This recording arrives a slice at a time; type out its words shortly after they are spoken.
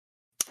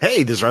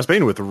Hey, this is Ross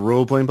Payne with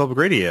Role Playing Public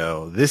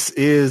Radio. This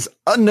is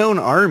Unknown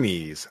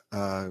Armies,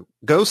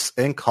 Ghosts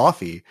and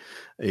Coffee,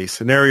 a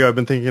scenario I've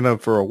been thinking of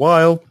for a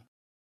while,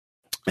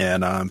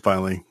 and I'm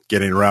finally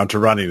getting around to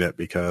running it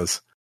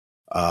because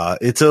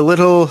it's a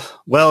little,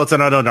 well, it's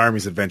an Unknown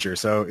Armies adventure,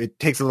 so it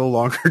takes a little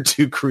longer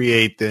to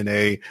create than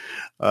a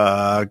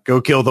go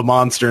kill the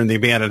monster in the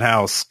abandoned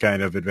house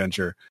kind of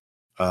adventure.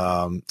 We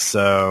have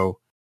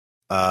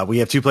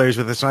two players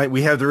with us tonight.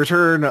 We have the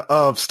return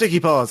of Sticky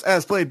Paws,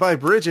 as played by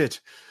Bridget.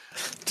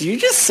 Do you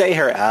just say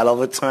her ad all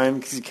the time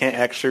because you can't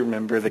actually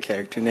remember the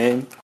character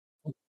name?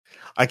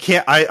 I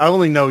can't. I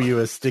only know you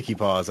as Sticky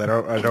Paws. I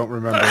don't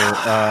remember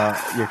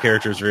your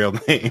character's real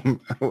name.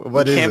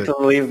 What is it? I can't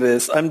believe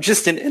this. I'm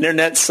just an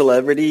internet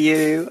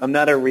celebrity. I'm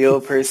not a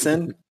real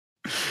person.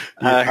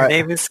 Her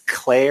name is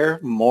Claire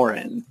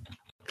Morin.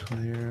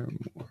 Claire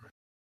Morin.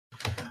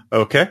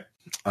 Okay.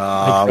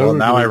 Well,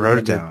 now I wrote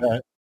it down.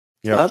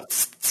 Yeah,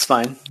 it's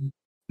fine.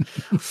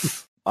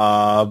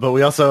 But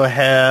we also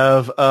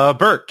have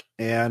Burke,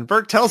 and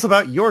Burke, tell us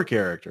about your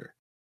character.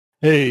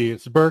 Hey,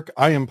 it's Burke.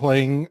 I am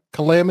playing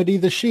Calamity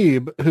the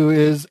Sheeb, who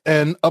is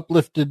an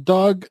uplifted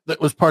dog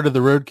that was part of the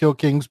Roadkill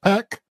Kings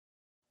pack,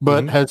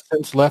 but has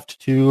since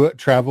left to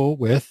travel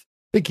with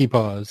Sticky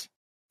Paws.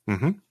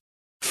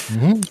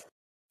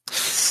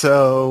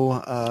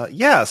 So,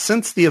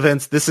 since the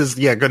events, this is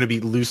going to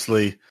be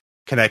loosely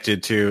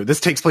connected to.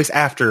 This takes place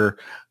after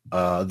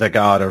the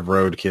God of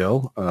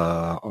Roadkill,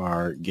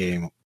 our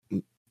game.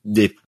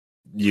 If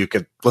you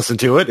could listen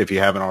to it if you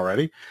haven't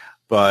already,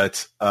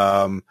 but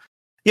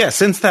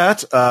since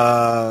that,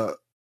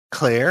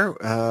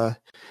 Claire,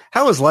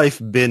 how has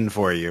life been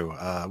for you?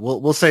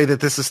 We'll say that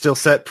this is still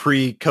set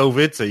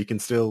pre-COVID, so you can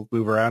still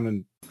move around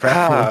and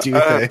do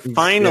things.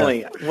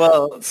 Finally,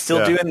 well,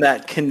 still doing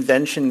that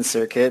convention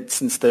circuit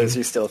since those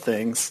are still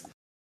things.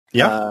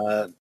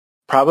 Yeah,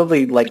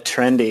 probably like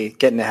trendy,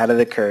 getting ahead of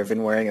the curve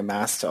and wearing a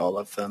mask to all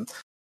of them.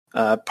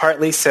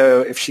 Partly so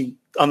if she,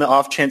 on the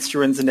off chance she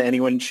runs into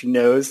anyone she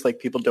knows, like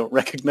people don't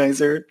recognize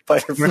her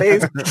by her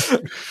face.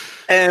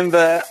 And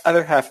the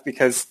other half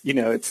because,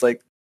 it's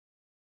like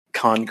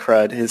con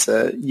crud is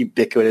a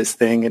ubiquitous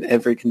thing at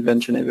every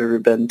convention I've ever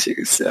been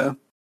to. So.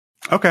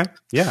 Okay.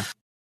 Yeah.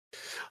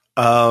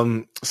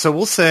 So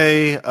we'll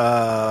say,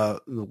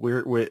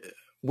 we're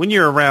when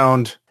you're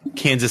around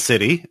Kansas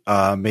City,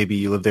 maybe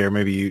you live there,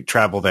 maybe you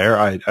travel there.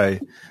 I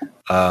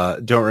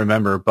don't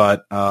remember,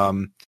 but,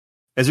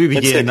 as we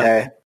begin, it's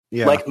okay.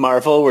 Yeah. Like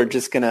Marvel, we're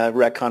just going to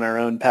wreck on our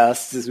own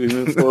paths as we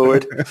move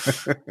forward.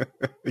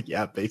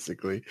 Yeah,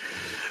 basically.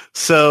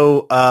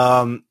 So,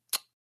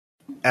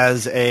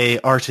 as a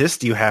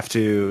artist, you have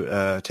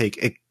to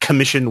take a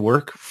commission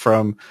work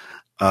from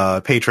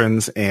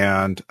patrons,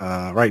 and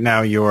right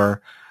now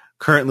you're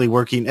currently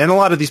working, and a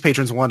lot of these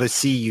patrons want to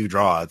see you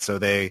draw it, so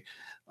they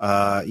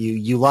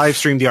you live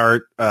stream the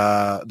art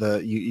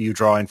you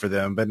drawing for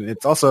them, but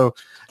it's also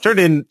turned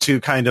into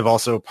kind of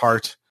also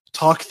part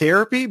talk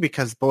therapy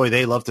because boy,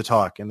 they love to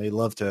talk and they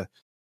love to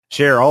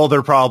share all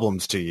their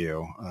problems to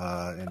you,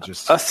 and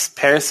just us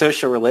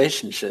parasocial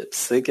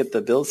relationships. They get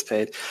the bills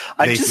paid.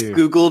 I just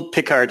Googled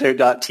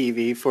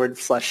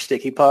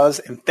Picarto.tv/Sticky Paws,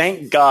 and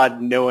thank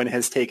God no one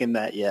has taken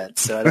that yet,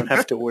 so I don't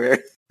have to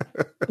wear.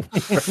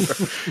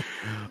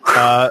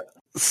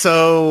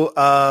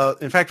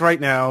 In fact,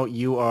 right now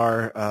you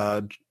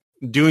are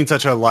doing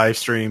such a live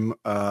stream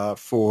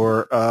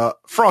for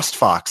Frost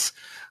Fox,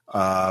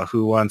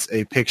 who wants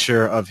a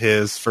picture of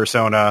his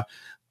persona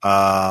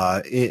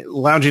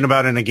lounging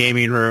about in a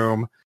gaming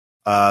room.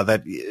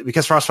 That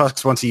because Frost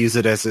Fox wants to use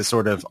it as a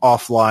sort of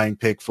offline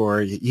pic for,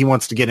 he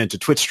wants to get into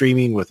Twitch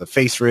streaming with a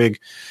face rig,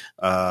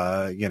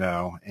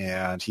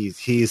 and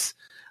he's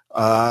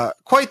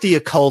quite the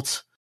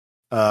occult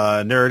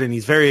nerd, and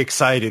he's very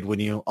excited when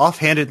you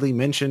offhandedly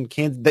mention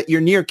that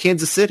you're near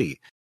Kansas City.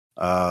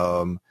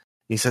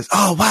 He says,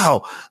 "Oh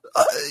wow,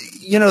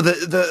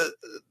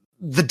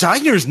 the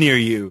diner's near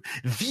you.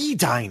 The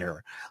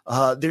diner.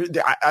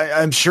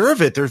 I'm sure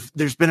of it.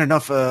 There's been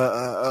enough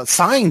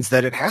signs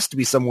that it has to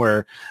be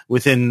somewhere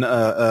within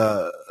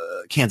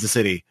Kansas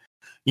City.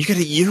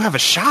 You have a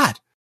shot."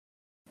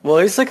 Well,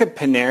 there's like a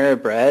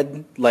Panera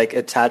Bread like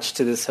attached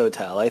to this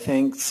hotel, I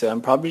think. So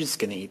I'm probably just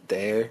gonna eat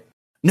there.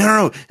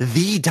 No,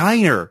 the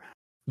diner.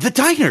 The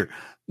diner.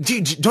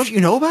 Don't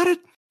you know about it?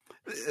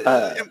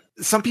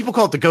 Some people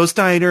call it the Ghost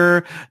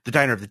Diner, the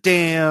Diner of the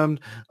Damned.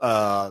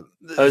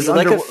 Is it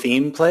like a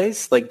theme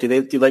place? Like, do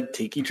they do like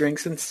tiki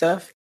drinks and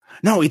stuff?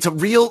 No, it's a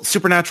real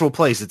supernatural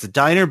place. It's a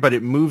diner, but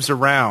it moves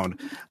around.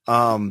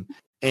 And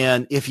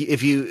if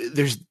you,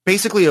 there's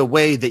basically a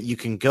way that you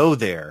can go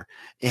there.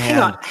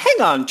 And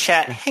hang on,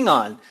 chat. Hang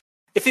on.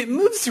 If it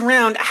moves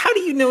around, how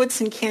do you know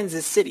it's in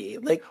Kansas City?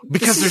 Like,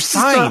 because there's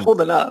signs not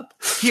holding up.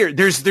 Here,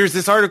 there's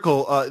this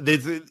article.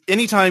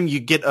 Anytime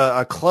you get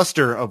a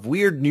cluster of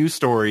weird news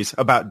stories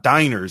about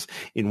diners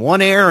in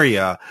one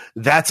area,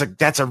 that's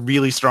a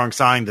really strong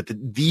sign that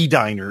the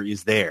diner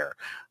is there.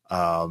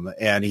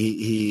 And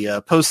he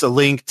posts a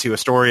link to a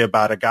story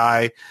about a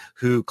guy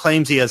who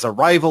claims he has a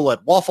rival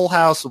at Waffle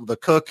House, the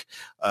cook,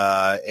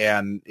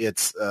 and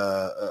it's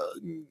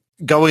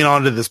going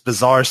on to this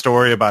bizarre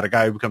story about a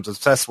guy who becomes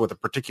obsessed with a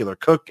particular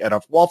cook at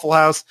a Waffle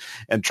House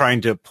and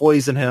trying to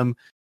poison him,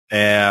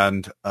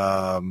 and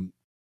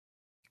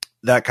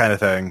that kind of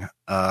thing.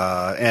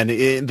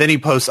 Then he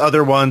posts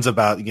other ones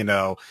about,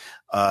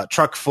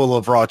 truck full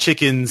of raw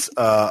chickens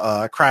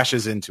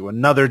crashes into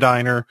another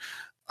diner.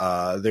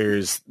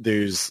 There's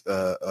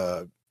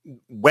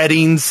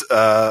weddings.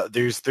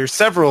 There's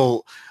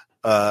several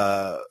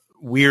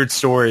weird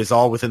stories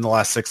all within the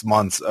last 6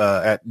 months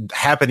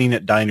happening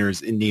at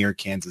diners near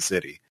Kansas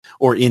City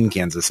or in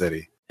Kansas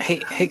City.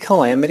 Hey,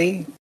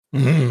 Calamity.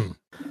 Mm-hmm.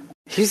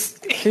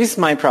 Here's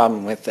my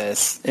problem with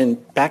this,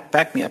 and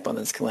back me up on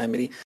this,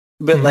 Calamity.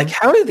 But like,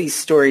 how are these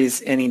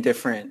stories any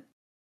different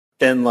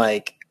than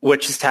like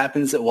what just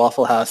happens at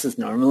Waffle Houses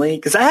normally?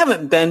 Because I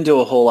haven't been to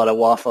a whole lot of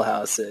Waffle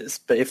Houses,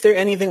 but if they're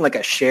anything like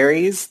a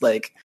Sherry's,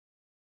 like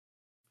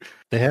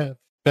they have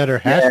better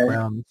hash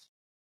browns.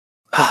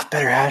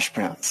 Better hash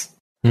browns.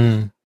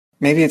 Mm.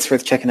 Maybe it's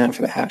worth checking out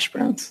for the hash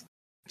browns.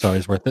 It's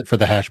always worth it for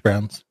the hash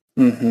browns.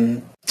 Mm-hmm.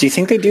 Do you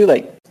think they do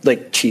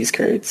like cheese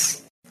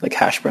curds, like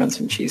hash browns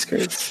and cheese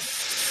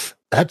curds?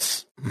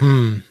 That's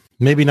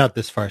maybe not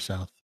this far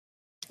south.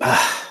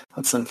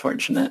 That's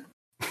unfortunate.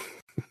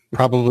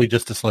 Probably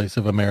just a slice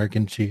of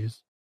American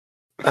cheese.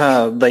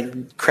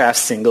 Like Kraft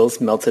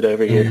singles melted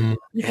over your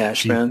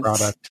hash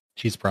browns.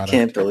 Cheese product.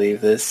 Can't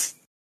believe this.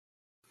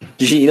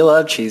 Did you eat a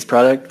lot of cheese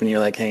product when you're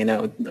like hanging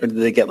out with, or did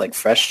they get like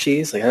fresh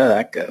cheese? Like, how did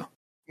that go?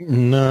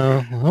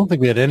 No, I don't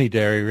think we had any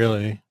dairy,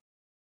 really.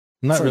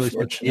 I'm not That's really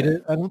supposed to eat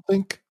it, I don't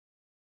think.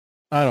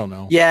 I don't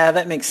know. Yeah,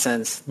 that makes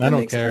sense. I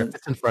don't care. If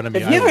it's in front of me.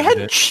 Have you ever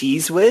had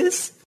Cheese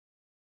Whiz?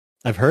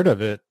 I've heard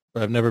of it,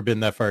 but I've never been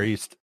that far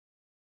east.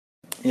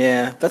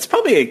 Yeah, that's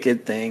probably a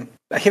good thing.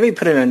 I hear they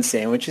put it on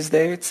sandwiches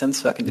there. It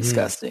sounds fucking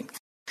disgusting.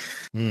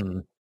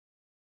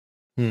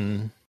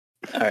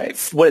 All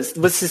right. What's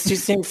this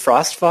dude's name?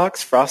 Frost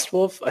Fox? Frost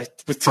Wolf?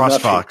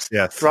 Frost Fox,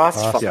 yes. Frost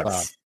Fox.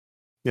 Yes.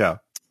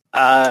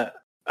 Yeah.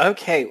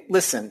 Okay,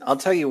 listen, I'll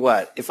tell you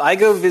what. If I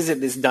go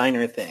visit this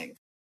diner thing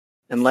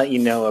and let you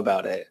know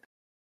about it,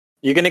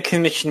 you're going to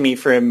commission me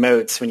for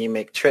emotes when you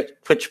make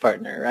Twitch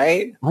partner,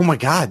 right? Oh my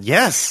God,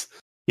 yes.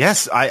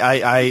 Yes,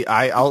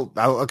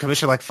 I'll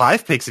commission like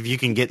 5 picks if you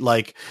can get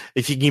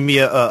if you give me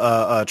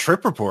a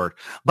trip report.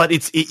 But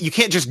you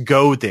can't just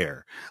go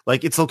there.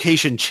 Like, its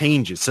location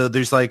changes. So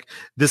there's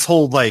this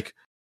whole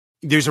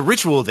there's a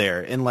ritual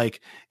there, and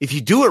if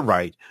you do it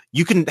right,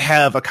 you can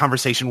have a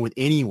conversation with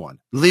anyone,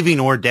 living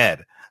or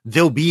dead.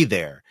 They'll be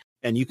there,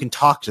 and you can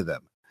talk to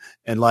them,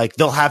 and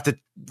they'll have to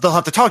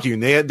talk to you.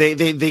 And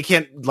they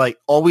can't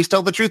always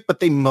tell the truth, but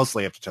they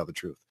mostly have to tell the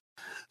truth.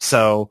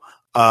 So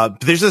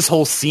there's this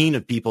whole scene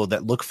of people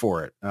that look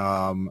for it,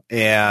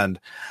 and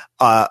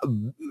there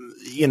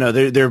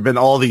have been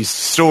all these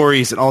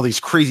stories and all these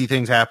crazy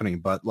things happening,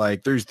 but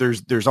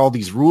there's all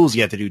these rules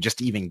you have to do just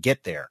to even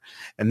get there,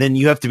 and then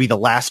you have to be the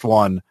last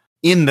one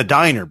in the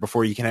diner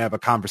before you can have a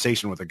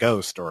conversation with a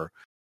ghost or,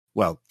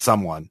 well,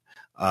 someone.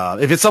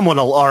 If it's someone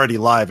already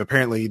live,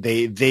 apparently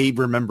they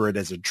remember it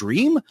as a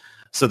dream,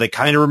 so they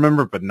kind of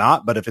remember it, but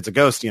not. But if it's a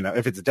ghost,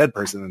 if it's a dead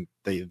person,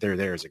 they're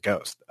there as a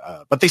ghost,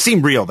 but they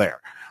seem real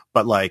there.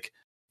 But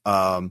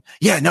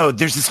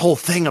there's this whole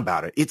thing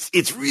about it.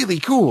 It's really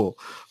cool.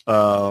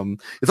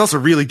 It's also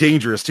really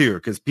dangerous too,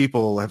 because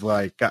people have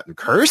gotten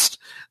cursed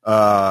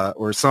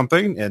or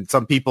something, and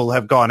some people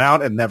have gone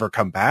out and never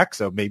come back.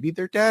 So maybe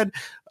they're dead.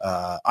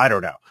 I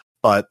don't know.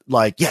 But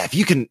if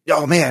you can,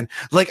 oh man,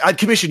 I'd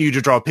commission you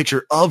to draw a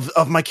picture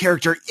of my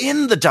character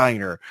in the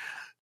diner.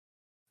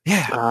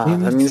 Yeah,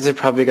 that means they're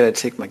probably gonna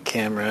take my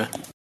camera.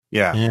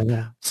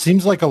 Yeah.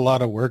 Seems like a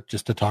lot of work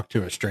just to talk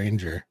to a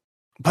stranger.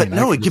 But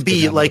no, it could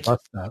be it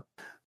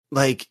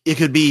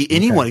could be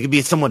anyone. Okay. It could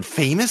be someone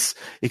famous.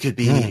 It could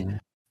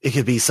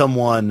be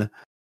someone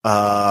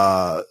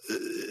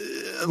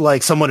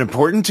someone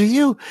important to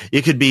you.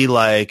 It could be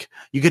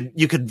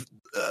you could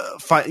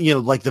find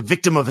the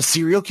victim of a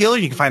serial killer.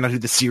 You can find out who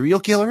the serial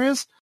killer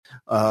is.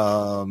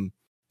 All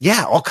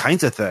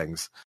kinds of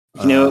things.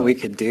 You know what we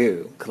could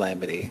do,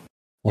 Calamity?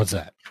 What's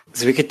that?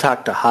 So we could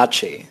talk to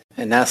Hachi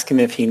and ask him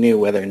if he knew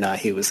whether or not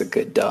he was a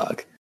good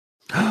dog.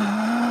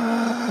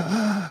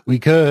 We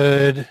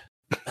could.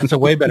 That's a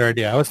way better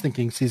idea. I was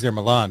thinking Caesar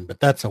Milan, but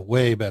that's a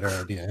way better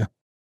idea.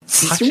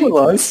 Caesar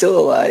Milan's still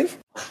alive?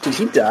 Did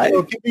he die?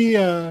 Well,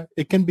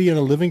 it can be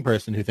a living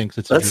person who thinks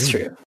it's a That's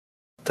dream. True.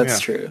 That's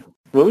true.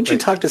 What would you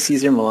talk to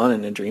Caesar Milan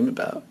in a dream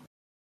about?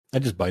 I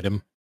just bite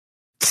him.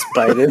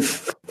 Bite him?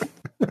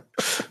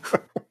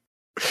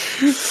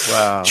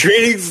 Wow.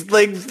 Training's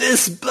like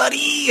this,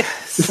 buddy.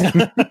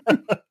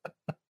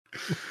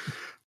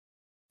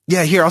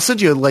 Yeah, here, I'll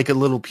send you a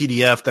little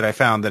PDF that I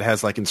found that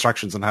has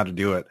instructions on how to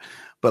do it.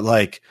 But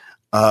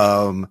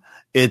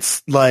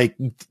it's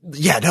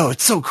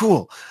it's so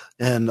cool.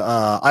 And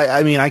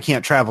I mean, I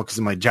can't travel because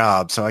of my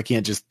job, so I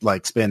can't just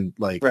spend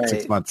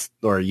 6 months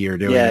or a year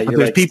doing it. Yeah, but you're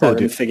there's people who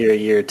do. Figure a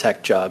year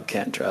tech job,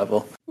 can't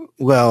travel.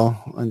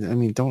 well, I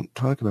mean, don't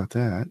talk about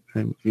that. I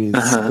mean,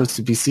 it's supposed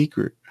to be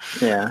secret.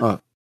 Yeah.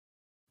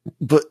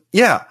 But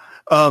yeah,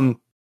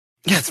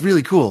 it's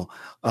really cool.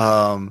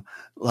 There's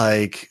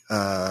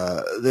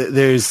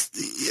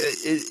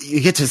you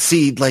get to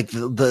see like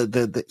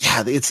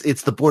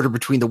it's the border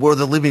between the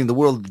world of the living and the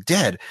world of the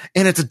dead,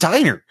 and it's a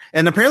diner,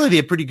 and apparently they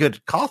have pretty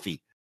good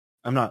coffee.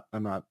 I'm not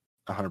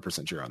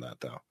 100% sure on that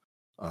though.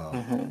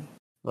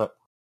 But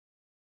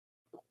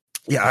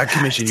yeah, I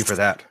commission you for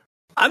that.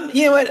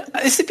 You know what?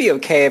 This would be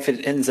okay if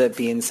it ends up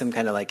being some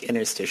kind of like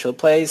interstitial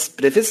place,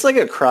 but if it's like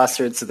a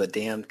Crossroads of the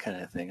Damned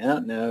kind of thing, I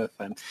don't know if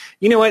I'm.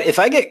 You know what? If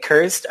I get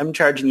cursed, I'm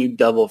charging you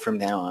double from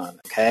now on.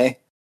 Okay.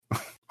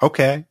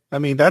 Okay. I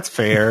mean, that's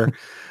fair.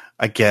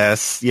 I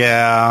guess.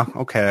 Yeah.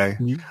 Okay.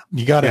 You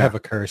got to have a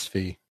curse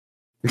fee.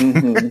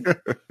 Mm-hmm.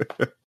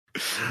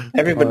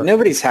 Everybody,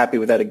 nobody's happy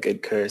without a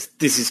good curse.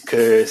 This is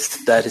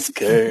cursed. That is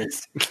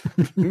cursed.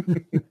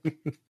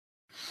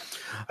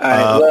 All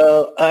right.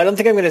 Well, I don't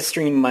think I'm going to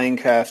stream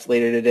Minecraft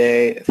later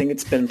today. I think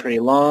it's been pretty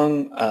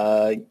long.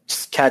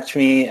 Just catch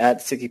me at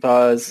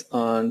StickyPaws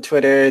on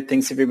Twitter.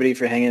 Thanks everybody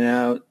for hanging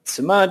out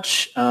so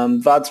much.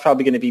 VOD's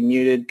probably going to be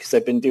muted because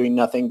I've been doing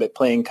nothing but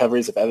playing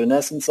covers of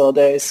Evanescence all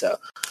day. So,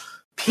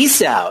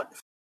 peace out.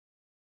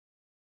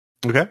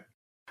 Okay.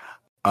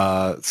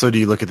 So do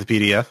you look at the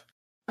PDF?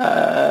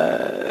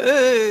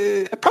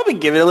 I'd probably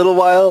give it a little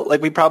while.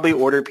 Like we probably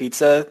order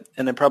pizza,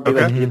 and I probably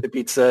give the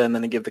pizza, and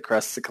then I give the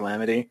crust to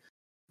Calamity.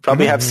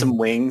 Probably have some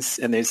wings,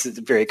 and there's a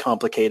very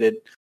complicated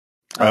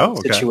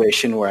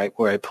situation where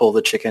I pull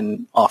the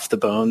chicken off the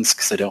bones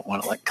because I don't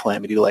want to like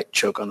Calamity to like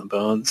choke on the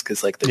bones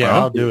because like the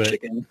I'll do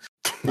chicken.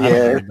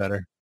 Yeah,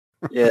 better.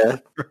 Yeah,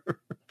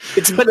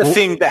 it's been a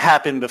thing that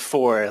happened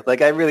before.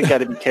 Like I really got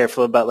to be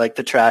careful about like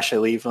the trash I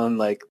leave on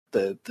like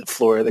the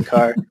floor of the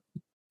car.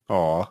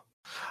 Aw.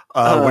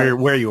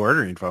 Where are you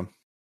ordering from?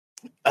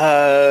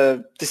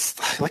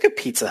 Just like a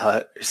Pizza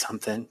Hut or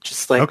something.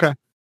 Just like okay.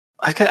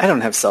 I don't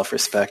have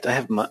self-respect. I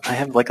have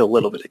like a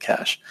little bit of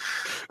cash.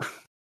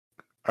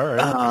 All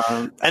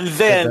right. And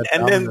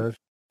then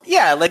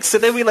yeah, like so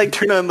then we like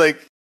turn on like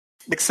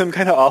some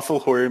kind of awful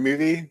horror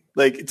movie.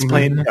 Like it's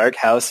playing Dark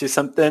House or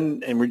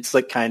something, and we're just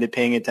like kind of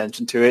paying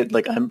attention to it.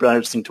 Like I'm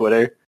browsing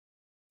Twitter.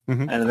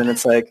 And then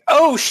it's like,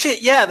 oh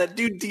shit, yeah, that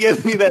dude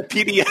DM'd me that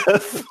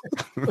PDF.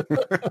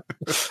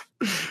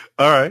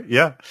 All right,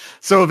 yeah.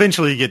 So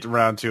eventually you get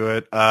around to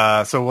it.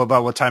 So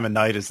about what time of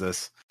night is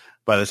this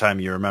by the time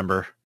you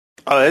remember?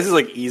 Oh, this is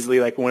like easily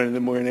like 1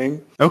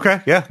 a.m.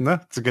 Okay, yeah, no,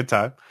 it's a good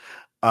time.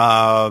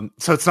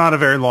 So it's not a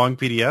very long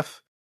PDF.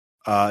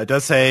 It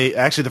does say,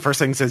 actually the first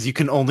thing says you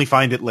can only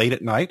find it late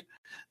at night.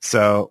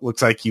 So it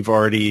looks like you've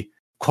already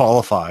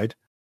qualified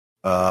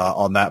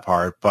on that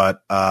part.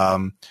 But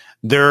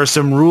there are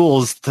some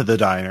rules to the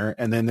diner,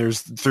 and then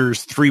there's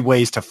 3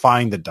 ways to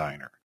find the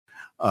diner.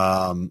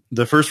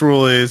 The first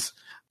rule is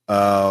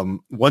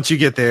once you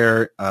get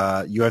there,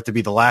 you have to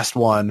be the last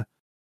one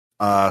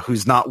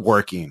who's not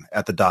working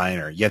at the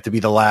diner. You have to be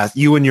the last,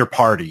 you and your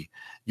party,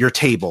 your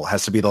table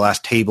has to be the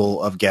last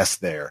table of guests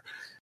there.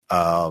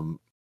 And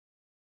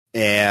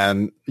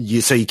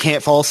so you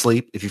can't fall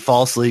asleep. If you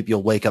fall asleep,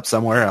 you'll wake up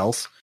somewhere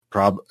else.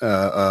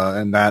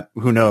 And that,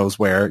 who knows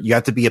where. You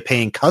have to be a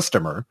paying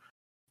customer,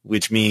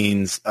 which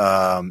means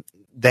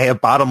they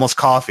have bottomless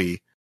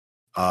coffee,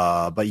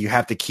 but you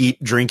have to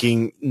keep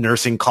drinking,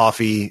 nursing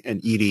coffee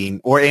and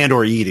eating or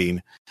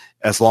eating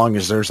as long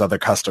as there's other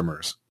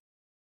customers.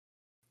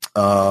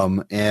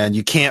 And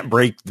you can't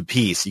break the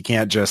peace. You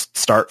can't just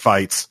start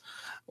fights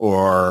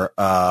or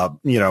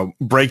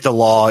break the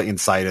law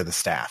inside of the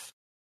staff.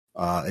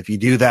 If you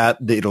do that,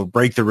 it'll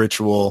break the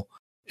ritual,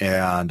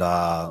 and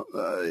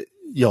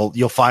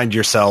you'll find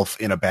yourself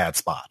in a bad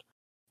spot.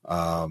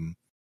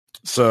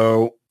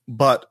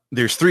 But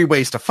there's 3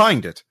 ways to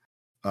find it.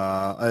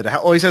 It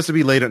always has to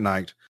be late at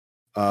night.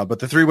 But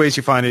the 3 ways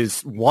you find it is,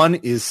 one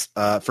is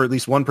for at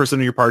least one person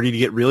in your party to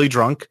get really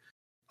drunk,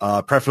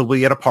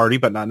 preferably at a party,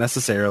 but not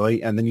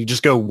necessarily. And then you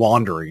just go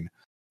wandering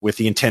with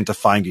the intent of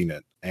finding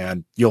it,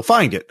 and you'll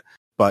find it.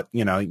 But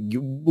at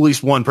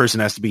least one person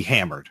has to be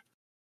hammered.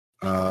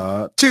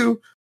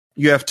 2,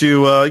 you have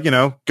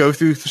to go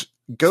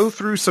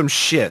through some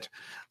shit.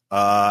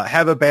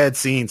 Have a bad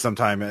scene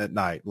sometime at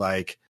night,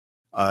 like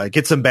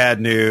get some bad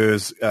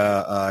news,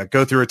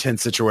 go through a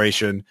tense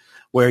situation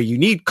where you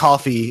need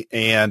coffee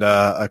and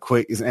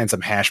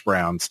some hash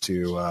browns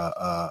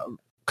to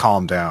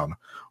calm down.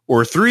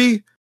 Or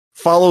 3,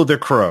 follow the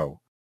crow.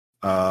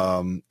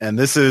 And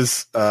this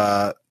is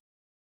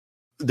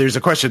there's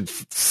a question: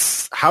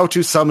 how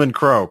to summon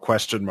crow? ?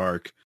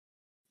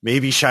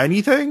 Maybe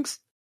shiny things? ?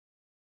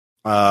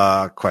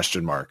 Oh,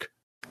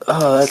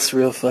 that's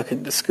real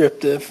fucking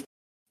descriptive.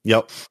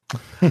 Yep.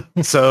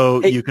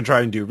 So you can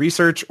try and do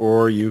research,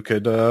 or you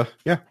could,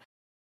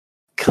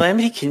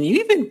 Calamity, can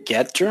you even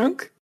get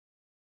drunk?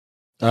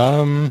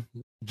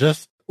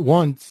 Just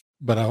once,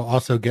 but I'll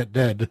also get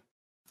dead.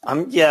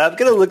 I'm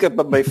gonna look up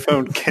on my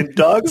phone. Can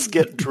dogs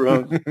get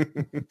drunk?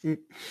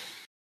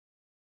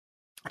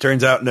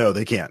 Turns out, no,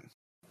 they can't.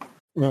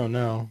 Oh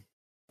no.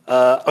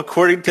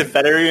 According to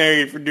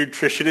veterinary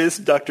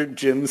nutritionist Dr.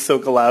 Jim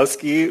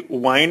Sokolowski,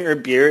 wine or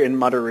beer in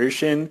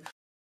moderation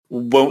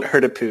won't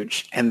hurt a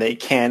pooch, and they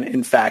can,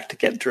 in fact,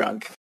 get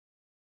drunk.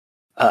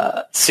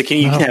 So you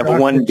can have Dr.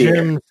 one beer.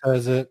 Jim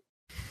says it.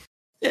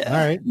 Yeah.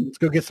 All right, let's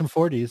go get some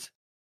 40s.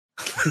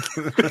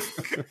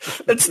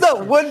 That's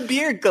not one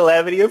beer,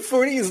 Calamity. A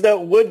 40 is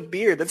not one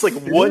beer. That's like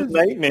one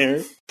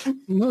nightmare.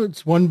 No,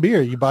 it's one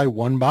beer. You buy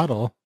one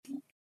bottle.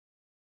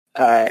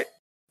 All right.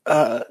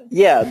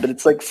 Yeah, but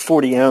it's like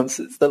 40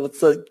 ounces.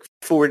 That's like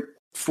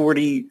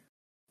 40.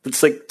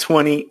 It's like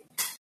 20.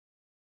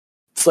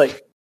 It's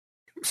like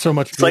So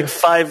much. It's like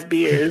 5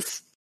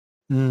 beers.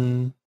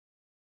 Mm.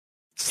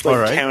 It's like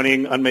All right.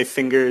 counting on my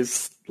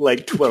fingers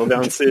like 12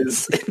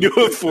 ounces into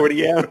a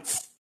 40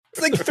 ounce.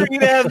 It's like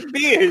 3.5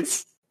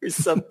 beers or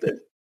something.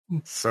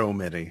 So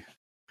many.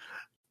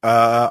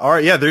 All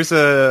right, yeah, there's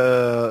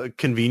a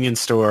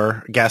convenience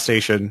store, gas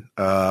station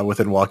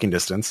within walking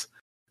distance.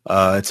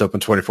 It's open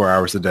 24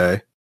 hours a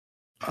day.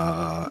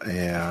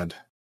 And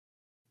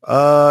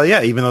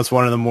yeah, even though it's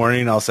 1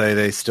 a.m, I'll say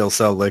they still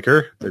sell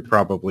liquor. They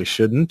probably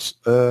shouldn't,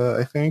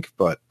 I think,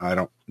 but I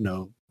don't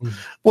know.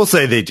 We'll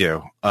say they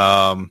do.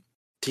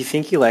 Do you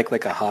think you like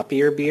a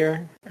hoppier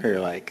beer or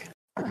like?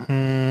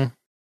 Mm,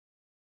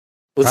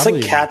 Well, it's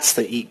Probably. like cats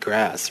that eat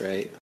grass,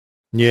 right?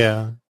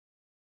 yeah.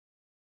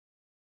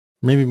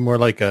 Maybe more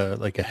like a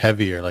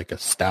heavier, like a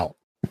stout.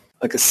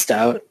 Like a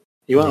stout.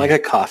 You want Yeah. like a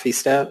coffee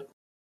stout?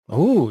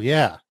 Oh,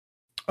 yeah.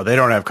 Oh, they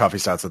don't have coffee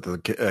stouts at the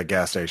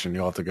gas station.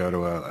 You'll have to go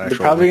to a They're actual.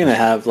 probably gonna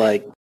have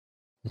like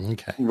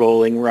Okay.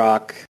 Rolling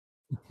Rock.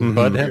 Mhm.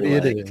 Bud heavy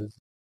it Like- is.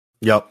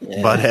 Yep,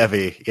 Yeah. Bud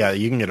Heavy. Yeah,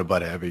 you can get a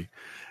Bud Heavy.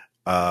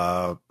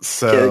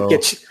 So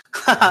Get you,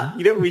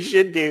 you know what we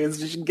should do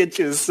is we should get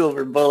you a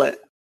silver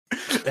bullet.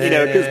 You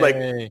know, because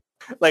Hey.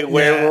 like Yeah,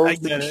 werewolves I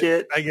get and it.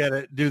 shit. I get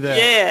it. Do that.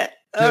 Yeah.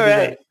 Yeah, All do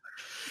right.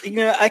 You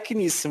know, I can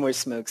use some more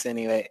smokes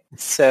anyway.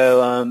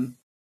 So,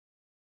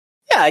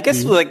 yeah, I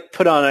guess we'll like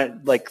put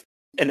on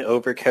an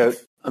overcoat.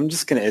 I'm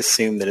just gonna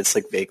assume that it's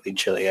like vaguely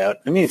chilly out.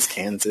 I mean, it's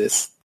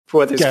Kansas. The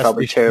weather's Gas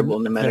probably station terrible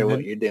no matter what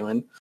attendant. you're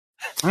doing.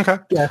 okay.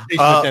 Yeah,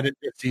 station attendant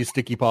just sees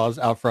Sticky Paws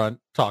out front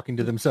talking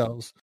to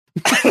themselves.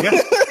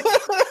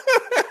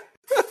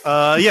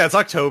 Yeah, it's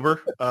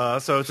October,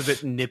 so it's a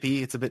bit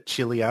nippy. It's a bit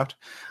chilly out.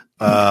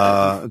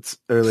 It's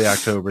early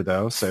October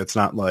though, so it's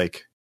not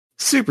like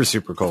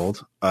super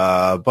cold.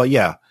 But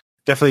yeah,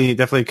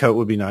 definitely a coat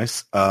would be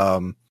nice.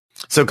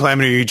 So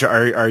Calamity,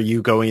 are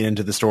you going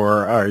into the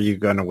store? Or are you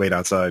going to wait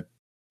outside?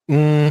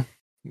 I'll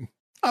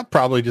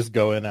probably just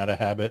go in out of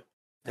habit.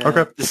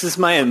 Okay. This is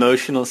my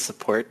emotional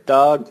support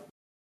dog.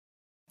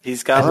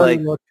 He's got I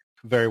like, look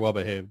very well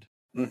behaved.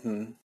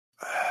 mhm.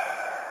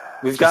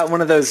 We've got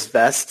one of those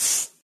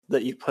vests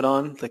that you put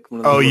on, like one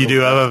of Oh, the you little- do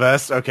have a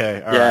vest?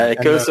 Okay. all Yeah, right.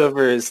 it goes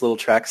over his little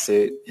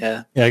tracksuit.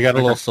 Yeah. Yeah, I got a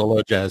Okay. little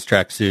solo jazz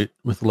tracksuit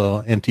with a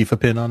little Antifa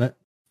pin on it.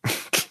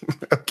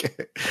 Okay.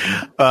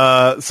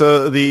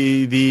 So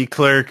the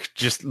clerk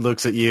just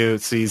looks at you,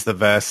 sees the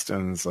vest,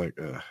 and is like,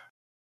 ugh.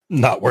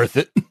 Not worth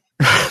it.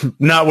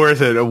 Not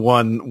worth it at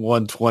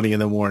 1:20 in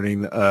the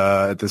morning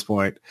at this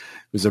point. It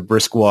was a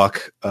brisk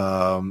walk.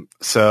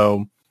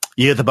 So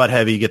you get the Bud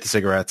Heavy, you get the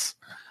cigarettes,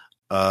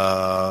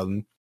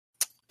 and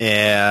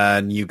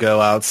you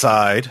go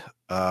outside.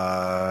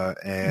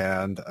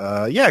 And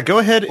yeah, go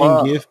ahead and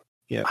Well, give.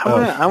 Yeah.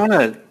 I want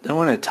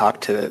to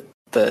talk to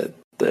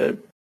the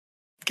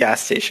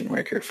gas station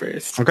worker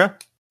first. Okay.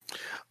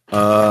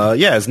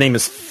 Yeah, his name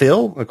is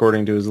Phil,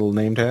 according to his little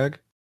name tag.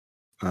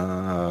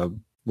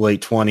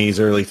 Late 20s,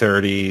 early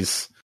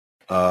 30s.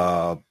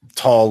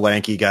 Tall,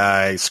 lanky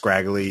guy,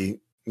 scraggly,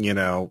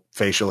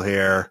 facial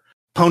hair,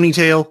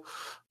 ponytail,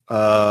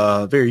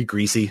 very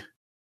greasy.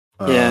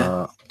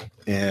 Yeah.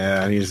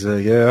 And he's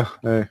yeah.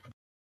 Hey.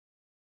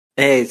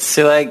 Hey,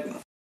 so like,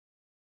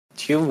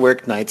 do you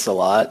work nights a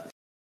lot?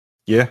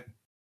 Yeah.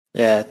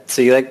 Yeah,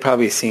 so you like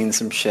probably seen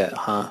some shit,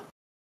 huh?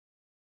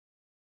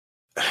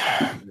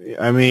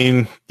 I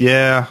mean,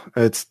 yeah,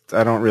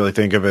 I don't really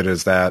think of it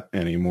as that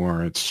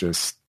anymore. It's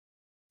just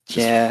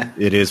Yeah.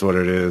 it is what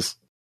it is.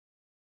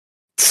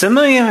 Some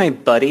of my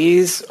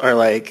buddies are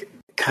like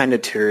kind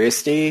of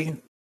touristy,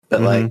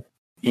 but Mhm. like,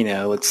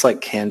 it's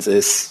like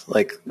Kansas.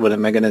 Like, what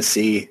am I going to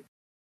see?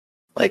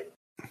 Like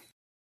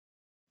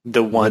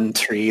the one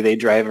tree they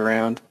drive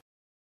around.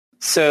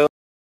 So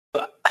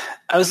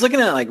I was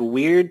looking at like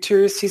weird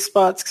touristy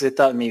spots because I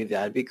thought maybe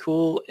that'd be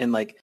cool. And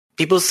like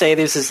people say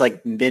there's this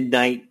like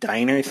midnight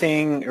diner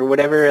thing or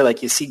whatever.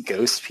 Like you see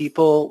ghost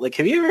people. Like,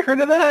 have you ever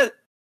heard of that?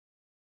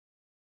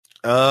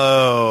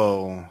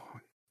 Oh,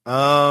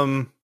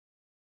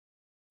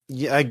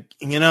 yeah,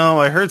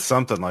 I heard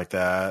something like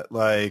that.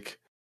 Like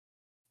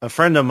a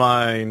friend of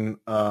mine,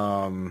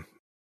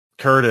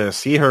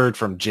 Curtis, he heard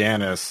from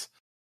Janice,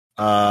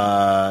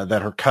 that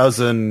her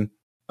cousin,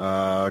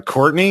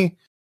 Courtney,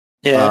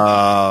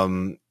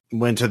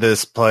 went to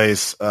this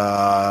place.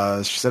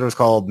 She said it was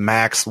called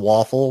Max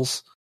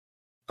Waffles.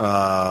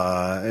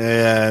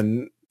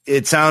 And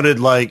it sounded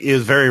like it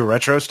was very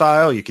retro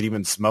style. You could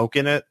even smoke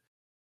in it,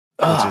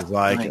 which is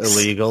like nice.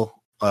 illegal.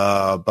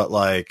 But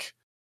like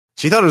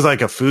she thought it was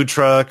like a food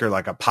truck or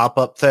like a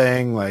pop-up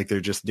thing. Like they're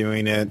just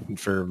doing it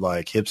for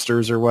like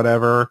hipsters or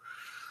whatever.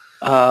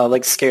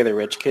 Like scare the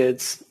rich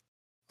kids.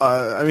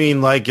 I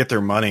mean, like get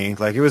their money.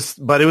 Like it was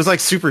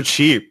like super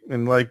cheap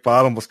and like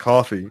bottomless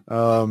coffee.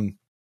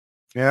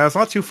 Yeah, it's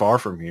not too far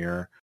from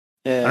here.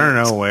 Yeah. I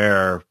don't know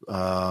where.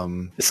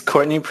 Is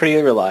Courtney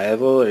pretty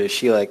reliable, or is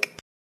she like,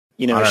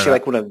 is she know.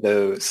 like one of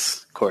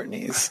those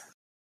Courtneys?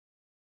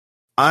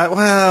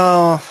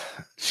 Well,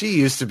 she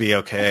used to be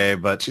okay,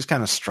 but she's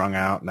kind of strung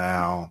out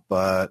now.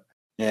 But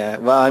Yeah.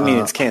 Well, I mean,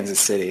 it's Kansas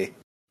City.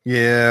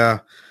 yeah,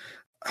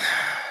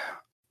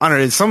 I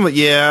don't know.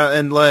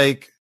 And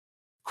like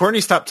Courtney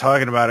stopped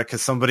talking about it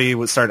because somebody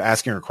would start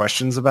asking her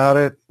questions about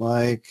it.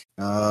 Like,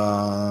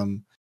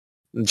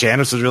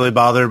 Janice was really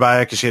bothered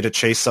by it because she had to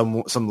chase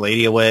some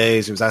lady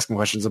away. She was asking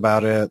questions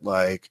about it,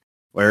 like,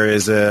 where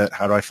is it?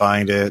 How do I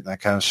find it?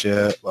 That kind of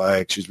shit.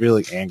 Like, she's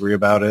really angry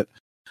about it.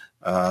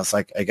 It's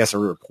like, I guess, a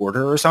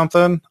reporter or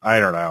something. I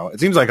don't know. It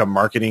seems like a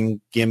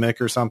marketing gimmick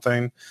or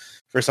something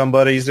for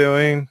somebody's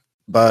doing.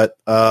 But,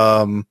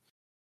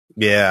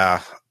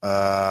 yeah.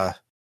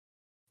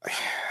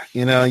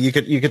 You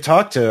could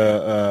talk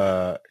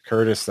to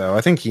Curtis, though.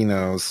 I think he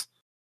knows.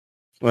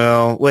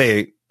 Well,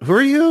 wait. Who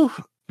are you?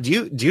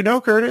 Do you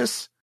know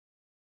Curtis?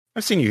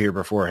 I've seen you here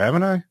before,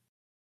 haven't I?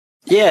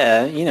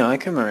 Yeah, I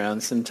come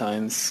around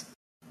sometimes.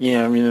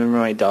 Remember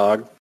my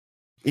dog?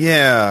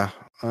 Yeah.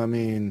 I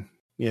mean,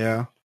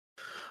 yeah.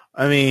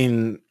 I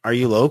mean, are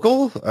you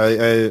local? Or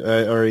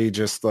are you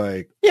just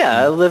like? Yeah,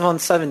 I live on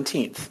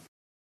 17th.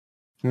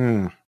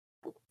 Oh,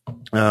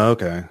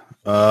 okay.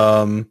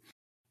 Do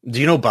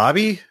you know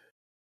Bobby?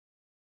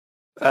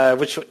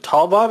 Which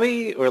tall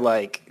Bobby or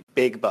like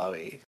big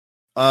Bobby?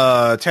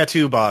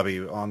 Tattoo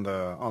Bobby on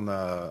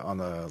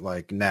the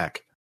like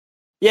neck.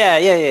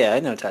 Yeah. I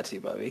know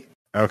Tattoo Bobby.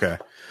 Okay.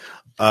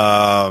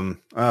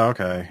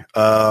 Okay.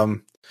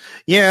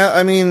 Yeah,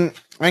 I mean,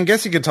 I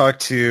guess you could talk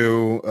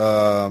to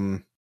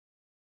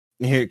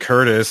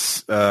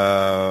Curtis,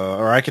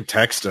 or I could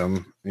text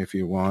him if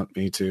you want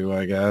me to,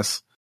 I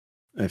guess.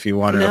 If you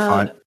wanted to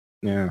find,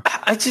 yeah.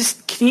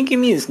 Can you give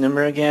me his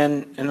number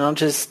again? And I'll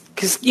just,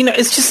 because,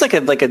 it's just like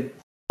a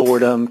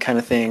boredom kind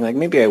of thing. Like,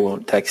 maybe I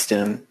won't text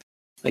him.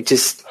 Like, you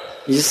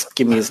just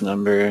give me his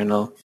number and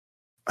I'll.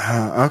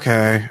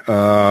 Okay.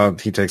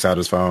 He takes out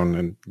his phone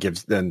and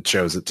then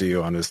shows it to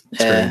you on his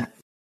screen.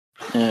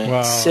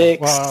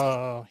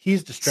 Well,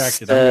 he's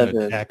distracted. 7. I'm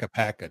going to jack a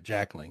pack of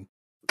Jackling.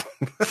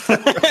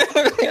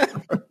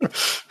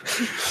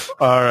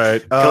 All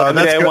right.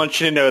 I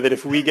want you to know that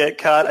if we get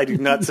caught, I do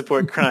not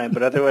support crime,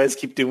 but otherwise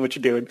keep doing what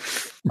you're doing.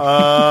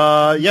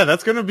 Yeah,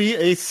 that's going to be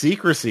a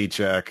secrecy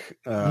check.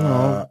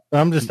 No,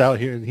 I'm just out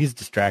here. He's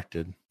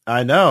distracted.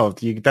 I know.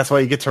 That's why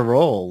you get to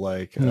roll.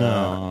 Like,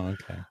 no,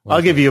 okay.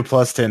 I'll give you a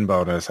 +10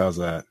 bonus. How's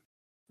that?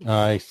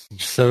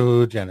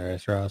 So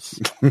generous, Ross.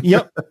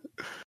 Yep.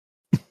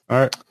 All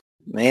right.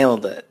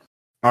 Nailed it.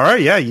 All right.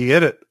 Yeah, you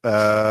get it.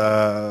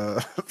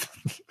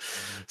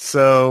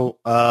 So,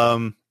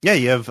 yeah,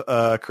 you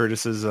have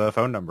Curtis's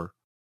phone number.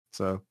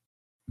 So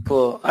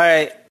cool. All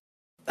right.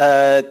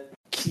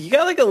 You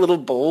got like a little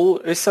bowl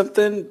or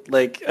something?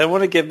 Like, I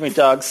want to give my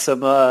dog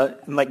some,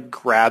 and like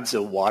grabs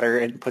a water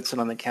and puts it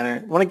on the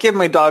counter. I want to give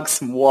my dog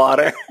some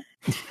water.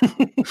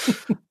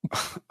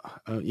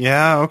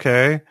 Yeah.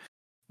 Okay.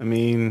 I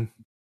mean,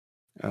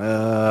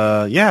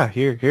 yeah.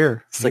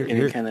 Here. It's like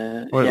here. kind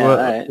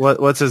of.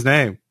 What's his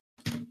name?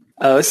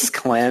 Oh, this is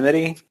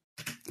Calamity.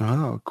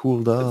 Oh,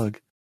 cool dog.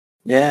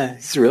 Yeah,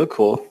 he's real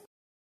cool.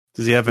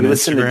 Does he have an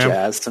listen Instagram? To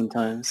jazz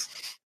sometimes.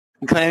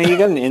 Calamity, you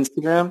got an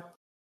Instagram?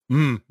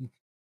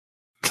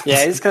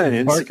 Yeah, he's got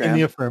an Mark Instagram. in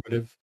the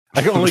affirmative.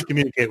 I can only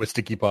communicate with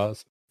sticky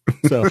paws.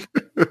 So,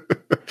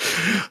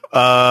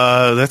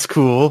 that's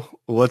cool.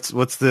 What's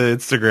the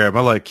Instagram? I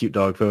like cute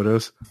dog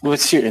photos.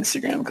 What's your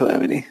Instagram,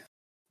 Calamity?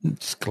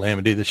 It's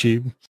Calamity the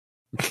Sheep.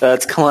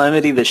 It's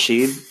Calamity the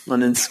Sheep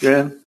on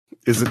Instagram.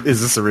 Is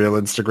this a real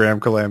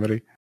Instagram,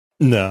 Calamity?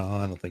 No,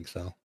 I don't think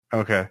so.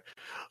 Okay.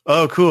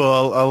 Oh,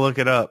 cool. I'll look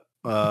it up.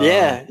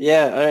 Yeah.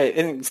 All right.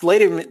 And it's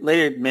later,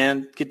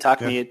 man. Good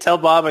talking to you. Tell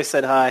Bob I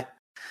said hi.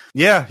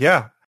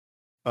 Yeah.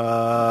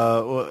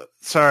 Well,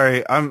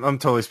 sorry, I'm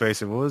totally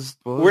spacing. What was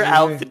We're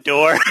out name? the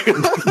door.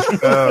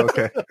 Oh,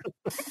 okay.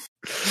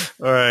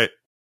 All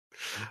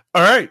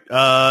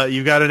right.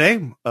 You got a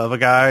name of a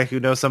guy who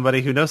knows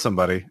somebody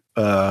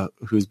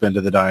who's been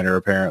to the diner,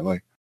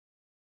 apparently.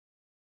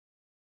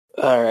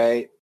 All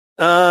right.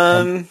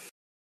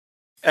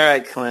 All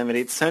right,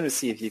 Calamity. It's time to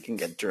see if you can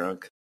get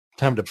drunk.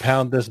 Time to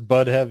pound this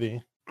bud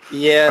heavy.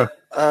 Yeah.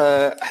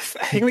 I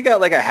think we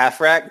got like a half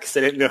rack because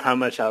I didn't know how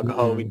much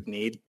alcohol we'd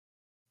need.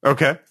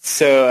 Okay.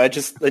 So I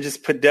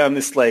just put down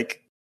this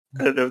like,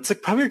 I don't know, it's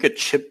like probably like a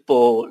chip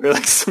bowl or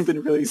like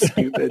something really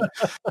stupid.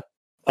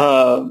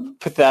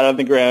 Put that on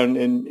the ground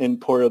and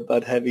pour a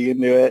Bud Heavy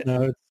into it.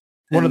 No, it's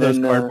one of those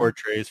cardboard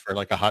trays for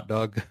like a hot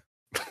dog.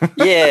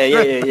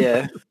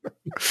 Yeah.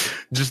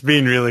 Just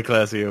being really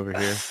classy over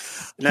here.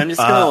 And I'm just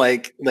gonna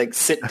like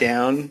sit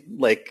down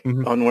like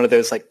on one of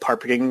those like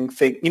parking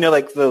thing,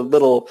 like the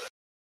little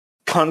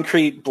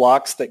concrete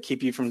blocks that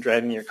keep you from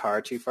driving your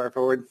car too far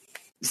forward.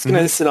 Just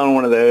gonna sit on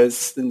one of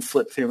those and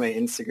flip through my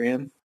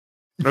Instagram.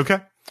 Okay.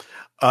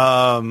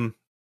 All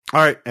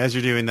right. As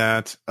you're doing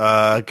that, go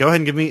ahead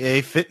and give me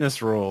a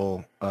fitness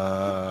roll,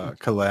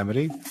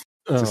 Calamity,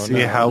 to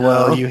see how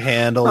well you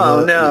handle.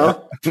 Oh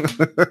no!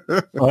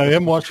 I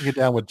am washing it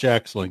down with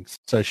Jack's links,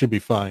 so I should be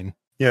fine.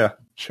 Yeah,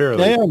 sure.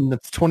 Damn,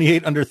 that's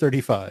 28 under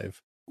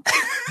 35.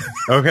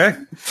 Okay.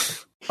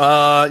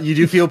 You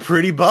do feel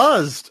pretty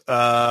buzzed,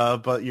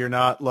 but you're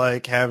not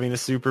like having a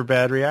super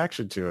bad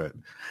reaction to it.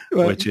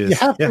 Which is, you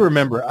have to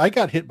remember, I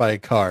got hit by a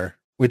car,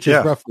 which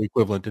is roughly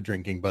equivalent to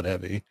drinking but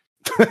heavy.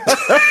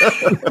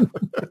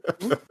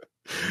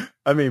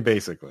 I mean,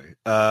 basically.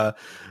 You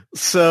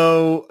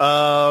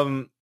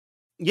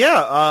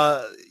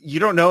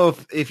don't know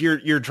if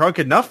you're drunk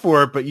enough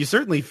for it, but you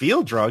certainly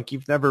feel drunk.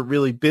 You've never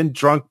really been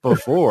drunk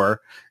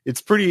before.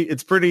 It's a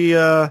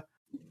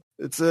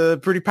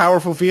pretty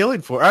powerful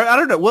feeling for. I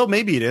don't know. Well,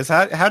 maybe it is.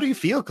 How do you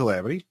feel,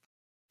 Calamity?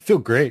 I feel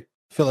great.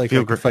 I feel like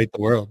I could fight the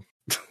world.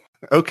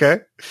 Okay.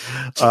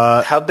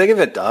 How big of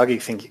a dog do you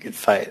think you could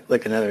fight?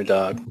 Like another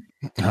dog?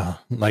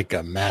 Like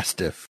a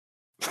mastiff.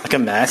 Like a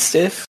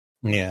mastiff?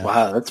 Yeah.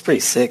 Wow, that's pretty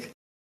sick.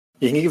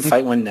 You think you can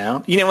fight one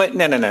now? You know what?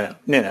 No.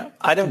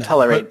 I don't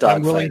tolerate dog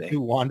I'm willing fighting.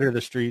 to wander the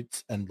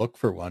streets and look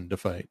for one to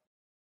fight.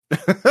 All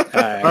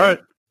right.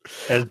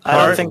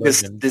 I don't think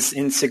this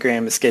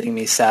Instagram is getting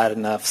me sad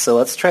enough, so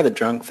let's try the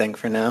drunk thing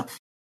for now.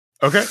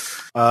 Okay.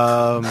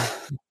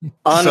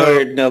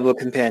 Onward, noble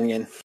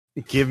companion.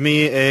 Give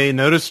me a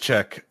notice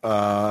check,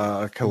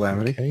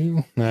 Calamity. Okay.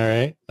 All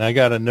right. I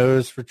got a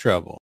nose for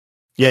trouble.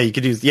 Yeah, you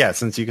could use,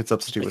 since you could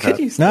substitute with that.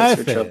 Use this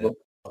for trouble.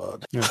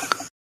 Yeah.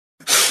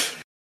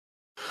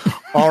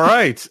 All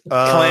right.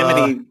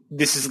 Calamity,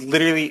 this is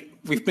literally,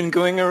 we've been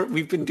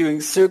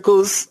doing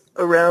circles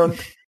around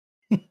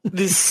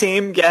this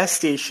same gas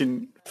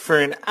station for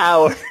an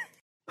hour.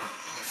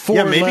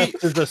 Four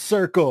left is a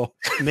circle.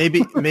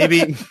 Maybe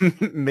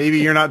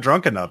you're not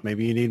drunk enough.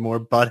 Maybe you need more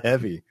butt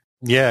heavy.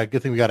 Yeah,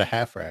 good thing we got a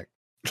half rack.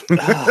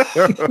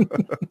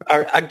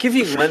 I'll give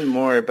you one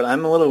more, but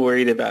I'm a little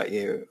worried about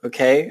you,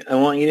 okay? I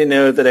want you to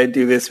know that I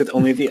do this with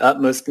only the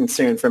utmost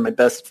concern for my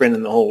best friend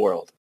in the whole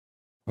world.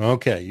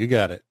 Okay, you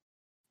got it.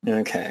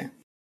 Okay.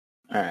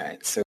 All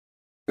right, so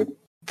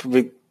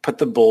we put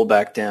the bowl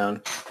back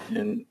down,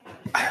 and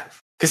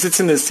because it's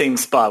in the same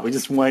spot, we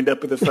just wind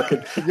up with a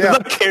fucking... I'm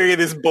not carrying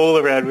this bowl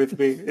around with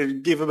me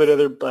and give him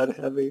another butt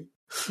heavy.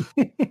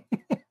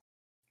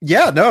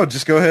 Yeah, no,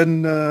 just go ahead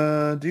and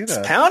do that.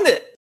 Just pound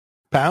it.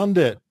 Pound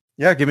it.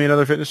 Yeah, give me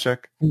another fitness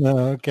check.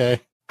 Okay.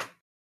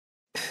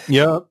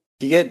 Yep.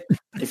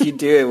 If you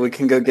do it, we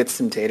can go get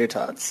some tater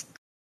tots.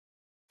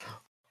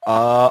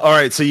 All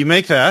right, so you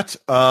make that.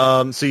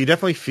 So you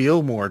definitely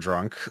feel more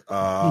drunk,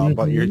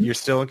 but you're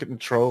still in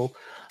control.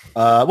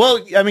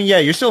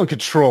 You're still in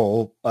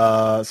control.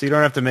 So you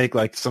don't have to make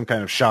like some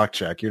kind of shock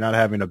check. You're not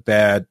having a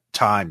bad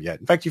time yet.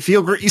 In fact, you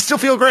feel great. You still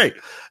feel great.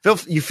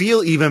 You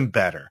feel even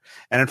better.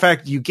 And in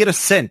fact, you get a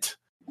scent,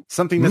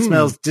 something that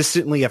smells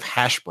distantly of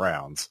hash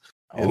browns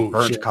and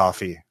burnt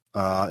coffee.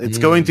 It's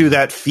going through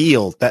that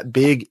field, that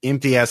big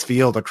empty ass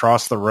field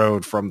across the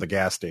road from the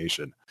gas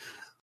station.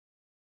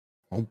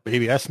 Oh,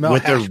 baby, I smell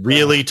with hash the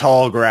really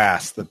tall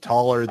grass, the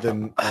taller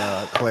than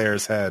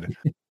Claire's head.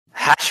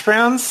 Hash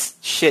browns?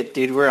 Shit,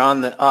 dude, we're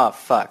on the... Oh,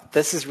 fuck.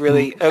 This is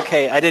really...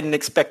 Okay, I didn't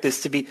expect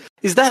this to be...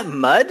 Is that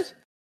mud?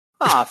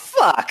 Ah,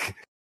 fuck.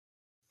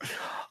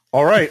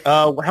 All right.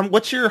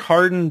 What's your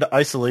hardened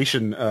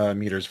isolation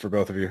meters for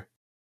both of you?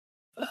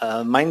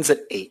 Mine's at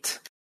 8.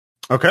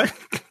 Okay.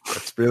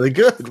 That's really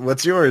good.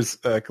 What's yours,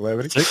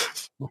 Calamity?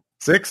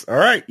 6? All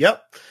right.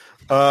 Yep.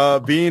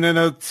 Being in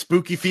a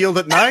spooky field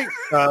at night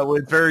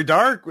with very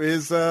dark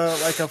is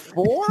like a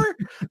 4.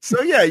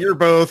 So yeah, you're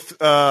both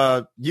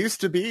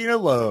used to being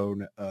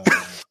alone.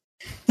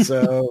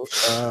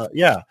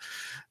 Yeah,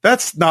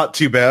 that's not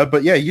too bad.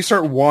 But yeah, you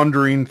start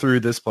wandering through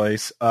this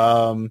place.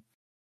 But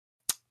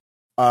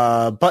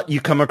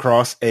you come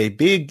across a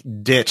big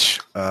ditch,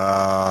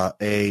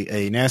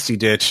 a nasty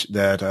ditch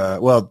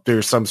that,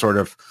 there's some sort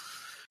of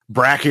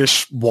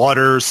brackish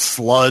water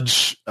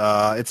sludge.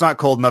 It's not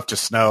cold enough to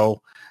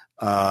snow.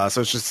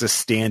 So it's just a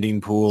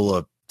standing pool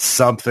of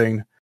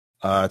something.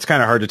 It's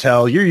kind of hard to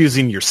tell. You're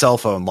using your cell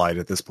phone light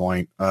at this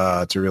point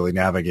to really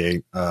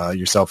navigate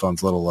your cell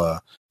phone's little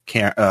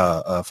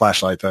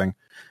flashlight thing.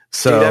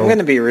 So, dude, I'm going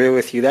to be real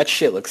with you. That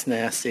shit looks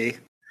nasty.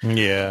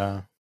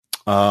 Yeah.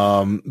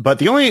 But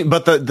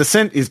the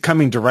scent is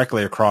coming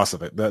directly across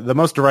of it. The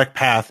most direct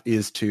path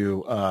is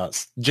to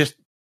just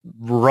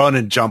run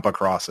and jump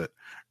across it.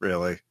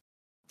 Really.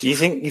 Do you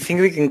think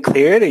we can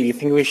clear it, or you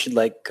think we should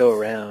like go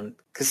around?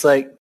 Because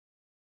like.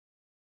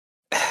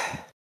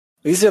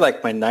 These are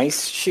like my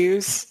nice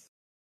shoes.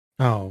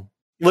 Oh.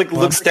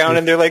 Looks down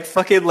and they're like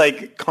fucking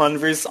like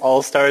Converse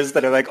All-Stars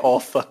that are like all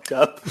fucked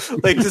up.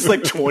 Like just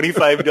like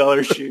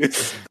 $25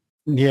 shoes.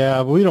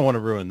 Yeah, but we don't want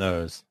to ruin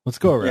those. Let's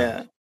go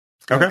around.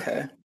 Yeah.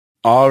 Okay.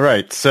 All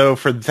right. So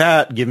for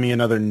that, give me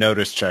another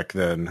notice check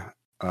then.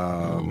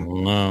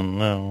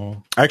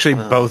 No. Actually,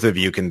 both of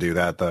you can do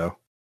that though.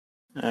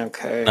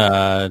 Okay.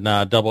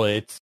 Nah, double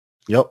eights.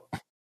 Yep.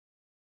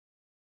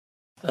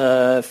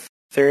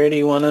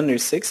 31 under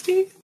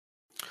 60?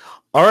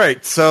 All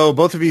right. So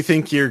both of you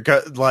think you're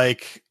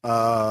like,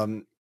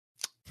 Claire,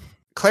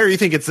 you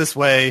think it's this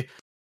way.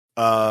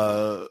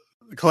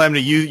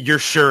 Calamity, you're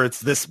sure it's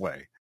this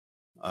way.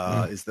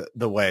 Is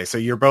the way. So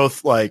you're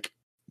both like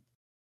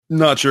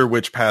not sure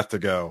which path to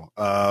go.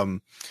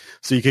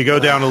 So you could go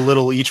down a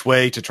little each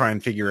way to try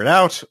and figure it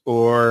out,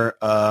 or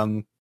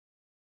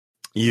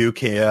you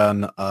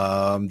can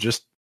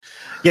just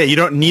you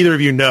don't. Neither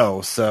of you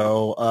know.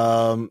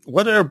 So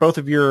what are both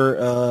of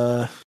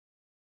your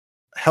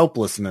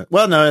helplessness?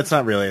 Well, no, it's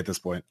not really at this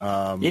point.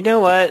 You know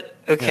what?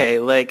 Okay,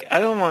 like I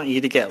don't want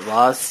you to get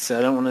lost, so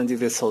I don't want to do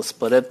this whole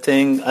split up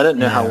thing. I don't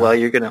know how well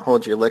you're going to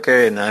hold your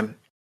liquor, and I'm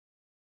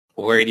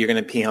worried you're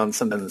going to pee on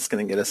something that's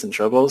going to get us in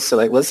trouble. So,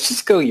 like, let's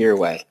just go your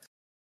way.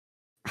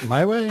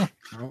 My way?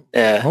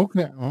 Yeah.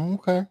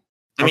 Okay.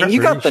 I mean,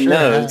 you got the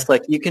nose.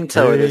 Like, you can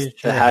tell where the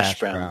hash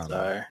browns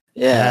are.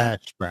 Yeah.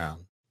 Hash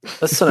brown.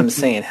 That's what I'm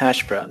saying,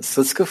 hash browns.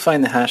 Let's go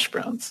find the hash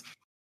browns.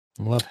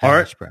 Love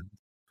hash browns.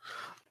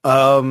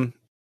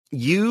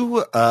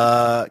 You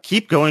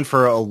keep going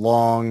for a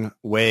long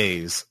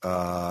ways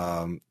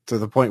to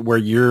the point where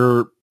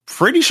you're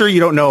pretty sure you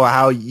don't know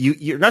how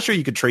you're not sure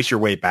you could trace your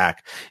way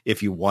back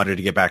if you wanted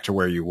to get back to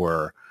where you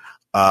were.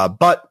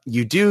 But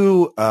you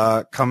do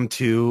come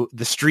to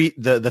the street,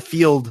 the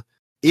field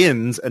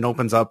ends and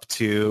opens up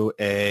to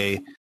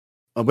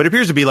what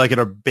appears to be like an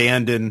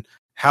abandoned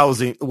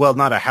housing. Well,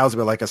 not a housing,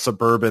 but like a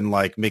suburban,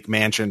 like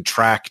McMansion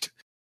tract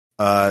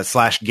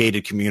 /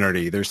 gated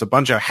community. There's a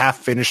bunch of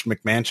half-finished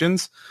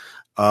McMansions.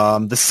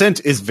 The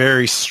scent is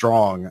very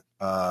strong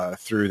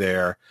through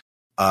there.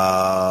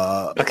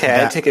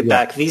 Okay, I take it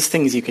back. These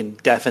things you can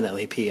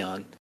definitely pee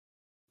on.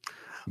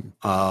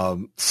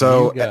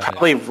 So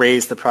probably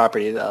raise the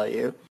property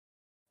value.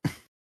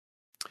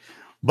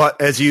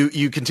 But as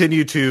you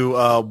continue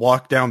to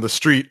walk down the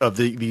street of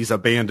these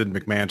abandoned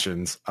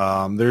McMansions,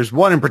 there's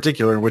one in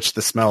particular in which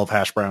the smell of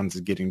hash browns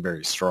is getting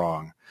very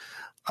strong.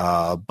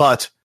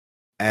 But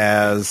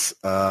as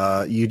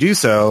you do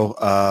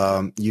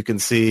so, you can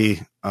see,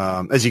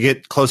 as you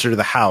get closer to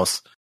the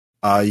house,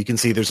 you can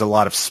see there's a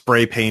lot of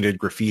spray painted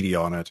graffiti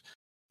on it.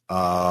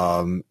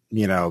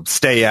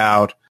 Stay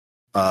out,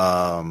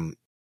 get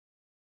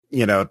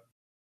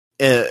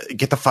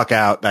the fuck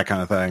out, that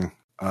kind of thing.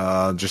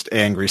 Just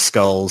angry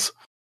skulls.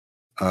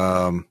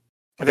 Are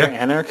there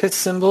anarchist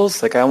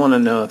symbols? Like, I want to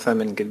know if I'm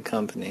in good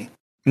company.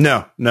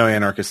 No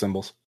anarchist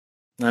symbols.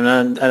 I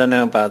don't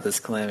know about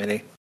this,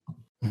 Calamity.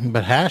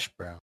 But hash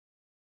brown.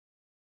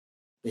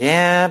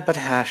 Yeah, but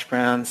hash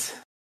browns.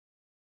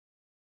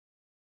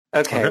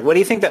 Okay, what do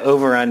you think the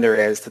over-under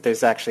is that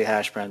there's actually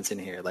hash browns in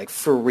here? Like,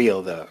 for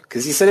real, though?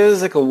 Because you said it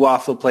was like a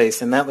waffle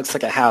place, and that looks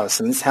like a house,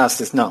 and this house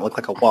does not look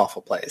like a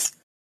waffle place.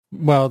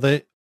 Well,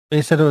 they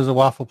said it was a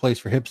waffle place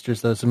for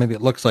hipsters, though, so maybe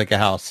it looks like a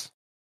house.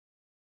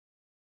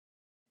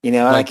 You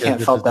know, I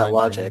can't fault that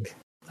logic.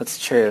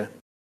 That's true.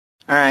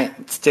 All right,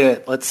 let's do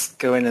it. Let's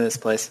go into this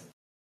place.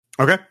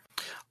 Okay.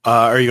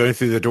 Are you going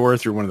through the door or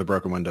through one of the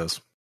broken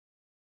windows?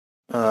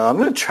 I'm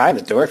going to try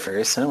the door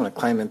first. I don't want to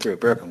climb in through a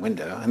broken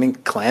window. I mean,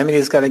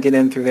 Calamity's got to get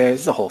in through there.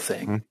 It's the whole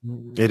thing.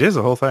 It is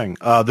a whole thing.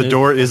 The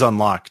door is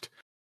unlocked.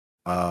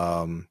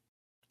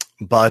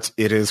 But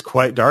it is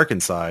quite dark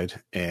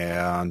inside.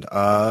 And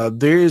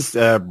there's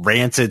a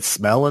rancid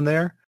smell in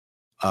there.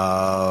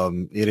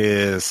 It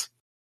is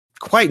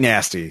quite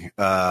nasty.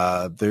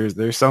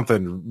 There's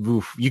something.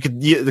 Oof,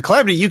 the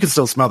Calamity, you can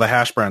still smell the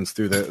hash browns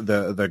through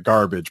the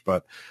garbage,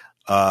 but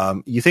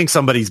you think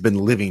somebody's been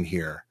living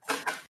here.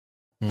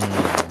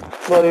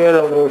 Well, I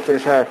don't know if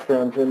there's hash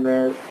browns in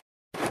there.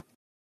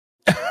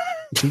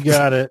 You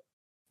got it.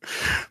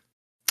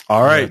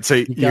 All right, so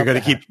you're going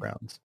to keep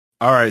browns.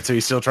 All right, so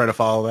you still try to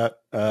follow that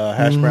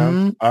hash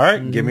brown. All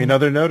right, give me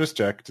another notice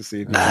check to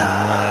see.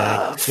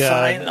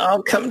 Fine,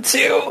 I'll come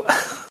too.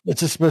 It's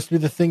just supposed to be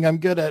the thing I'm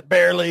good at,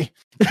 barely.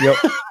 Yep.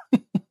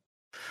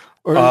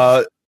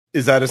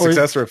 Is that a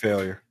success or a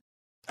failure?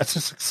 That's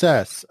a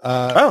success.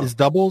 Is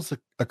doubles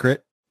a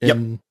crit? Yep,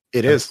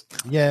 it is.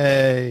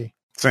 Yay.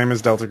 Same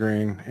as Delta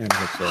Green and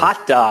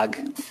hot dog.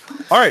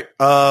 All right.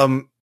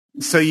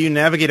 So you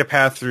navigate a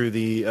path through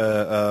the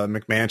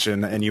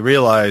McMansion, and you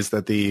realize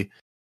that the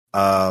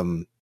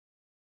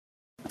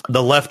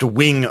left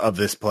wing of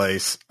this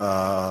place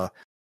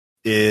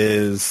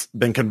is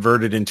been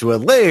converted into a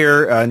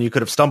lair, and you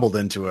could have stumbled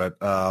into it.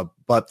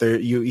 But there,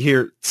 you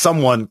hear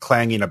someone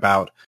clanging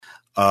about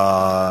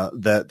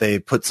that they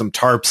put some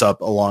tarps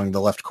up along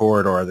the left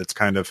corridor. That's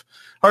kind of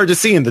hard to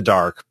see in the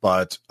dark,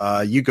 but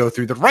you go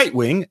through the right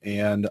wing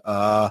and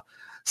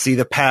see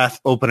the path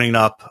opening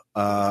up.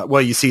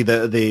 You see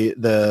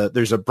the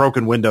there's a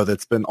broken window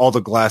that's been, all the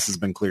glass has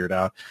been cleared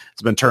out.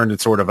 It's been turned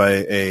into sort of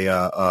a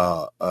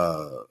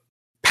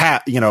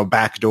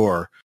back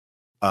door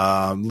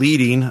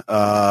leading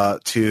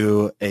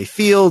to a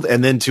field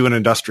and then to an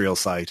industrial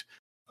site.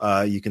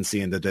 You can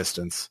see in the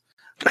distance.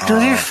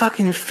 Another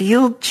fucking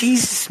field?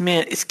 Jesus,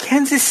 man. Is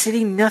Kansas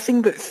City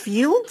nothing but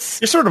fields?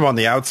 You're sort of on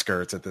the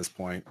outskirts at this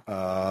point.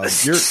 You're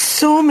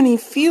So many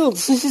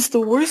fields. This is the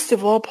worst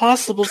of all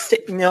possible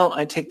states. No,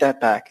 I take that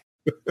back.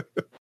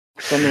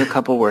 Then there are a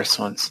couple worse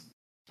ones.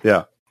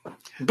 yeah.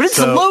 But it's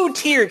low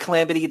tier,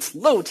 Calamity. It's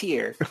low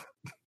tier.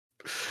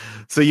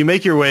 So you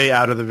make your way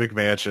out of the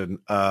McMansion,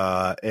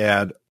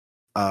 and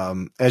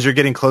as you're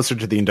getting closer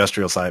to the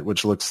industrial site,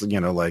 which looks,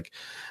 like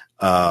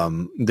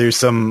there's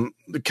some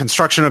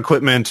construction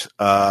equipment,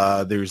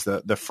 there's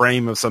the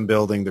frame of some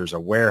building, there's a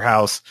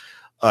warehouse.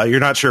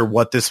 You're not sure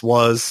what this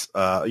was,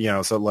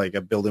 so like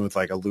a building with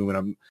like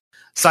aluminum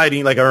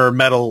siding, like or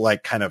metal,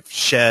 like kind of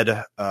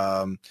shed.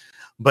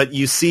 But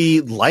you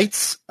see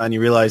lights, and you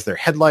realize they're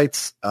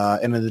headlights,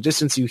 and in the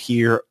distance you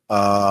hear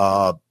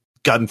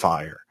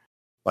gunfire,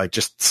 like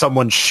just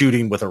someone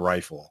shooting with a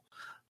rifle.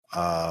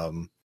 But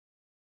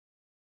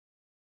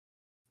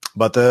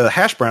the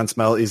hash brown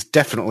smell is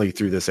definitely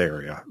through this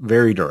area,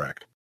 very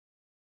direct.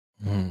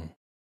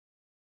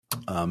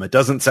 It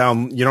doesn't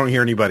sound. You don't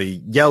hear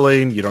anybody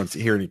yelling. You don't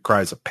hear any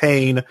cries of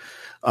pain.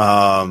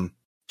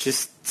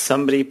 Just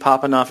somebody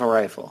popping off a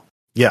rifle.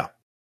 Yeah.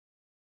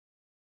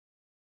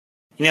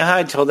 You know how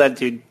I told that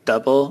dude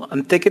double? I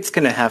think it's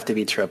going to have to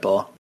be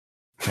triple.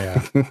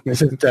 Yeah,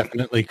 this is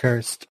definitely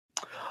cursed.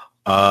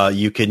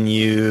 You can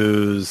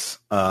use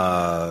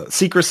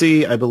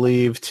secrecy, I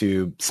believe,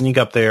 to sneak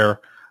up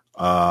there.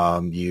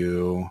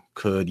 You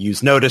could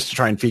use notice to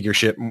try and figure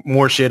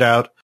more shit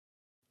out.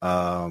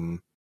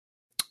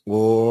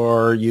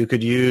 Or you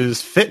could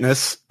use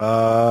fitness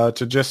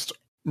to just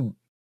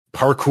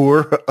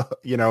parkour,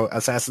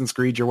 Assassin's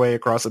Creed your way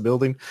across a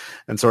building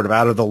and sort of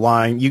out of the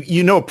line.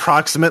 You know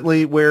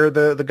approximately where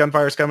the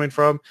gunfire is coming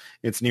from.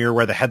 It's near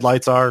where the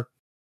headlights are.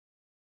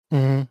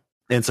 Mm-hmm.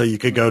 And so you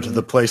could go to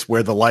the place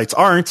where the lights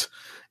aren't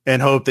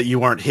and hope that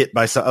you aren't hit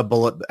by a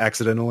bullet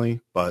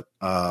accidentally. But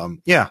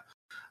yeah.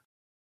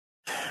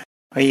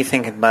 What are you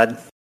thinking, bud?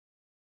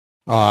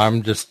 Oh,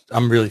 I'm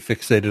really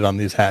fixated on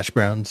these hash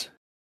browns.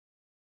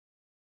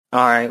 All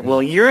right.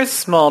 Well, you're a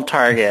small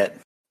target.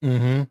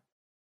 Mm-hmm.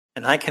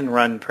 And I can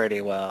run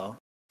pretty well.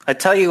 I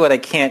tell you what I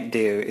can't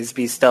do is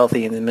be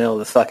stealthy in the middle of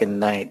the fucking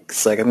night.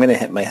 Cause I'm going to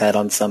hit my head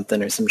on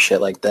something or some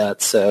shit like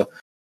that. So,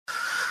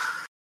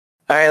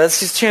 all right, let's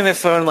just turn the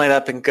phone light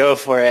up and go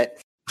for it.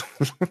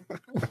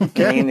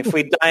 Okay. I mean, if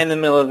we die in the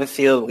middle of the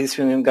field, at least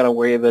we haven't got to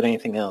worry about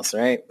anything else,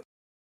 right?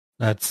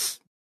 Yep.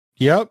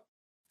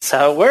 That's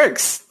how it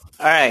works.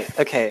 All right.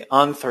 Okay.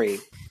 On 3.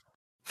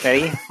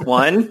 Ready?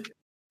 1,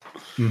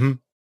 Mm-hmm.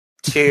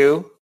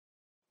 2.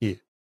 Yeah.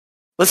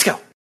 Let's go.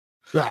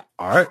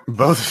 All right.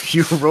 Both of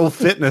you roll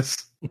fitness.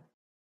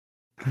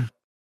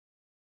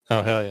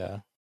 Oh, hell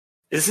yeah.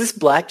 Is this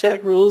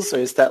blackjack rules or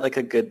is that like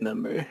a good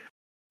number?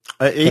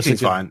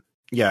 18's fine.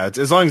 Yeah, it's,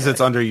 as long as it's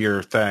under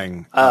your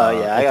thing. Oh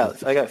yeah,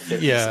 I got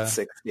 50 yeah.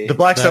 60. The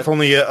black stuff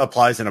only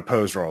applies in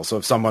opposed roll. So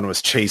if someone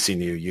was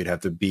chasing you, you'd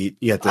have to beat.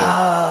 You have to.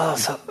 Oh,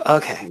 so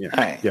okay. Yeah.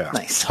 All right. Yeah.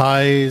 Nice.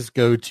 Ties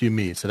go to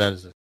me, so that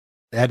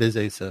is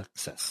a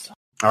success.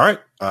 All right.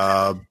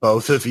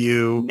 Both of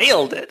you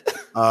Nailed it.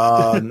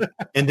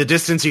 in the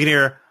distance, you can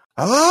hear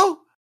hello,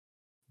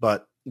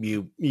 but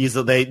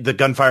the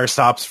gunfire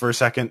stops for a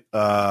second,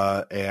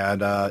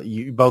 and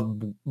you both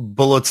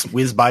bullets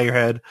whiz by your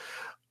head.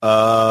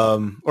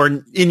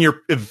 Or in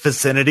your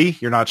vicinity,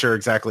 you're not sure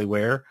exactly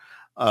where.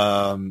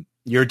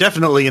 You're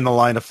definitely in the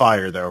line of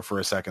fire though for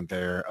a second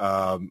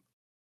there.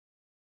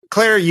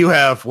 Claire, you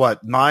have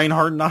what, 9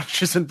 hard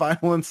notches in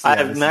violence? I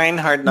have 9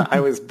 hard. I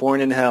was born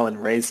in hell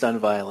and raised on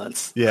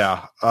violence.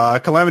 Yeah.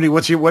 Calamity,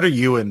 what are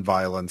you in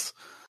violence?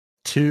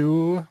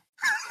 2.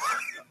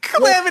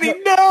 Calamity,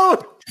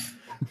 no.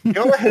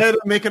 Go ahead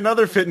and make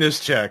another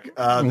fitness check.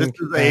 This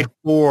is a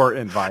 4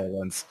 in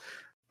violence,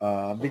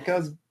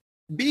 because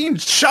being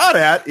shot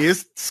at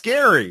is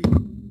scary.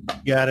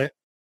 Got it.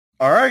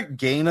 All right,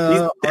 gain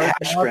a... These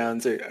hash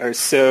browns are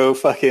so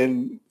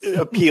fucking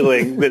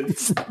appealing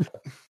that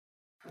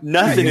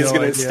nothing is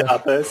going to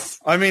stop us.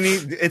 I mean,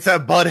 it's a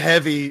Bud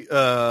Heavy,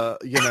 I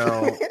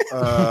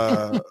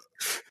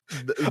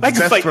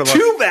can fight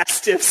 2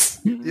 Mastiffs.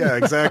 Yeah,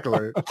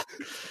 exactly.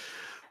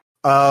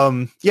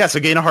 Yeah, so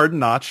gain a hardened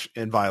notch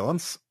in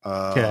violence.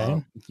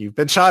 Okay. You've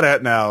been shot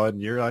at now,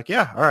 and you're like,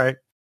 yeah, all right.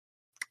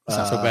 It's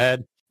not so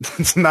bad.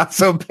 It's not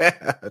so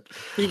bad.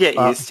 You get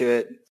used to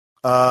it.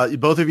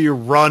 Both of you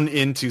run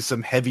into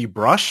some heavy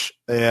brush,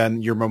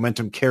 and your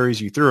momentum carries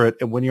you through it.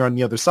 And when you're on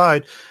the other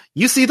side,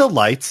 you see the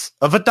lights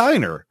of a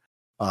diner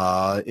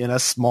in a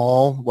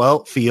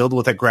small, field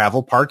with a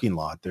gravel parking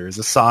lot. There is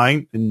a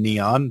sign in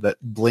neon that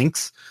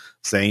blinks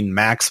saying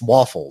Max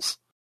Waffles.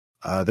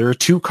 There are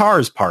 2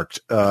 cars parked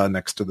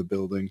next to the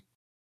building.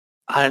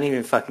 I don't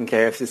even fucking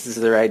care if this is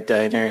the right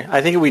diner.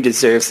 I think we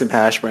deserve some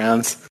hash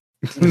browns.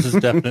 This is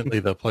definitely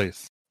the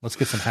place. Let's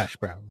get some hash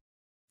brown.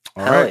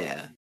 All Hell right.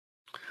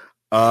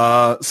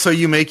 yeah. So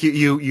you make the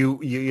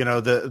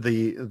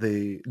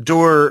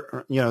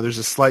door, there's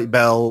a slight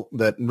bell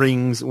that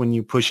rings when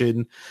you push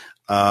in.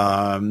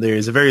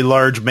 There's a very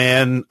large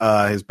man,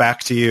 his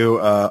back to you,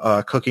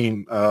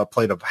 cooking a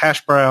plate of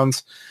hash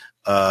browns.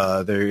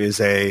 There is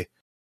a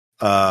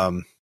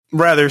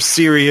rather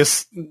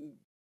serious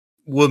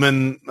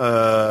woman.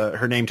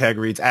 Her name tag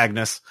reads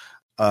Agnes.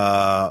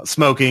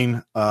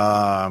 Smoking.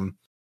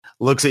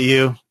 Looks at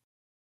you.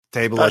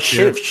 Table. Oh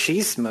shit! If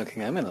she's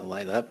smoking, I'm gonna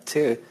light up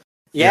too.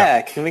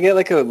 Yeah. Can we get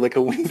like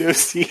a window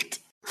seat?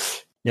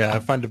 Yeah,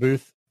 find a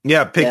booth.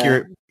 Yeah, pick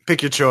your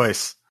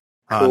choice.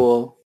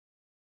 Cool.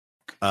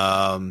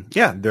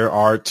 There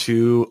are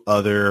two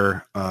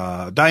other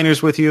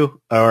diners with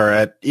you,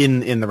 or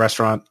in the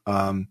restaurant.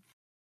 And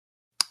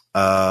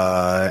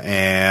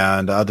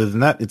other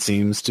than that, it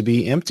seems to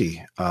be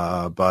empty.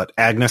 But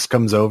Agnes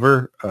comes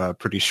over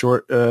pretty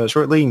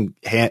shortly and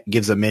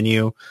gives a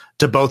menu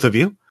to both of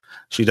you.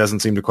 She doesn't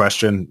seem to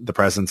question the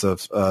presence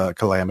of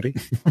Calamity.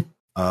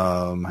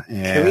 And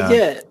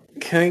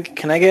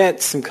can I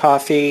get some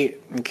coffee?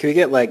 Can we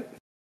get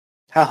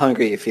how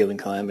hungry are you feeling,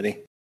 Calamity?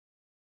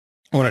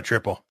 I want a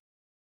triple.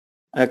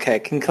 Okay,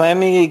 can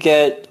Calamity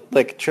get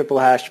triple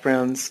hash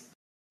browns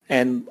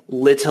and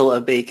little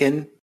a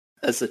bacon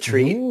as a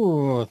treat?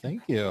 Ooh,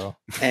 thank you.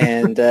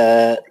 And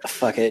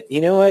fuck it. You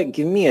know what?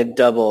 Give me a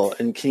double.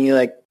 And can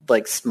you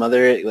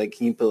smother it?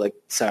 Can you put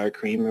sour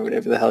cream or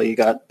whatever the hell you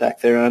got back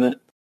there on it?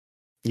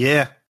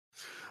 Yeah.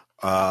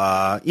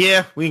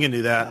 We can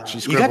do that.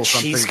 You got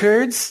cheese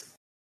curds?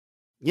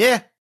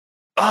 Yeah.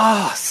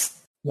 Oh,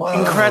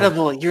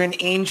 incredible. You're an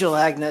angel,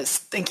 Agnes.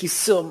 Thank you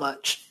so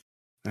much.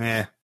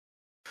 Yeah.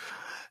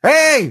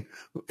 Hey!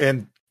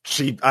 And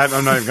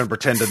I'm not even going to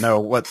pretend to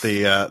know what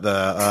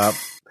the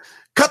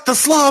cut the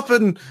slop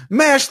and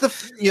mash the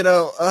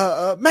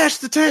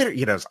mashed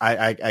tater.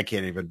 I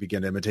can't even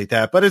begin to imitate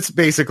that, but it's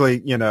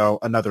basically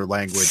another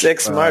language.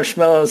 6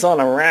 marshmallows on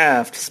a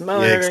raft,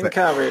 smothered and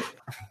covered.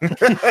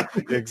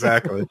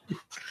 Exactly.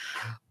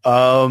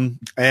 And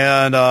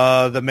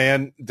the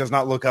man does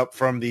not look up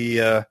from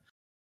the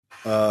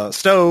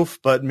stove,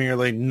 but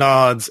merely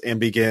nods and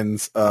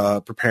begins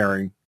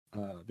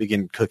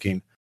begin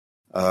cooking.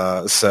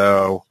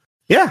 You're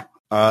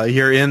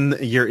in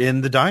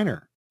the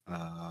diner.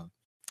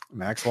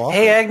 Max Law.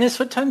 Hey, Agnes,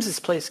 what time's this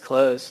place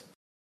close?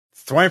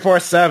 It's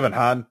 24/7,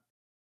 hon.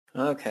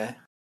 Okay.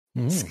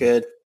 That's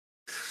good.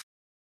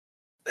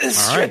 Let's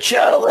stretch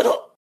out a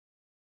little.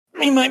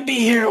 We might be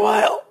here a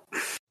while.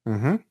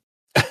 Mm-hmm.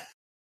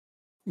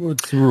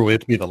 What's the rule? We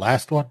have to be the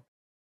last one?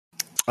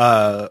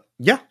 Yeah.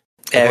 Yeah,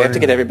 we have to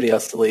get everybody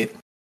else to leave.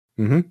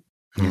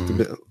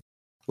 Mm-hmm.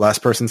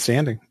 Last person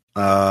standing.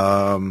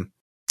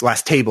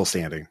 Last table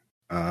standing.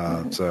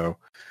 The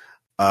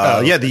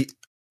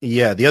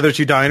other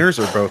two diners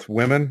are both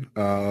women.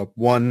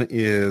 One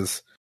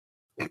is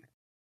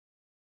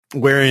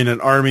wearing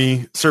an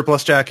army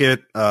surplus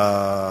jacket,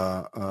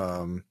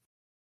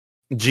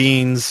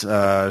 jeans.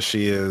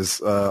 She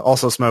is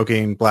also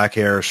smoking, black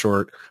hair,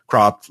 short,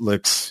 cropped,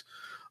 looks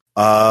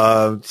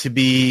to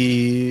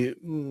be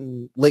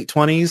late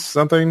 20s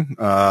something.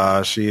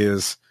 She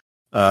is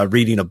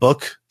reading a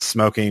book,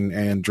 smoking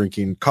and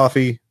drinking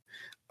coffee.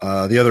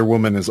 The other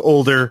woman is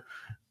older,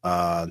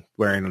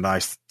 wearing a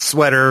nice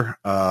sweater.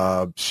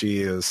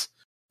 She is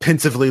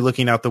pensively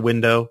looking out the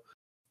window,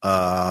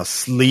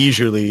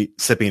 leisurely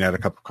sipping at a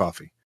cup of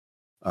coffee.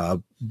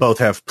 Both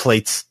have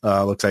plates.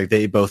 Looks like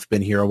they've both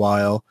been here a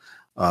while.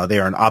 They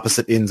are on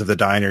opposite ends of the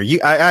diner.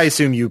 I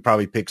assume you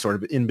probably pick sort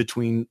of in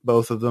between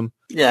both of them.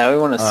 Yeah, we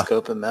want to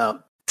scope them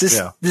out.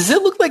 Does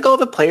it look like all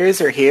the players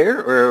are here,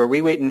 or are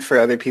we waiting for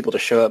other people to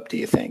show up, do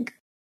you think?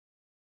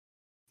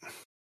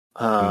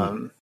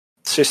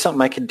 Is there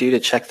something I could do to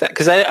check that?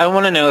 Because I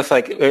want to know if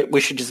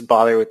we should just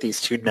bother with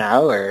these two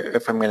now, or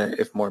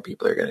if more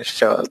people are gonna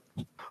show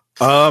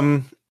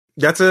up.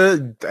 That's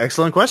an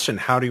excellent question.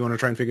 How do you want to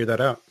try and figure that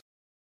out?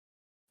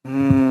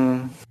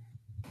 I'm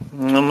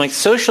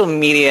social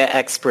media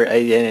expert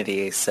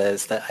identity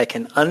says that I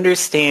can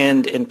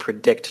understand and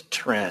predict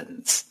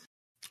trends.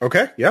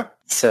 Okay, yeah.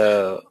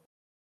 So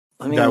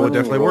that would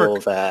definitely roll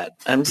work. That.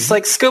 I'm just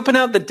scoping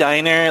out the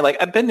diner.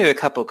 I've been to a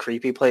couple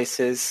creepy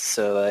places,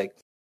 so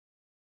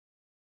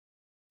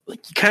you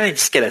kind of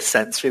just get a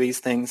sense for these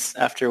things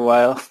after a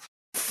while.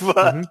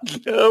 Fuck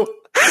no.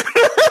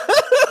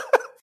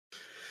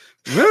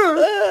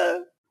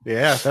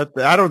 Yeah,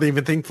 I don't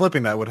even think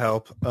flipping that would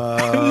help.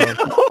 No.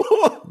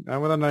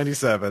 I'm with a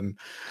 97.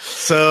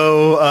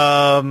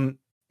 So,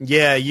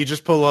 you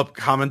just pull up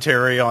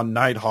commentary on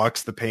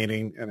Nighthawks, the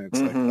painting, and it's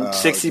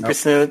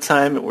 60% of the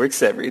time, it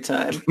works every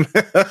time.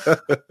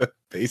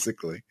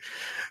 Basically.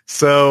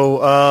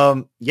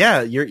 So,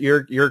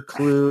 your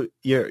clue,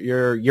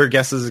 your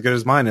guess is as good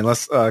as mine,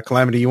 unless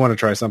Calamity, you want to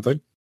try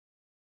something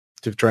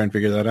to try and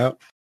figure that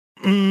out.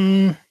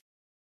 I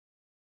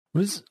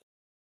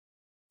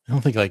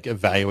don't think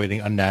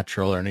evaluating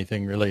unnatural or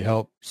anything really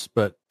helps,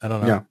 but I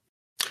don't know. Yeah.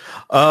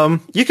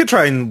 You could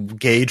try and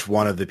gauge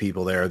one of the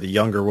people there, the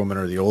younger woman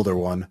or the older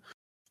one.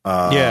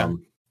 Yeah. All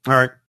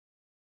right.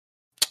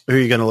 Who are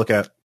you going to look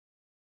at?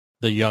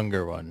 The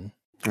younger one.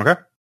 Okay.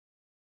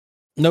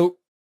 Nope.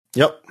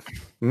 Yep.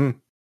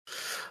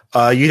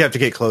 You'd have to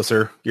get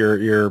closer.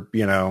 You're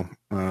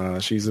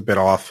she's a bit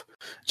off.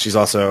 She's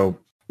also,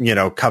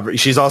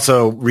 she's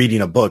also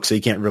reading a book, so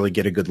you can't really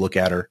get a good look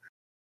at her.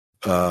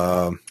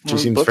 She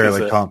seems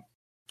fairly calm.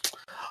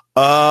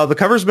 The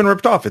cover's been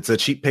ripped off. It's a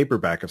cheap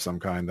paperback of some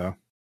kind, though.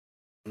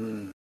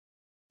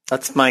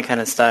 That's my kind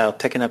of style,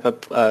 picking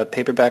up a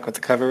paperback with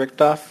the cover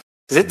ripped off.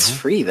 Because it's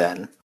free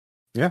then.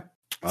 Yeah.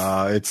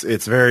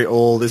 It's very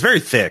old. It's very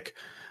thick.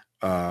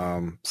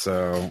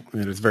 So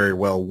it is very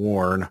well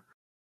worn.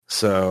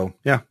 So,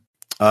 yeah.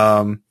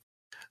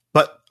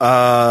 But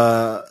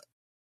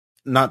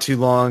not too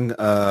long,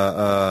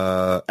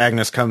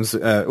 Agnes comes,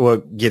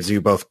 gives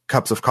you both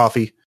cups of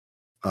coffee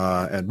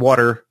and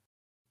water.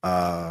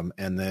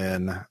 And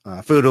then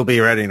food will be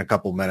ready in a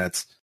couple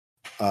minutes.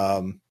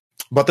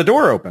 But the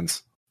door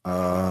opens,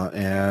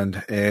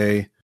 and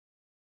a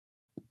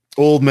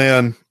old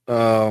man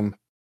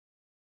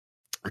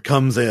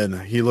comes in.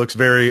 He looks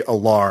very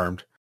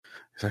alarmed.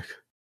 He's like,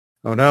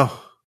 "Oh no,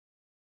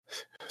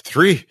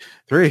 three.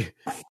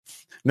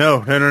 No.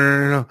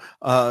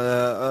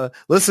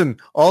 Listen,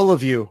 all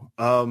of you,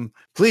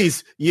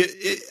 please,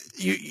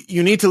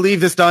 you need to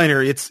leave this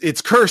diner.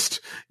 It's cursed.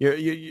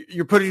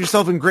 You're putting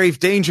yourself in grave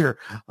danger.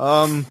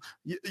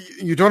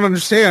 You don't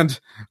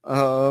understand.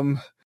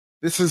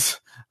 This is,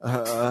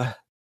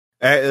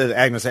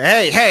 Agnes,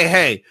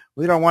 hey,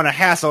 we don't want to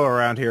hassle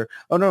around here.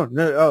 Oh,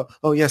 no.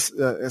 Oh, yes.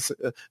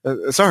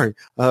 Sorry.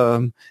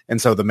 And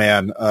so the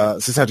man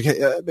says,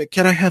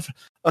 can I have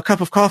a cup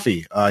of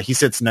coffee? He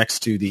sits next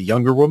to the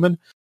younger woman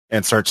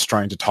and starts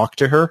trying to talk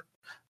to her.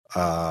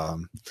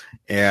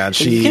 And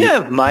you can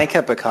have my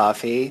cup of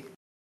coffee.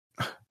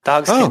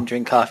 Dogs can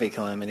drink coffee,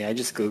 Calamity. I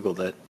just Googled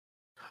it.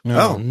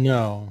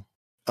 No.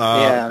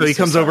 So he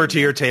comes over to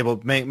your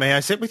table. May I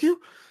sit with you?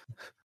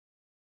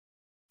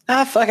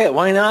 Fuck it.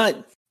 Why not?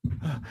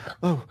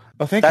 Oh,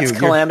 thank you. That's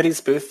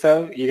Calamity's booth,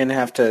 though. You're going to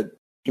have to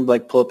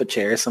pull up a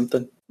chair or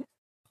something.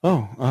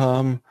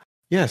 Oh,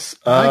 yes.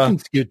 I can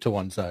scoot to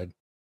one side.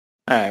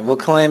 All right. Well,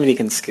 Calamity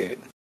can scoot.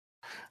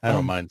 I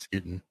don't mind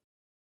scooting.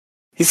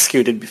 He's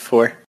scooted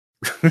before.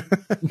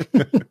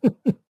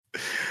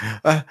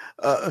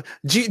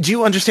 Do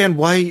you understand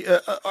why?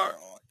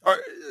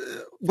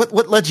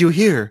 What led you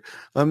here?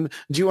 Do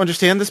you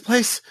understand this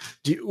place?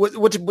 I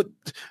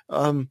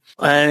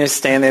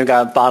understand they've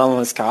got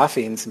bottomless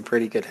coffee and some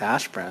pretty good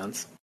hash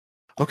browns.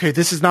 Okay,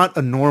 this is not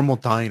a normal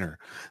diner.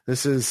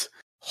 This is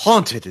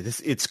haunted.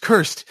 It's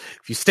cursed.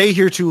 If you stay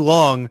here too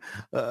long,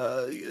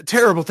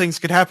 terrible things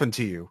could happen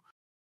to you.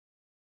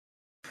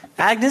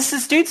 Agnes,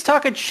 this dude's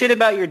talking shit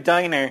about your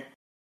diner.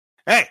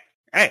 Hey,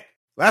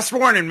 last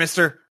warning,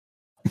 mister.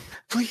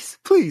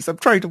 Please, I'm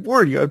trying to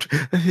warn you.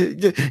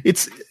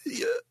 It's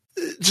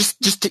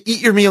just to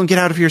eat your meal and get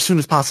out of here as soon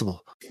as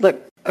possible.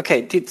 Look,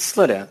 okay, dude,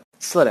 slow down.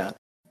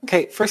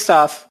 Okay, first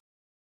off,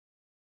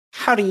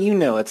 how do you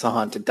know it's a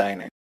haunted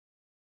diner?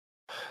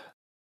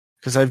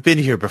 Because I've been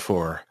here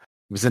before.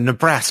 It was in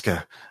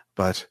Nebraska,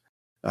 but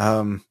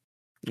it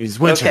was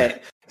winter.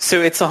 Okay,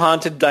 so it's a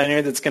haunted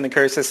diner that's going to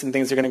curse us and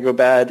things are going to go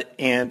bad,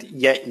 and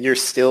yet you're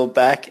still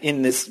back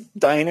in this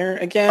diner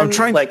again? I'm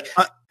trying...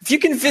 if you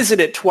can visit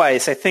it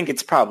twice, I think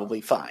it's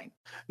probably fine.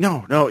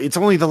 No, it's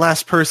only the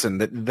last person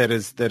that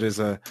is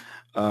a...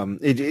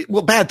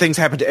 bad things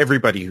happen to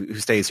everybody who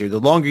stays here. The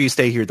longer you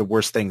stay here, the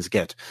worse things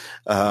get.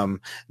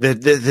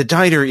 The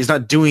diner is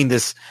not doing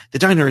this. The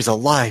diner is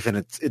alive in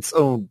its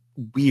own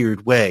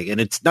weird way, and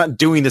it's not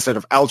doing this out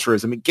of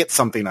altruism. It gets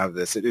something out of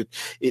this.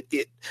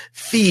 It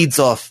feeds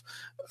off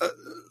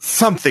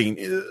something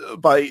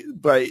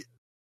by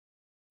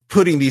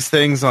putting these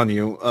things on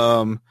you.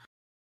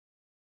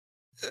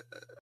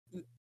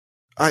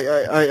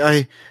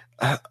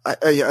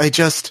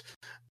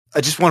 I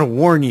just want to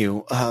warn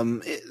you.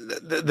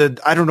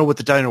 I don't know what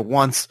the diner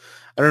wants.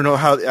 I don't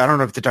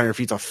know if the diner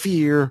feeds off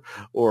fear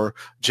or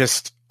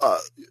just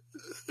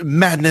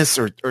madness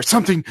or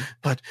something.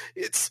 But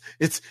it's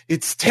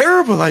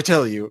terrible. I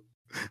tell you,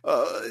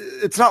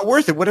 it's not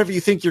worth it. Whatever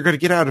you think you're going to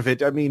get out of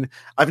it. I mean,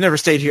 I've never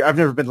stayed here. I've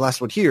never been the last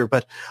one here.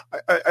 But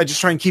I just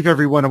try and keep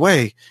everyone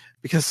away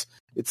because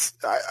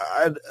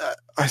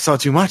I saw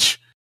too much.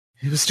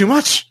 It was too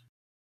much.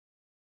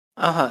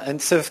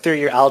 And so through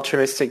your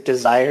altruistic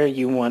desire,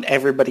 you want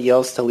everybody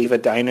else to leave a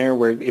diner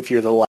where if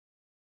you're the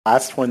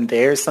last one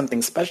there,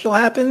 something special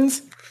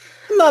happens?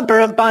 I'm not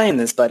buying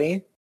this,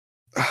 buddy.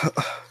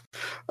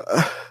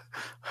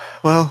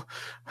 Well,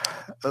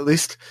 at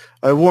least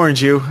I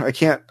warned you. I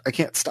can't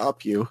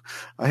stop you.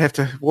 I have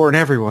to warn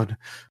everyone.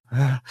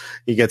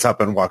 He gets up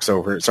and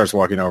starts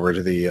walking over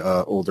to the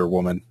older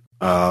woman.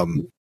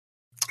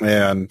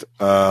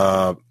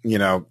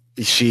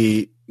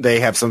 They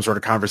have some sort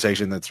of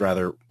conversation that's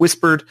rather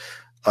whispered.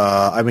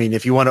 I mean,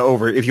 if you want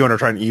to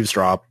try and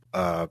eavesdrop,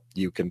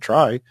 you can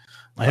try.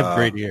 I have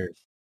great ears.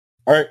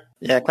 All right.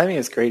 Yeah, Clemmy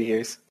has great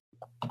ears.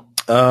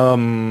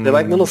 They're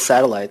like little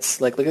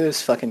satellites. Like, look at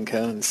those fucking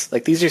cones.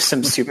 Like, these are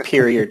some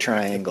superior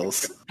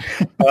triangles.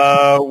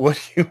 What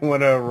do you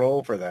want to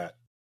roll for that?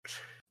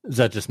 Is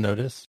that just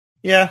notice?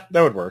 Yeah,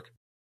 that would work.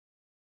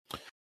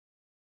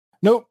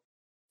 Nope.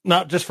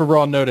 Not just for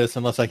raw notice,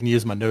 unless I can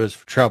use my nose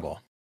for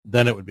trouble.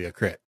 Then it would be a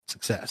crit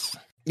success.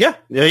 Yeah.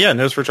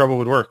 Nose for trouble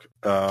would work.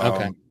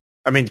 Okay.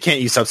 I mean, can't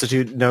you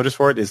substitute notice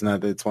for it? Isn't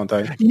that it's one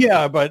thing?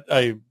 Yeah, but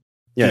I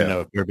Yeah. don't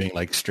know if you're being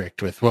like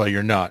strict with, well,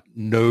 you're not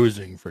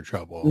nosing for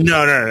trouble.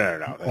 No.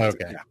 That's-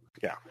 Okay.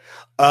 Yeah.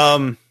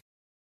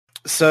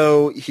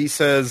 So he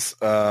says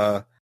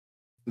that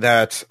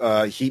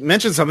he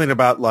mentioned something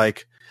about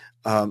like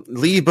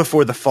leave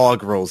before the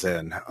fog rolls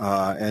in,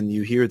 and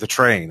you hear the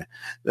train.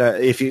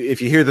 If you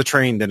hear the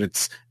train, then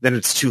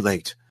it's too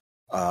late.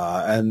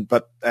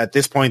 But at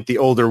this point, the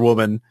older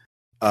woman,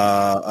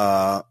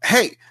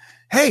 hey,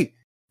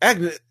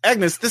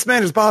 Agnes, this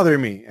man is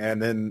bothering me.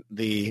 And then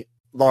the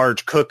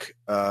large cook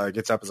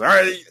gets up and says, all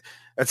right,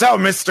 it's out,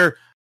 mister.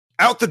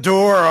 Out the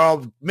door, or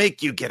I'll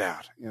make you get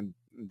out. And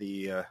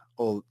the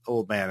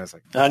old man is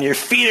like, On your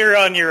feet or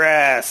on your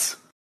ass?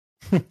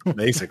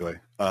 basically.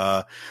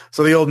 So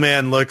the old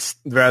man looks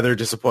rather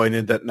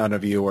disappointed that none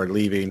of you are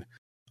leaving,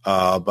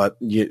 but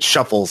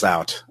shuffles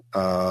out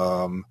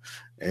and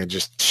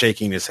just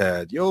shaking his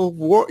head.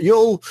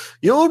 You'll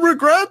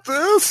regret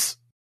this.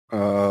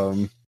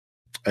 And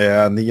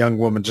the young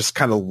woman just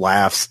kind of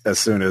laughs as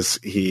soon as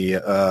he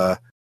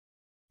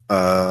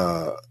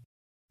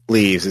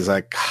leaves. He's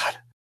like, God,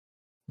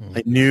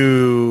 I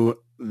knew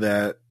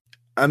that.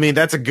 I mean,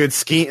 that's a good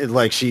scheme.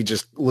 Like, she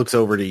just looks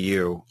over to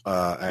you,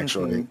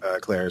 actually,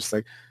 Claire. It's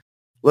like,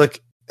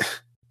 look,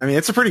 I mean,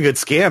 it's a pretty good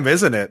scam,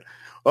 isn't it?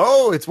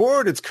 Oh, it's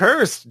warned, it's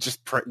cursed.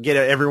 Just get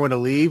everyone to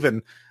leave,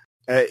 and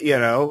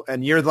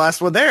and you're the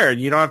last one there,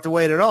 and you don't have to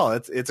wait at all.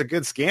 It's a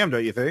good scam,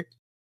 don't you think?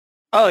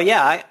 Oh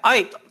yeah,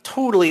 I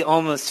totally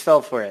almost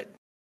fell for it.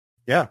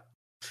 Yeah.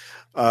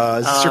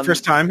 Is this your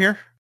first time here?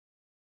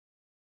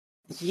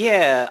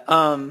 Yeah.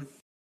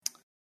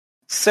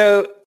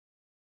 So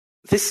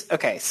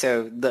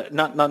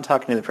not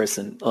talking to the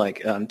person,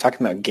 like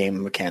talking about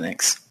game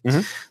mechanics.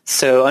 Mm-hmm.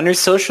 So under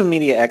social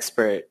media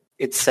expert,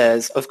 it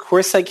says, of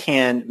course I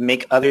can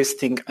make others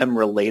think I'm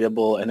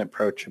relatable and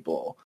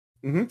approachable.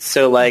 Mm-hmm.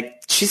 So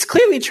like, she's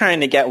clearly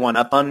trying to get one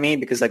up on me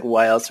because like,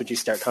 why else would you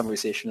start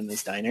conversation in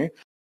this diner?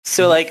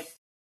 So like,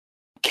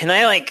 can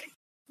I like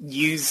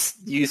use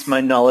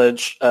my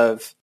knowledge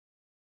of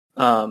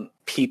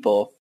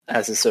people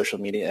as a social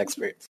media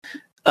expert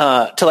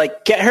to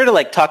like get her to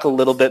like talk a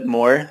little bit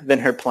more than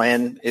her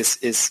plan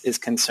is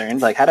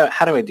concerned? Like, how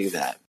do I do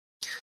that?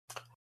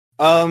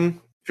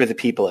 For the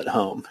people at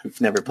home who've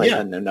never played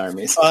Unknown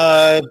Armies.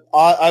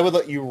 I would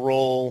let you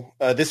roll.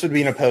 This would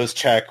be an opposed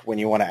check when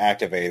you want to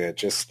activate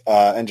it.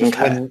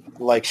 When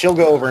like she'll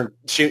go over and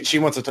she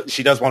wants to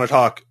she does want to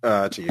talk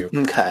to you.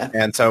 Okay.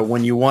 And so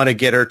when you want to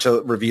get her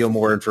to reveal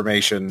more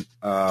information,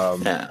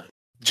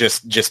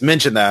 just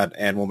mention that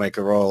and we'll make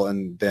a roll,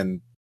 and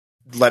then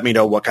let me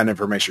know what kind of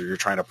information you're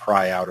trying to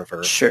pry out of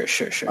her. Sure.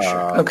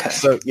 Okay.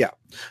 So yeah,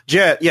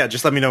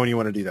 just let me know when you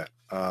want to do that.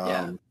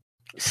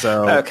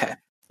 So okay.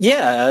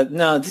 Yeah,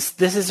 no,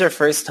 this is her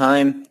first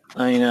time.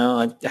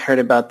 I heard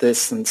about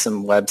this on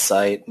some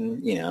website,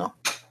 and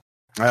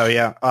Oh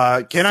yeah.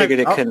 Can I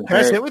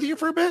sit with you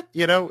for a bit?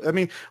 I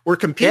mean, we're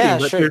competing,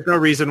 but there's no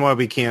reason why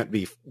we can't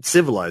be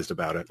civilized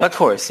about it. Of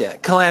course, yeah.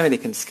 Calamity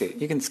can scoot.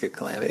 You can scoot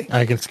Calamity.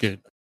 I can scoot.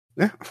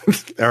 Yeah.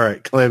 All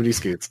right. Calamity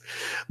scoots.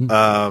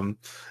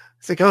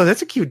 It's like, oh,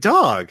 that's a cute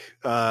dog.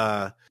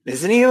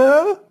 Isn't he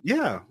though?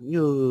 Yeah.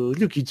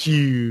 Look at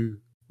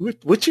you.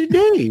 What's your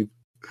name?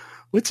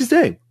 What's his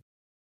name?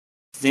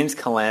 His name's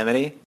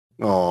Calamity.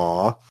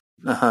 Aw.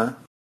 Uh-huh.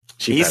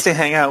 He used to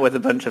hang out with a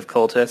bunch of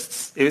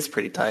cultists. It was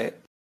pretty tight.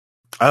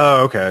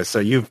 Oh, okay. So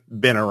you've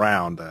been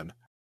around then.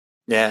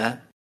 Yeah.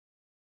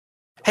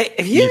 Hey,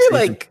 have you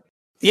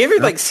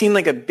ever seen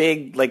like a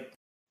big like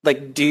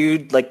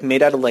dude like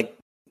made out of like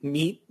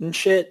meat and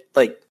shit?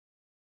 Like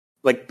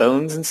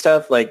bones and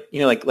stuff? Like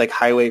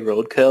Highway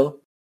Roadkill?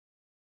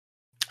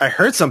 I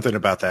heard something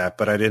about that,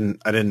 but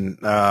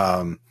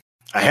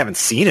I haven't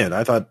seen it.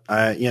 I thought,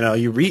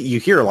 you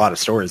hear a lot of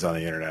stories on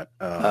the internet,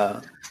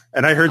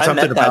 and I heard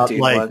something about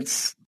like,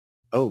 once.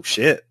 Oh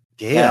shit,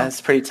 yeah,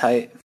 it's pretty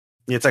tight.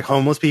 It's like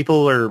homeless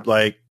people are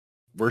like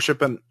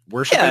worshiping.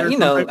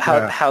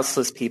 Yeah,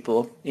 houseless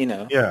people.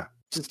 Yeah,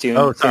 just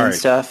doing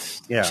stuff.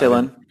 Yeah,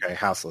 chilling. Okay,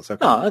 houseless.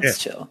 Okay, oh, it's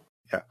chill.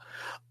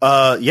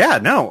 Yeah. Yeah.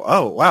 No.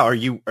 Oh, wow. Are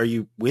you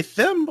with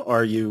them?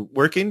 Or are you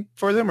working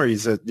for them? Or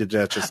did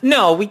that just?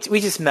 No, we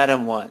just met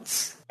them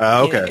once.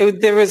 Okay.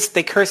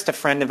 They cursed a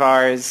friend of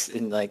ours,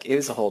 and like it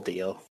was a whole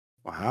deal.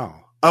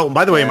 Wow. Oh,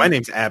 by the way, my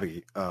name's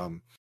Abby.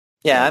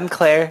 Yeah, I'm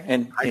Claire,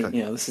 and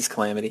this is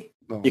Calamity.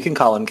 Oh. You can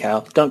call him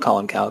Cal. Don't call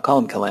him Cal. Call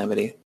him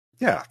Calamity.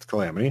 Yeah, it's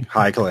Calamity.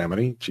 Hi,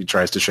 Calamity. She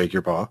tries to shake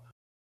your paw.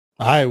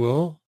 I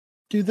will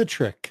do the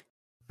trick.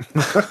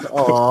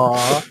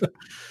 Aww.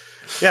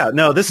 Yeah,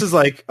 no, this is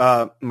like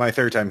my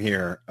third time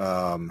here.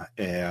 And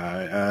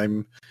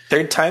I'm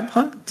third time,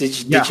 huh?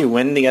 Did you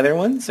win the other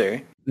ones or?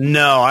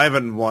 No, I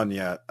haven't won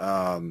yet.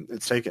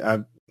 It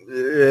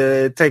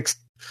takes.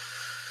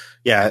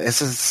 Yeah,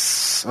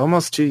 it's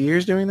almost 2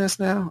 years doing this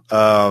now.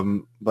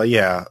 But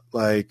yeah,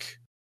 like,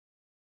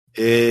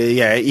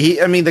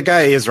 the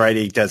guy is right.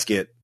 He does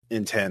get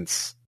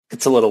intense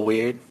It's a little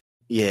weird.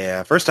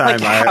 Yeah, first time.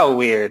 Like, how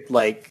weird?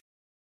 Like,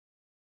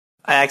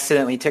 I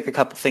accidentally took a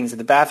couple things in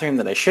the bathroom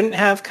that I shouldn't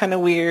have, kind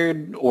of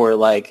weird, or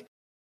like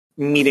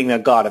meeting a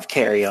god of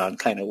carry-on,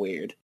 kind of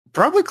weird.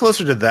 Probably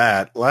closer to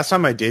that. Last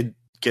time I did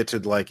get to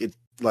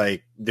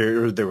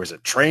there was a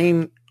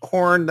train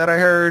horn that I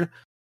heard,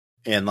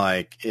 and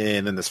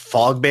then this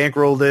fog bank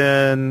rolled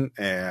in,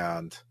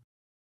 and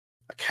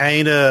I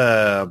kind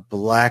of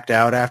blacked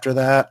out after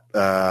that.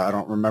 I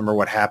don't remember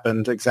what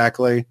happened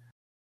exactly.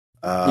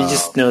 You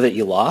just know that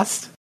you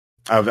lost?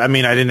 I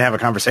mean, I didn't have a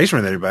conversation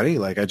with anybody.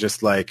 I just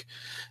there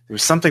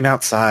was something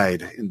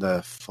outside in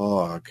the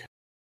fog.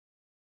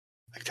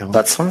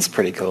 That sounds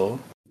pretty cool.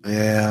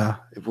 Yeah,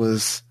 it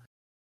was.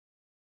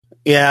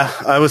 Yeah,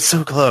 I was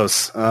so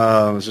close. It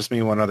was just me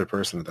and one other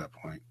person at that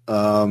point.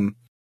 But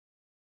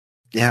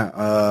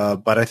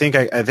I think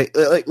I think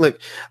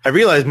look, I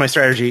realized my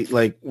strategy.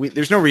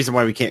 There's no reason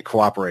why we can't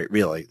cooperate.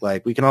 Really,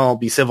 we can all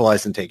be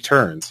civilized and take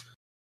turns.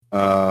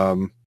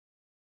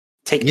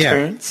 Take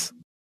turns?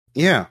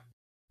 Yeah.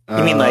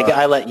 You mean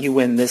I let you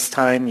win this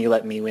time, you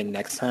let me win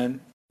next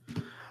time?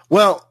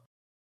 Well,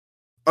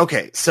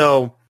 okay,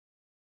 so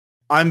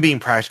I'm being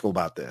practical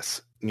about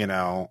this. Do you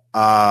know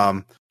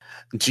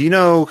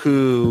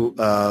who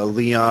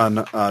Leon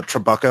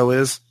Trabucco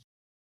is?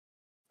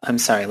 I'm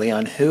sorry,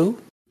 Leon who?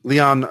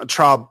 Leon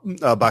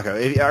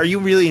Trabucco. Are you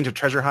really into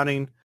treasure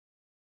hunting?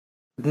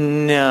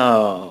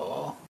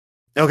 No.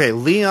 Okay,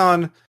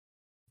 Leon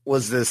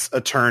was this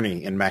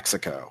attorney in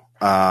Mexico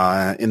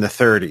in the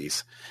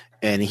 30s.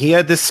 And he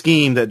had this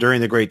scheme that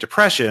during the Great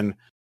Depression,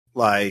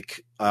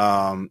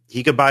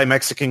 he could buy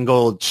Mexican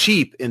gold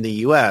cheap in the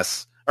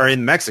U.S. or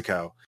in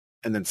Mexico,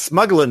 and then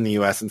smuggle it in the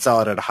U.S. and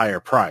sell it at a higher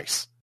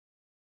price.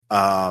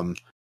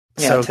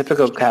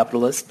 Typical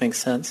capitalist, makes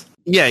sense.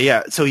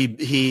 Yeah. So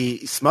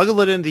he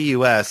smuggled it in the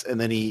U.S.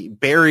 and then he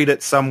buried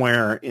it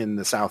somewhere in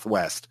the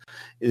Southwest,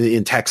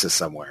 in Texas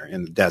somewhere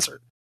in the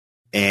desert.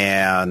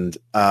 And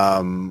then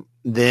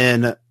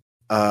the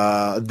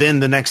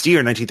next year,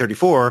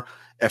 1934.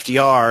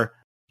 FDR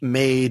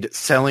made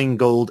selling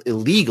gold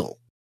illegal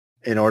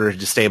in order to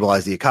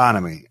destabilize the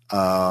economy.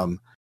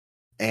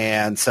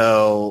 And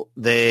so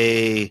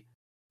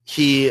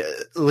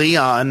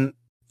Leon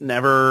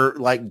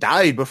never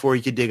died before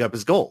he could dig up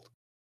his gold.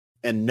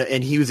 And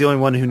he was the only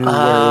one who knew where it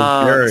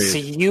was buried. So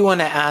you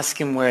want to ask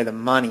him where the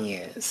money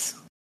is.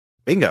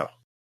 Bingo.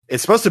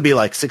 It's supposed to be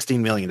 $16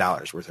 million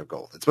worth of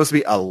gold. It's supposed to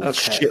be a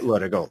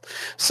shitload of gold.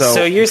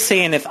 So you're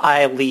saying if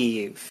I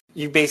leave,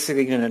 you're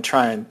basically going to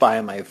try and buy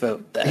my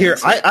vote then? Here,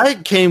 I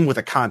came with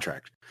a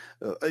contract.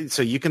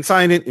 So you can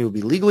sign it. It will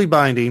be legally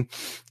binding.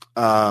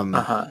 And,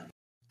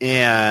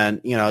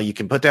 you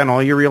can put down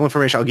all your real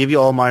information. I'll give you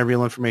all my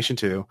real information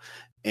too.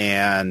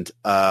 And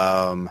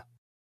I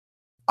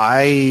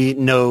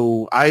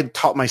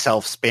taught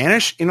myself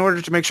Spanish in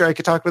order to make sure I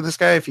could talk with this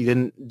guy if he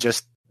didn't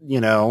just,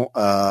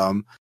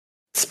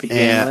 speak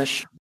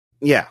English.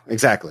 Yeah,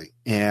 exactly.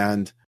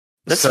 And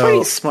that's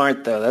pretty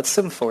smart, though. That's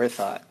some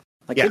forethought.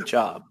 Good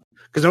job.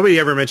 Because nobody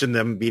ever mentioned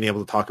them being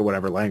able to talk in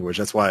whatever language.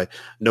 That's why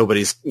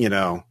nobody's,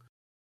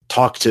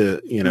 talked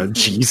to,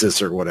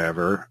 Jesus or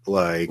whatever.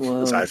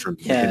 Aside from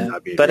him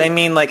not being. But I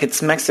mean,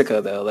 it's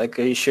Mexico, though.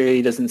 Are you sure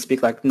he doesn't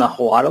speak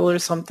Nahuatl or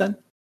something?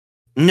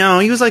 No,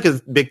 he was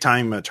a big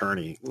time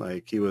attorney.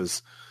 He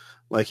was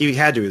he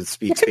had to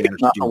speak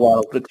Spanish.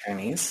 Nahuatl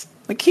attorneys.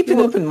 Keep an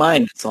open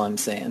mind. That's all I'm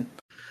saying.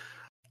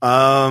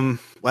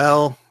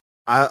 Well,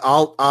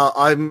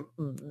 I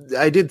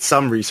did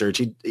some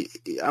research.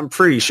 I'm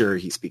pretty sure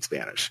he speaks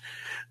Spanish.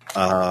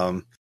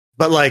 But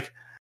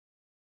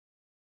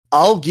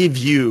I'll give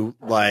you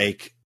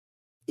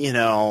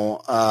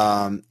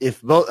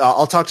if both,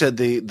 I'll talk to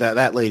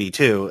that lady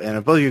too. And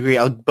if both of you agree,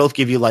 I'll both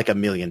give you $1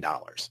 million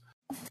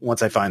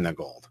once I find the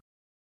gold.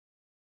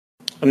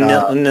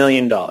 $1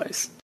 million.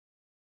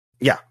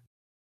 Yeah.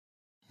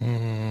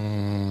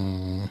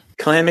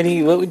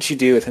 Calamity, what would you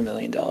do with $1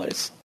 million?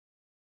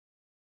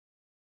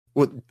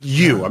 Well,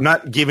 I'm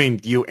not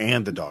giving you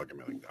and the dog $1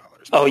 million.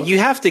 Oh, you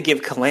have to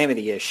give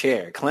Calamity a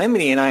share.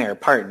 Calamity and I are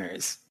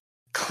partners.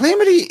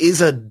 Calamity is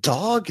a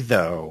dog,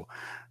 though.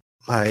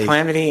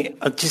 Calamity,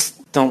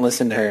 just don't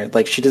listen to her.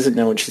 She doesn't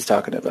know what she's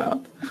talking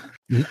about.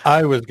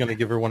 I was going to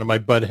give her one of my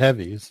Bud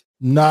Heavies.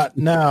 Not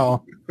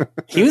now.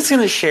 He was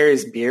going to share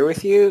his beer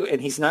with you, and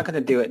he's not going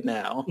to do it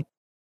now.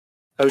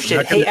 Oh,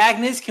 shit. Hey,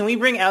 Agnes, can we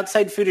bring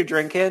outside food or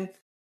drink in?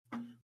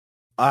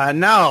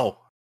 No.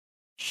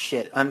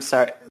 Shit, I'm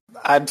sorry.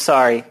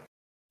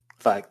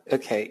 Fuck.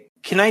 Okay.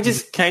 Can I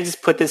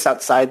just put this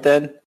outside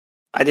then?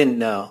 I didn't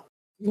know.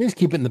 You just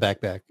keep it in the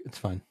backpack. It's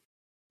fine.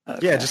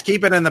 Okay. Yeah, just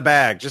keep it in the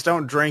bag. Just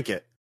don't drink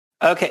it.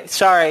 Okay.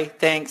 Sorry.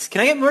 Thanks.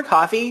 Can I get more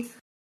coffee?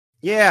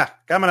 Yeah,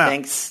 coming up.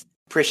 Thanks.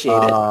 Appreciate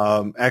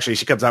it. Actually,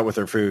 she comes out with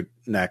her food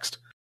next.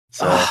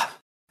 So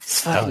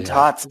these fucking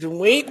tots have been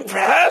waiting for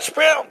hash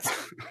browns.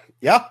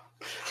 Yeah,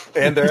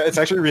 and it's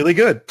actually really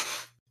good.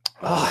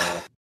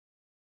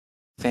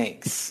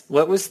 Thanks.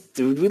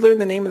 Did we learn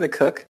the name of the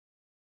cook?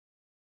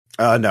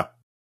 No.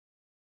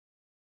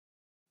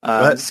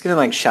 I'm just gonna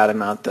like shout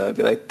him out though.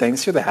 Be like,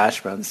 thanks for the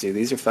hash browns, dude.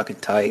 These are fucking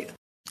tight.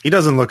 He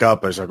doesn't look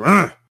up, but he's like,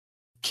 "Ugh."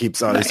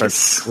 Keeps on. Nice. He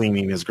starts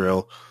cleaning his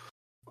grill,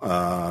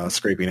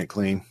 scraping it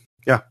clean.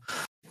 Yeah.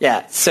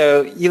 Yeah.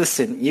 So you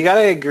listen. You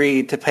gotta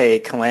agree to pay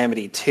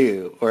Calamity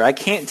 2, or I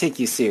can't take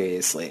you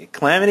seriously.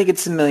 Calamity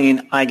gets $1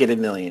 million. I get $1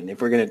 million.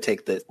 If we're gonna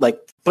take this,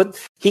 but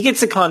he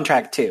gets a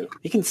contract too.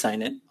 He can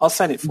sign it. I'll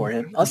sign it for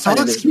him. I'll sign it.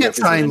 Dogs As can't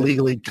sign representative.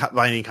 legally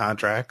binding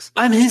contracts.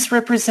 I'm his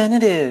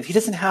representative. He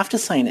doesn't have to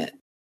sign it.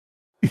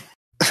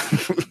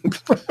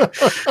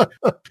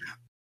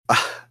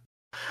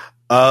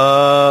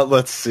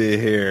 Let's see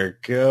here.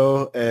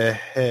 Go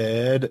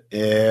ahead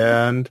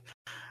and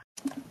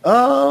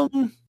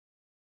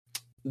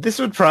this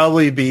would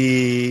probably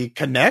be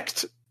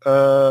Connect.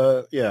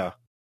 Yeah.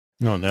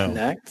 No, no.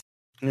 Connect.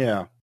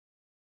 Yeah.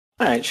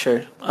 All right,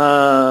 sure.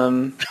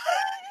 I'm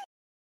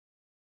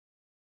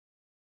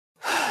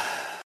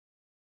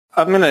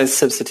gonna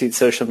substitute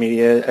social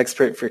media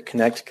expert for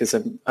Connect because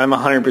I'm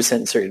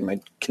 100% certain my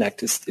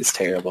Connect is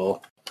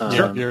terrible.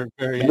 You're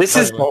very. This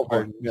is-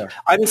 Yeah.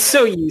 I'm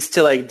so used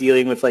to like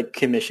dealing with like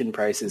commission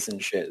prices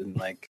and shit and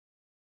like.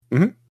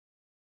 Mhm.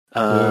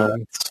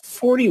 It's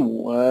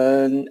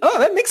 41. Oh,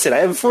 that makes it. I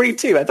have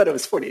 42. I thought it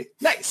was 40.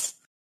 Nice,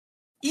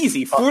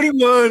 easy.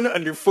 41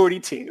 under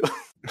 42.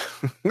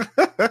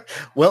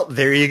 Well,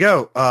 there you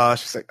go.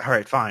 She's like, all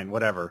right, fine,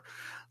 whatever.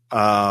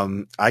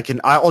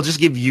 I'll just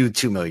give you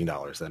 $2 million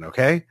then,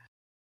 okay?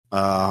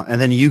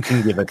 And then you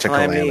can give it to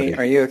Calamity.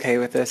 Are you okay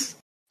with this?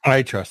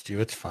 I trust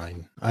you. It's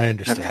fine. I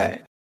understand.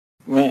 Okay.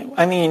 Well,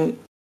 I mean,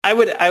 I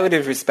would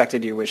have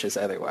respected your wishes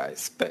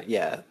otherwise, but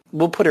yeah,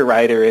 we'll put a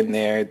rider in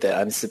there that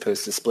I'm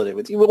supposed to split it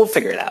with you. We'll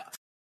figure it out.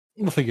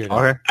 We'll figure it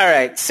out. Okay. All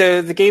right.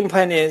 So the game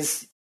plan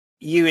is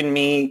you and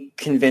me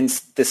convince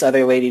this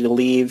other lady to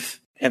leave,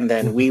 and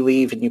then we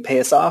leave, and you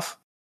pay us off.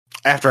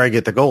 After I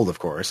get the gold, of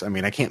course. I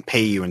mean, I can't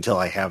pay you until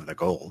I have the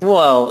gold.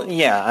 Well,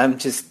 yeah, I'm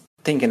just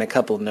thinking a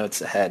couple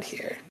notes ahead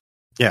here.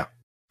 Yeah.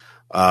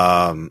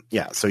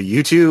 So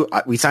you two,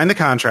 we sign the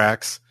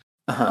contracts.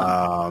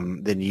 Uh-huh.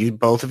 Then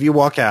both of you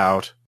walk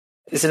out.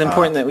 Is it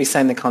important that we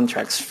sign the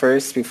contracts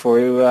first before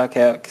we walk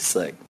out? Because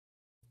like,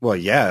 Well,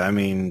 yeah. I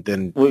mean,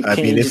 then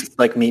can you just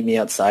like meet me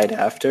outside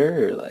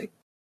after, or like?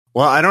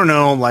 Well, I don't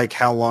know like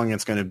how long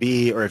it's going to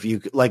be, or if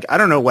you like. I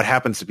don't know what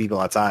happens to people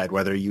outside.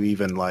 Whether you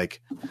even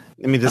like.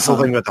 I mean, this whole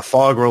thing with the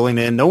fog rolling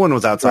in. No one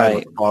was outside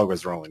when the fog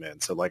was rolling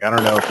in. So like, I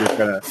don't know if you're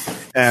gonna.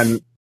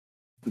 And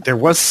there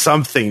was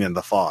something in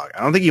the fog.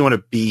 I don't think you want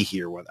to be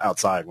here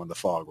outside when the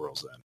fog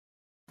rolls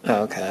in.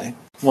 Okay.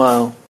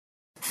 Well,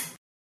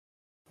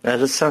 that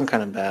does sound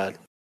kind of bad.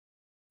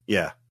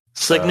 Yeah.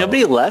 So like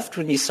nobody left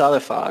when you saw the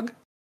fog?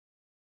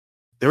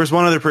 There was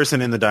one other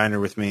person in the diner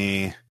with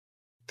me.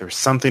 There was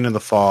something in the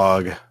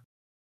fog,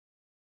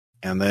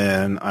 and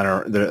then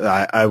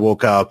I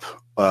woke up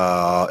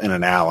in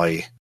an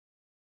alley,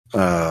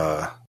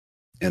 well,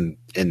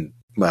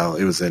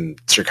 it was in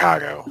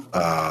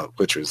Chicago,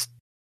 which was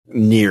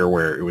near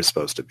where it was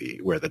supposed to be,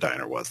 where the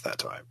diner was that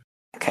time.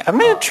 Okay, I'm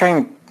gonna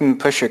try and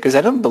push her because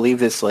I don't believe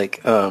this.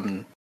 Like,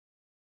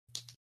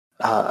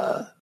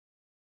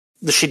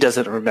 she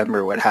doesn't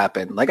remember what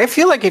happened. Like, I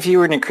feel like if you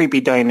were in a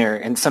creepy diner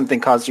and something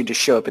caused you to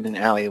show up in an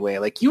alleyway,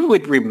 like you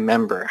would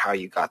remember how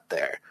you got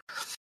there.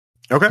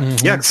 Okay.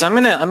 Mhm. Yeah. So I'm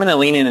gonna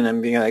lean in and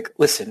I'm being like,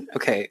 listen,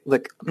 okay,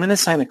 look, I'm gonna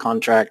sign a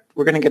contract.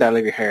 We're gonna get out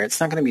of your hair. It's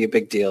not gonna be a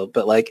big deal,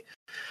 but like,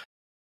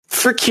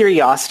 for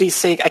curiosity's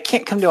sake, I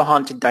can't come to a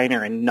haunted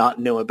diner and not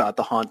know about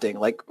the haunting.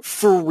 Like,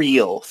 for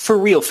real,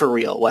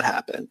 what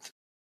happened?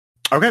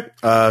 Okay.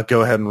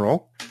 Go ahead and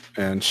roll,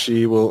 and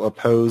she will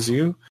oppose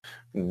you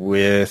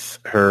with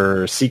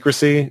her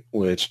secrecy,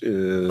 which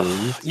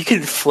is You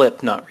can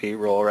flip, not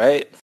re-roll,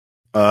 right?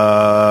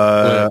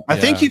 I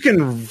think Yeah. you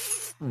can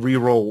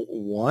re-roll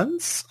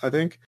once. I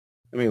think.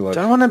 Let me look.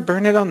 Do I want to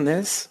burn it on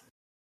this?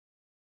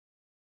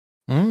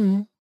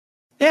 Mm.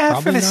 Yeah,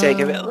 Probably for the sake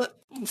of not.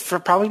 it. For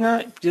probably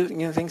not. Do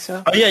you think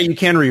so? Oh yeah, you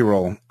can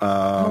re-roll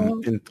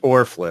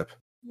or flip.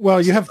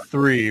 Well, you have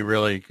 3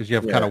 really because you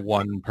have Yeah. kind of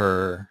 1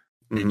 per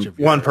each of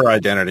One your- per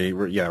identity.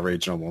 Yeah,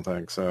 rage normal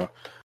thing. So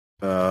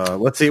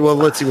let's see. Well,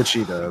 let's see what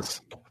she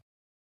does.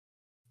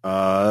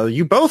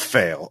 You both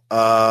fail.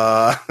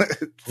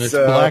 It's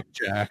so,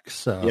 blackjack.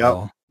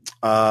 So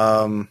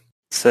Yep.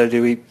 So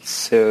do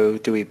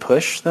we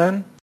push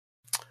then?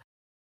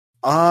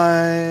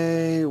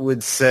 I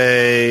would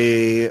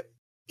say,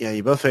 yeah,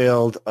 you both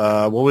failed.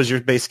 What was your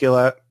base skill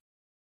at?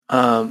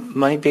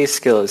 My base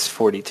skill is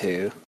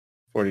 42.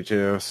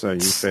 42. So you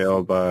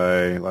failed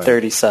by like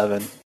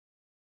 37.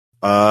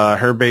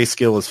 her base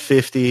skill is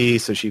 50,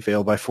 so she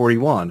failed by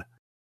 41.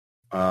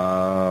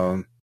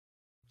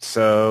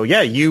 So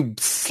yeah, you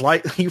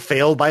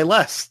failed by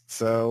less.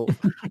 So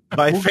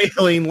by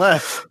failing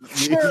less,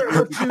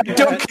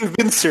 Don't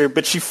convince her,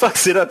 but she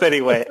fucks it up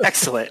anyway.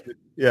 Excellent.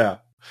 yeah.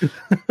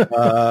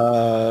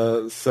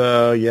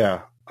 So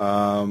yeah,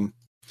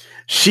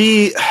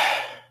 she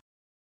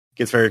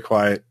gets very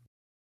quiet.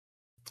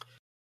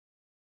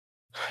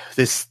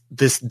 This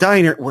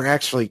diner, we're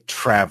actually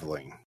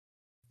traveling.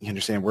 You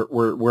understand?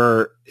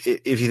 We're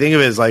if you think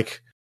of it as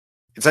like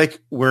it's like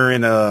we're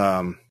in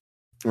a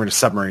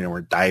submarine and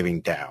we're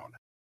diving down,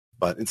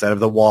 but instead of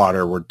the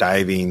water, we're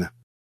diving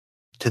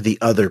to the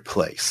other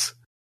place,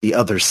 the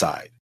other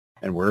side,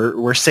 and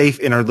we're safe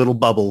in our little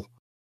bubble,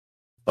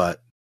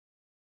 but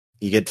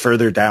you get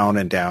further down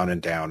and down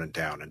and down and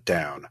down and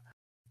down,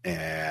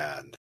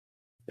 and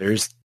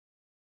there's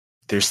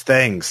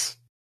things,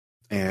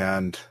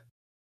 and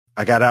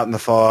I got out in the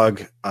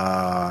fog,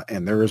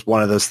 and there was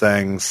one of those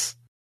things,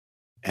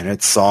 and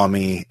it saw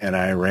me, and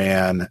I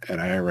ran,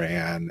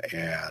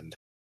 and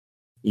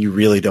you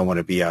really don't want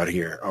to be out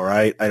here, all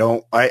right?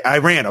 I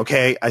ran,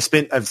 okay? I've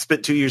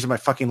spent 2 years of my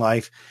fucking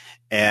life,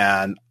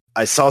 and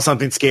I saw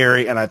something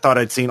scary, and I thought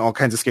I'd seen all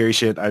kinds of scary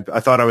shit. I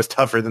thought I was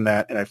tougher than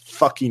that, and I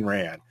fucking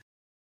ran.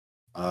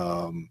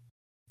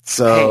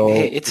 So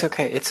hey, it's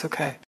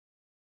okay.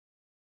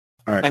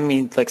 All right. I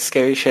mean, like,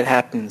 scary shit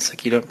happens.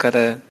 Like, you don't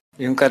gotta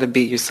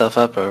beat yourself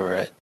up over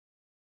it.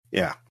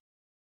 Yeah.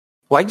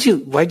 Why'd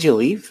you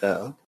leave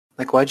though?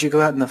 Like, why'd you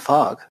go out in the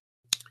fog?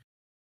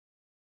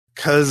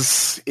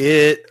 Because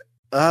it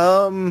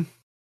was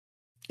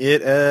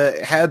it's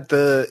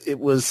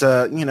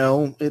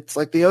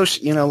like the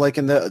ocean, like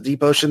in the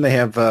deep ocean they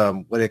have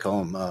what do they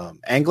call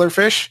them,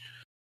 anglerfish,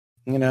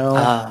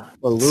 So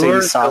lure.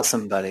 you saw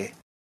somebody.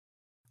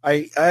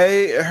 I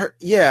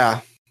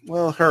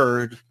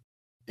heard,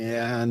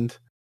 and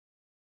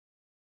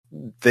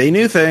they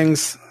knew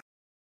things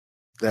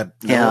that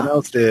no one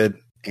else did,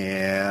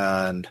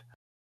 and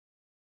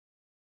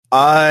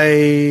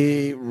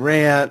I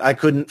ran. I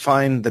couldn't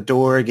find the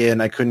door again.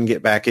 I couldn't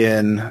get back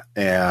in,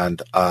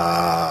 and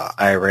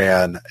I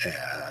ran,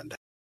 and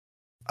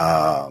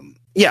and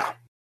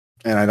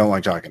I don't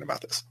like talking about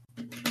this.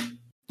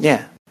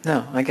 Yeah,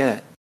 no, I get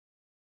it.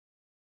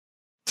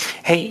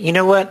 Hey, you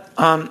know what?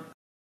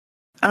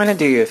 I'm gonna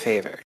do you a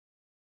favor,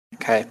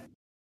 okay?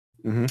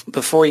 Mm-hmm.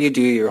 Before you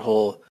do your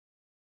whole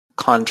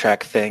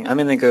contract thing, I'm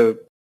gonna go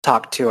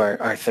talk to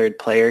our third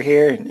player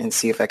here and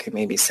see if I can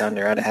maybe sound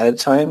her out ahead of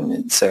time,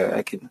 and so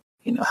I can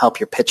help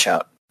your pitch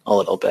out a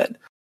little bit.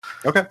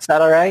 Okay, is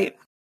that all right?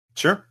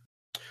 Sure.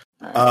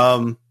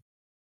 All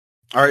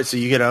right. So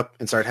you get up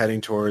and start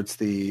heading towards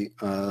the.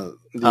 Oh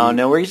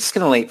no, we're just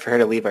gonna wait for her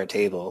to leave our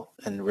table,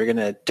 and we're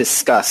gonna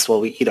discuss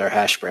while we eat our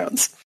hash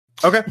browns.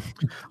 Okay.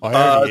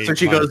 So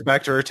she goes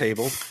back to her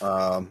table.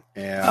 And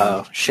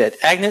oh shit,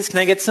 Agnes, can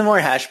I get some more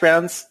hash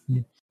browns?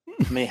 How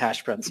many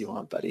hash browns you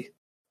want, buddy?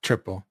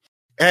 Triple.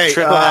 Hey,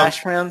 triple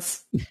hash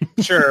browns.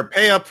 Sure.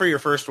 Pay up for your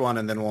first one,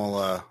 and then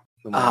we'll.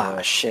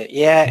 Shit.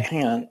 Yeah,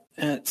 hang on.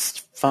 It's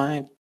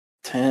 5,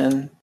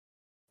 10.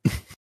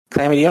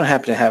 Calamity, you don't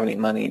happen to have any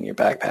money in your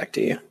backpack,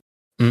 do you?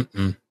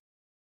 Mm-mm.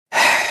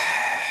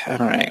 All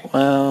right.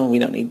 Well, we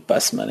don't need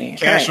bus money.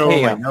 Cash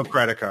right, only, no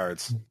credit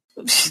cards.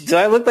 Do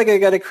I look like I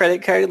got a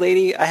credit card,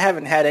 lady? I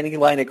haven't had any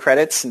line of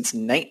credit since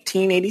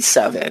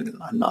 1987.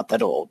 I'm not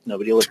that old.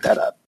 Nobody looked that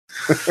up.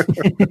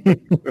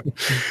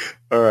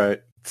 All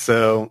right.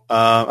 So,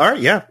 all right,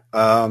 yeah.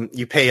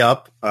 You pay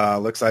up.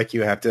 Looks like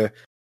you have to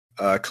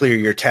clear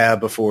your tab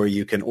before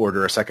you can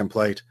order a second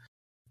plate.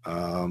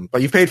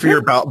 But you've paid for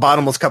your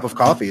bottomless cup of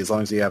coffee. As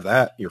long as you have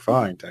that, you're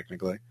fine,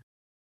 technically.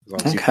 As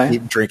long as you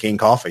keep drinking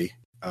coffee.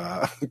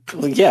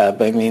 Well, yeah,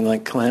 but I mean,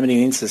 like, Calamity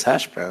needs his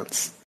hash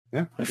browns.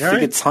 Yeah. I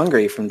think it's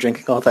hungry from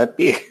drinking all that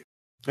beer.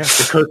 Yeah,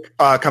 the cook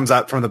comes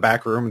out from the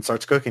back room and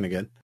starts cooking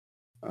again.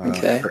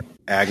 Okay.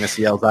 Agnes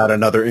yells out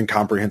another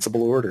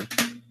incomprehensible order.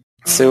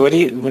 So what do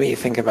you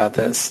think about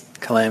this,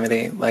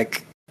 Calamity?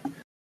 Like,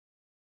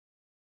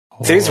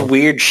 there's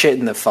weird shit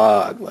in the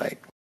fog.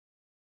 Like,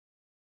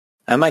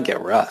 I might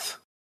get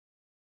rough.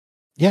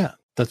 Yeah,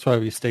 that's why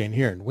we stay in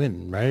here and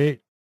win,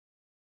 right?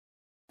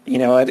 You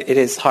know what? It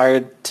is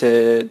hard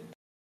to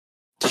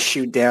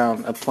shoot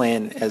down a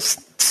plan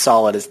as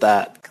solid as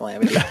that,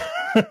 Calamity.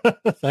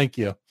 Thank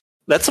you.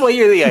 That's why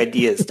you're the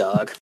ideas,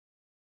 dog.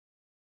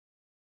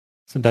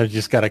 Sometimes you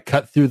just got to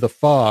cut through the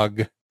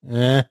fog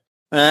to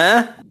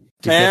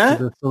get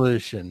to the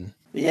solution.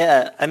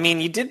 Yeah, I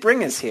mean, you did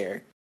bring us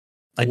here.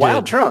 I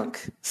Wild did.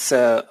 drunk.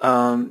 So,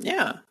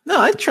 yeah. No,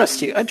 I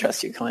trust you. I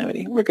trust you,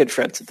 Calamity. We're good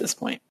friends at this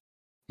point.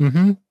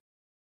 Mm-hmm.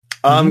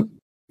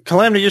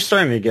 Calamity, you're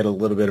starting to get a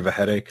little bit of a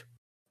headache.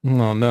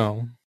 Oh,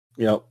 no.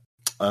 Yep.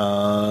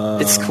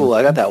 It's cool.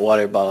 I got that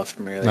water bottle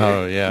from earlier.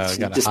 Oh, yeah.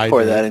 Just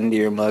pour that into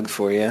your mug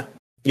for you.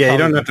 Yeah, you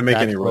don't have to make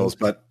any rolls,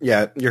 but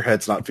yeah, your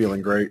head's not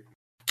feeling great.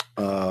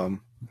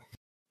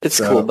 It's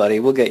cool, buddy.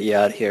 We'll get you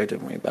out here.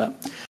 Don't worry about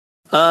it.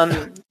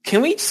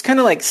 Can we just kind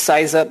of like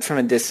size up from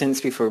a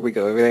distance before we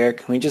go over there?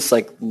 Can we just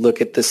like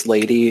look at this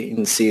lady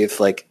and see if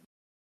like,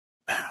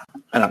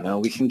 I don't know,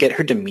 we can get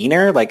her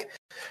demeanor? Like,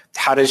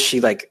 how does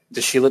she like,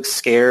 does she look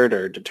scared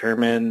or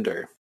determined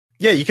or?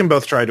 Yeah, you can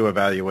both try to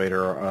evaluate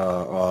her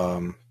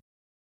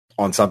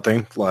on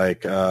something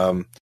like,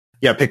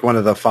 pick one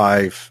of the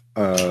 5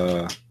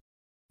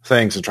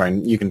 things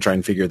and you can try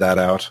and figure that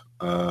out.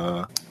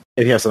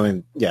 If you have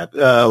something,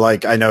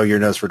 like I know your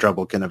nose for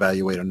trouble can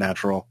evaluate a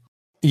natural.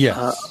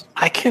 Yes.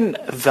 I can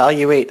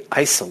evaluate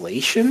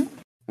isolation.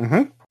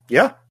 Mm-hmm.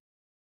 Yeah.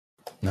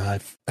 No, I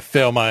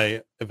fail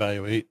my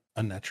evaluate.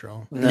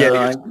 unnatural. No,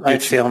 Yeah, I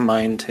feel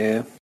mine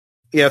too.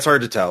 Yeah, it's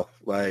hard to tell.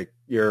 Like,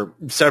 you're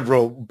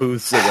several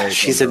booths away.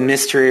 She's a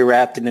mystery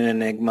wrapped in an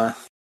enigma.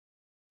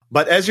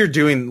 But as you're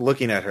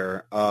looking at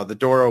her, the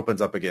door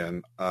opens up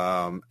again,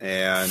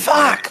 and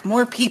Fuck,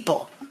 more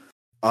people.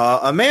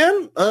 a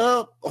man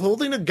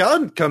holding a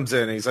gun comes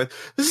in. And he's like,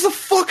 "This is a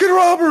fucking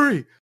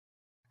robbery!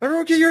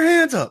 Everyone, get your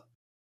hands up!"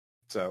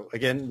 So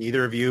again,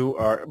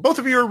 both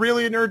of you are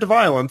really inured to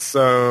violence.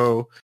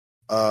 So,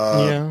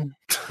 Yeah.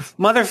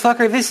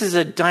 Motherfucker, this is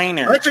a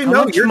diner. Actually, How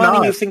no, much you're money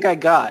not. do you think I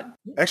got?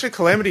 Actually,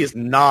 Calamity is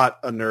not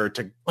a nerd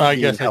to. I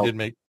being guess I helped. did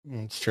make.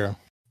 It's true.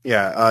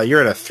 Yeah,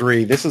 you're at a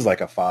 3. This is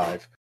like a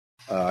 5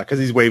 because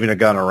he's waving a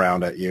gun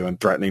around at you and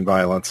threatening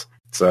violence.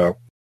 So,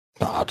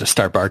 I'll just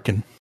start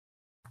barking.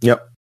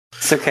 yep.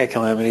 It's okay,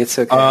 Calamity. It's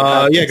okay.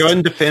 Yeah, go ahead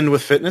and defend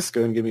with fitness.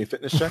 Go ahead and give me a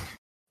fitness check.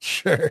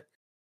 Sure.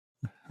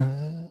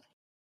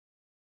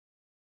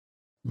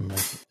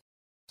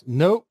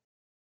 Nope.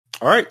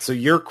 All right, so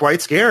you're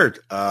quite scared.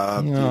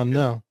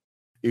 No.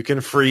 You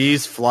can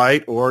freeze,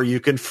 flight, or you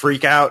can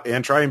freak out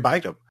and try and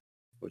bite him,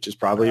 which is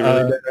probably a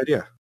really bad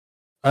idea.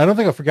 I don't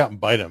think I'll forget and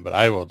bite him, but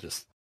I will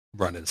just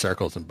run in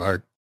circles and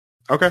bark.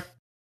 Okay.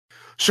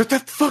 Shut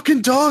that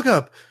fucking dog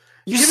up.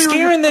 You're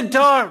scaring the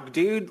dog,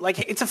 dude. Like,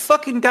 it's a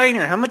fucking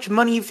diner. How much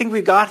money do you think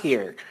we got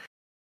here?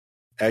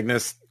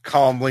 Agnes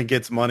calmly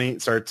gets money,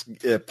 starts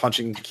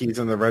punching keys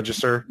in the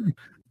register.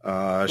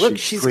 Look,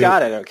 she's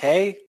got it,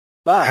 okay?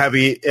 Bye.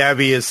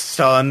 Abby is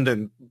stunned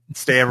and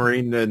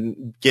stammering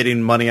and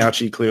getting money out.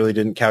 She clearly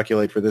didn't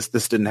calculate for this.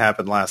 This didn't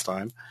happen last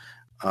time.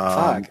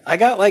 Fuck. I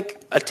got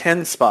like a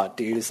 10 spot,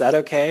 dude. Is that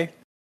okay?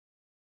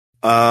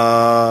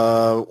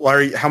 How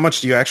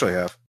much do you actually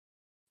have?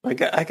 I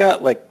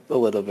got like a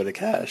little bit of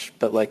cash,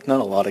 but like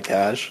not a lot of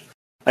cash.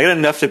 I got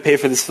enough to pay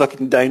for this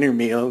fucking diner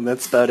meal, and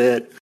that's about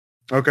it.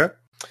 Okay.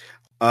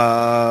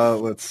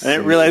 Let's see. I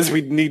didn't realize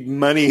we'd need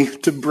money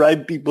to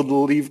bribe people to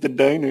leave the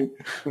diner.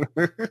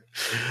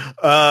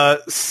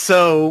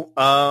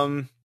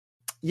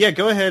 Yeah,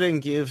 go ahead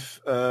and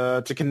give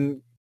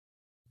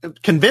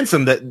convince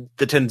them that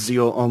the tens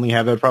you'll only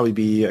have. That would probably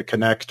be a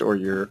connect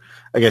or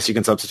I guess you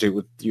can substitute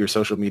with your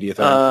social media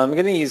thing. I'm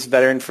going to use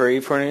veteran furry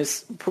porn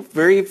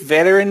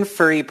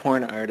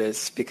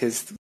artists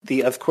because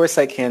the Of Course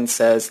I Can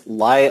says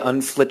lie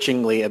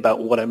unflinchingly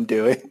about what I'm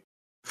doing.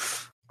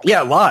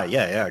 Yeah, lie.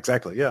 Yeah,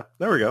 exactly. Yeah,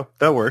 there we go.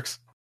 That works.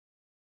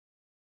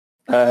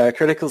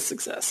 Critical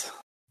success.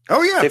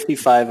 Oh, yeah.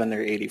 55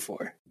 under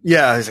 84.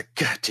 Yeah, he's like,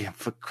 God damn,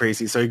 fuck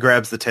crazy. So he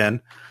grabs the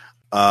 10.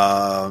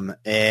 So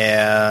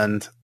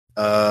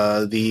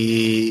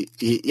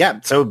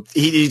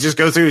he just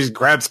goes through, he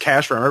grabs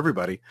cash from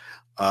everybody.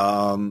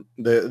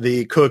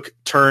 The cook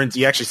turns,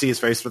 you actually see his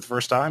face for the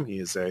first time. He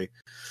is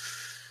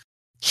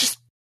just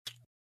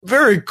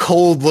very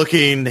cold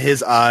looking.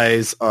 His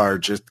eyes are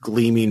just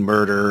gleaming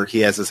murder.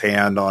 He has his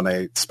hand on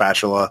a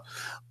spatula.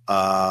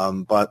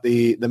 But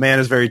the man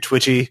is very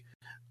twitchy,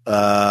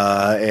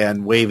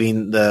 and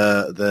waving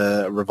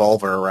the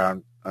revolver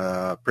around,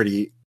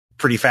 pretty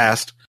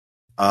fast.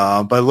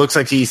 But it looks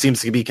like he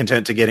seems to be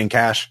content to getting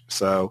cash.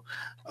 So,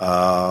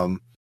 Abby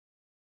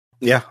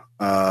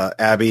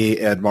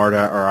and Marta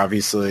are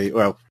obviously,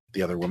 the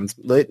other woman's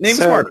name is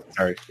Marta.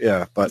 Sorry.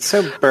 Yeah. But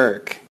so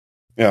Burke.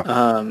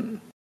 Yeah.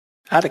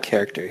 Out of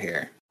character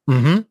here.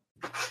 Mm-hmm.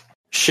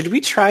 Should we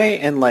try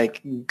and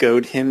like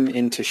goad him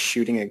into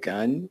shooting a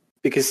gun?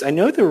 Because I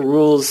know the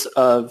rules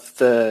of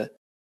the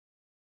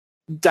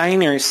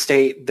diner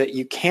state that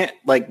you can't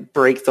like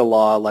break the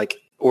law,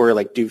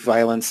 or do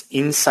violence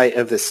in sight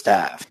of the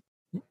staff.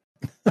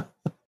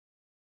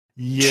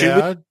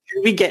 Yeah.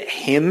 Should we get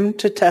him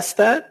to test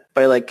that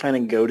by like kind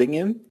of goading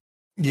him?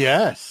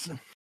 Yes.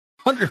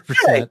 100%.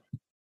 Okay.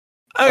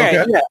 Okay.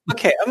 Yeah.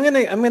 Okay. I'm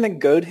gonna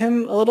goad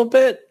him a little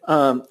bit.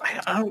 I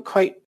don't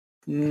quite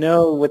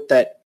know what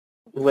that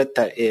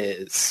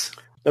is.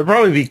 they'll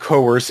probably be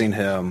coercing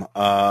him.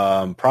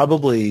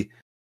 Probably.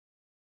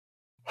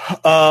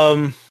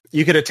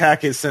 You could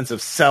attack his sense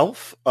of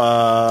self.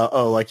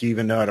 Like you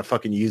even know how to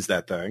fucking use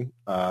that thing.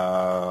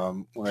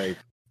 Yeah.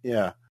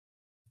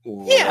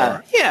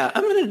 Yeah.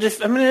 I'm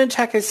gonna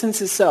attack his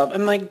sense of self.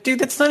 I'm like, dude,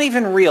 that's not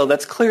even real.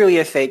 That's clearly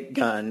a fake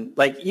gun.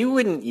 Like, you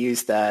wouldn't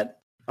use that.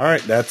 All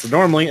right, that's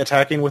normally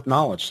attacking with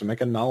knowledge. So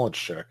make a knowledge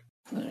check.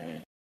 All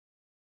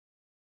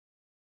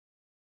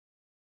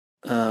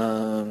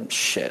right.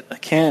 Shit, I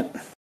can't.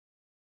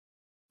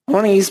 I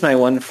want to use my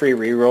one free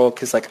reroll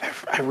because, like,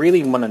 I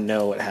really want to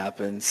know what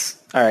happens.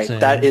 All right,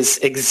 Same. That is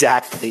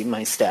exactly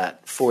my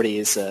stat. 40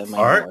 is my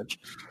knowledge.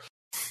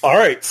 All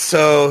right,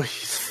 so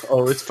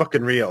it's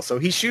fucking real. So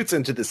he shoots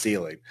into the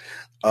ceiling.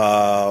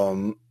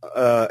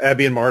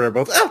 Abby and Marta are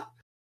both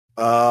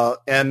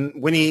and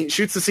when he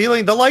shoots the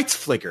ceiling, the lights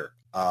flicker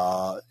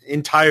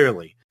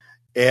entirely.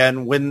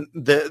 And when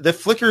the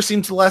flicker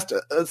seems to last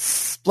a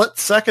split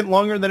second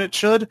longer than it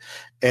should,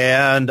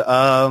 and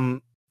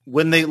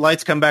when the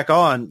lights come back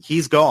on,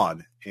 he's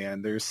gone,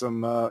 and there's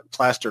some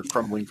plaster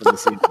crumbling from the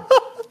ceiling.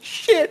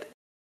 Shit.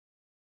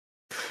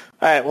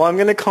 All right, well, I'm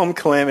going to calm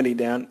Calamity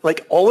down.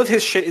 Like, all of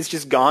his shit is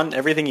just gone.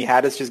 Everything he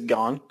had is just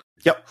gone.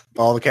 Yep.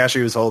 All the cash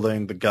he was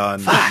holding, the gun.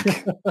 Fuck.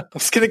 I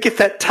was going to get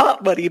that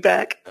top money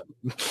back.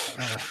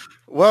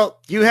 Well,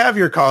 you have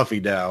your coffee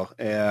now,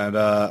 and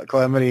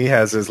Calamity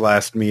has his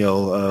last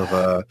meal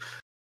of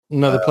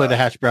Another plate of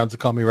hash browns to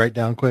calm me right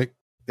down quick.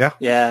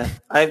 Yeah,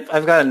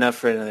 I've got enough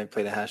for another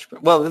plate of hash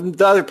browns. Well,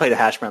 the other plate of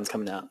hash browns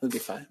coming out. It'll be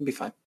fine. It'll be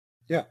fine.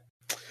 Yeah.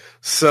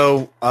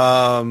 So,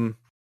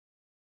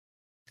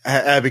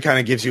 Abby kind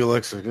of gives you a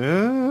look, like,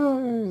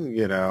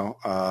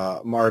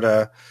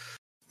 Marta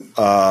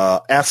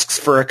asks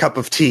for a cup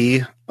of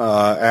tea.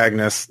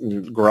 Agnes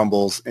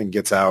grumbles and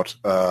gets out,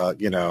 a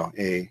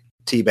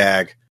tea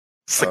bag.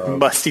 It's like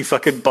musty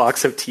fucking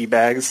box of tea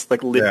bags,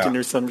 like Lipton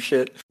or some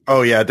shit.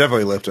 Oh yeah,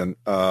 definitely Lipton.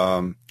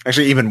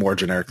 Actually, even more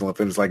generic than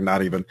Lipton. It's like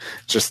not even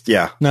just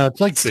No, it's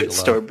like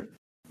Bigelow.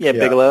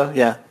 Bigelow.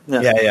 Yeah.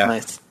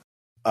 Nice.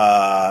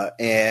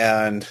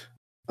 And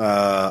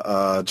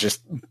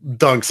just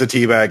dunks a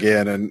tea bag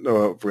in and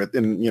with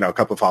a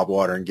cup of hot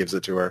water and gives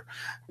it to her.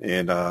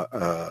 And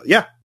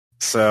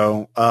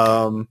So,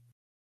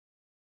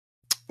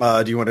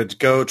 do you want to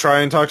go try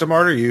and talk to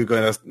Marta? Are you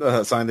going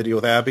to sign the deal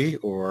with Abby,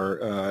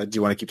 or do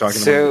you want to keep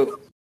talking to Marta? So,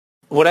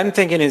 what I'm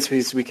thinking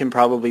is we can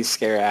probably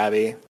scare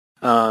Abby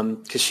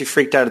because she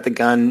freaked out at the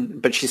gun,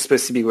 but she's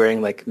supposed to be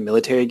wearing like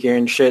military gear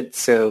and shit.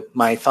 So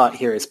my thought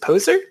here is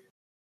poser.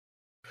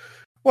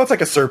 Well, it's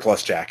like a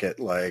surplus jacket,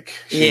 like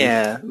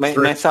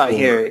My thought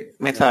here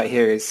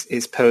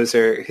is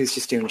poser who's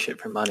just doing shit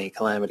for money.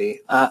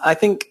 Calamity. I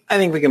think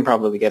we can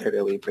probably get her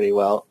to leave pretty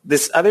well.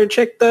 This other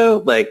chick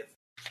though, like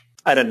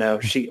I don't know,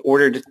 she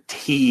ordered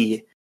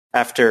tea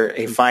after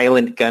a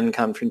violent gun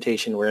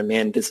confrontation where a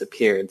man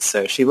disappeared.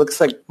 So she looks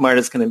like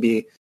Marta's going to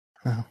be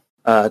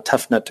a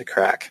tough nut to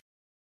crack.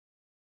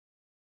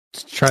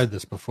 Tried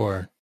this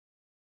before.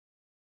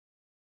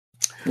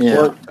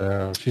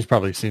 Yeah, she's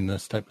probably seen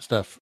this type of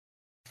stuff.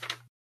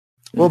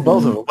 Well,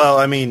 both of them. Well,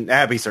 I mean,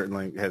 Abby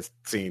certainly has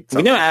seen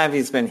something. We know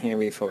Abby's been here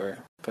before,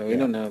 but we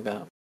don't know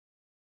about.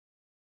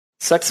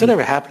 Sucks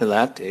whatever happened to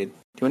that dude. Do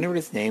you wonder what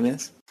his name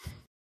is?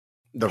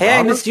 Hey,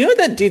 Agnes, do you know what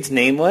that dude's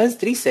name was?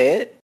 Did he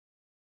say it?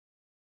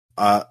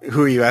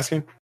 Who are you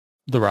asking?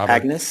 The robber.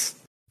 Agnes?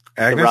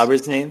 The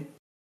robber's name?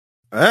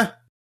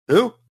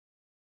 Who?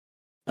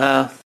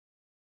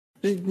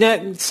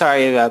 No,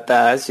 sorry about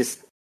that. I was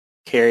just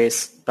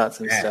curious about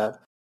some stuff.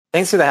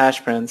 Thanks for the hash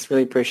browns.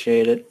 Really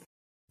appreciate it.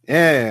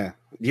 Yeah.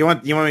 You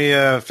want me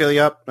to fill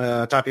you up,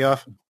 top you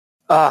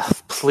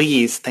off?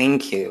 Please,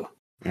 thank you.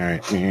 All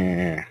right.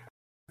 Yeah.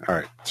 All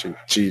right.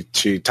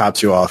 She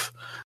tops you off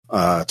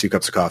 2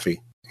 cups of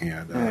coffee.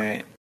 And all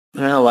right.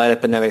 I'm gonna light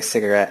up another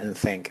cigarette and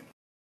think.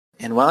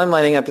 And while I'm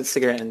lighting up a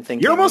cigarette and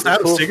thinking, you're almost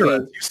out of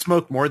cigarettes. You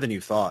smoke more than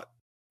you thought.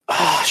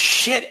 Oh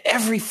shit!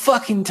 Every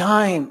fucking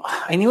time.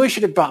 I knew I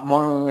should have bought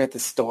more when we were at the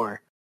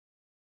store.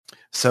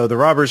 So the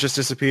robbers just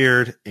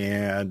disappeared,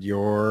 and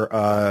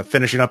you're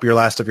finishing up your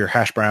last of your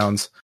hash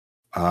browns,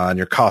 and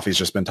your coffee's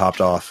just been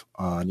topped off,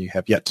 and you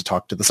have yet to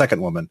talk to the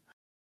second woman.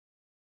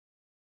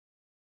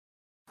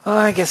 Oh,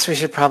 I guess we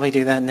should probably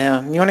do that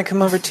now. You want to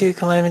come over too,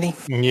 Calamity?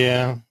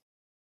 Yeah.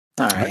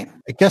 All right.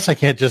 I guess I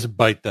can't just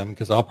bite them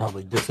because I'll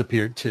probably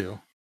disappear too.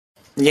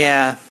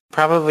 Yeah,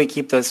 probably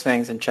keep those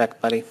fangs in check,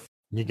 buddy.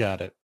 You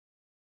got it.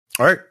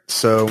 All right,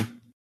 so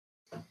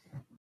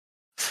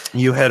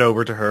you head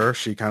over to her.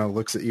 She kind of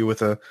looks at you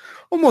with a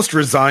almost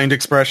resigned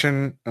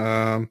expression.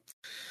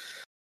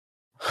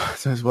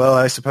 Says, "Well,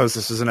 I suppose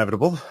this is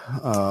inevitable,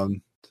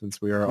 since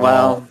we are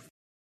all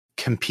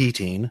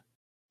competing."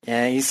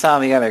 Yeah, you saw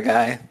the other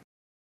guy.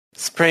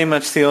 It's pretty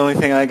much the only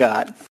thing I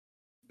got.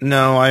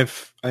 No,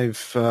 I've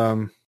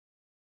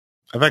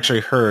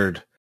actually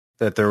heard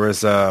that there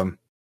was a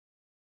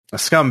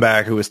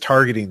scumbag who was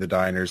targeting the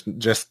diners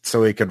just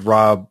so he could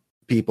rob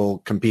people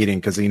competing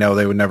because they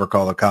would never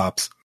call the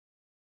cops.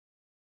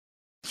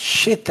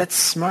 Shit, that's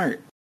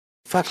smart.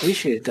 Fuck, we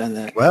should have done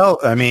that. Well,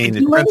 I mean,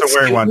 it depends on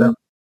where you want to.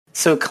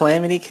 So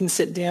Calamity can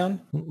sit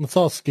down? Let's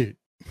all scoot.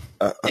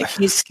 If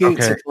he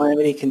scoots, so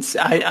Calamity can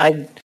sit.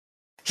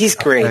 He's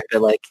great,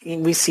 but like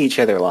we see each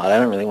other a lot. I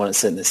don't really want to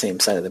sit in the same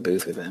side of the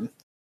booth with him.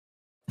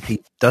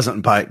 He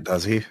doesn't bite,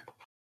 does he?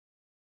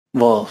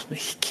 Well,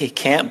 he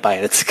can't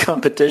bite. It's a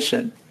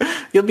competition.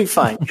 You'll be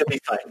fine. You'll be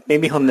fine.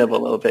 Maybe he'll nibble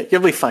a little bit.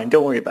 You'll be fine.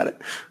 Don't worry about it.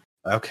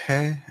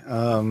 Okay.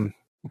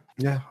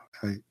 Yeah.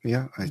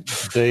 Do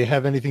they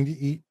have anything to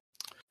eat?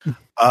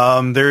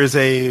 There is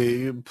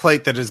a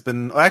plate that has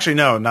been... Actually,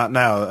 no, not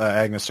now.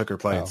 Agnes took her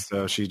plate,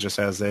 so she just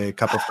has a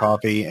cup of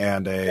coffee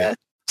and a...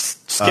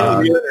 Just get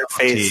in her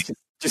face.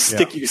 Just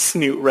stick your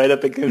snoot right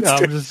up against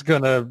her. I'm just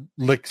going to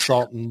lick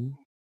salt and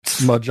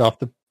smudge off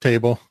the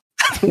table.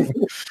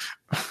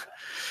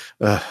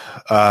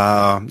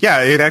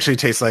 Yeah, it actually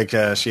tastes like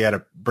she had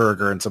a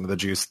burger and some of the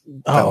juice.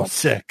 Oh,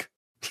 sick.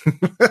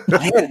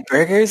 I had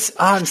burgers?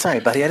 Oh, I'm sorry,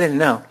 buddy. I didn't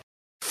know.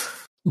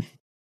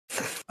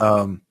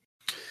 All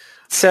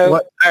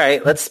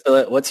right, let's spill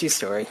it. What's your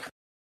story?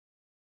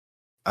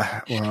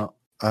 I'm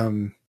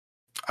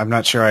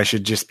not sure I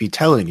should just be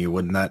telling you.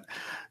 Wouldn't that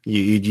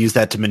you'd use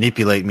that to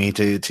manipulate me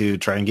to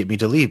try and get me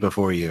to leave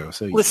before you.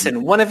 So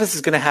listen, one of us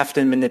is going to have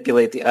to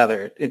manipulate the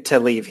other to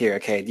leave here.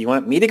 Okay, do you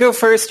want me to go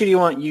first, or do you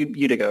want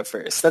you to go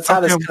first? That's how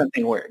this kind of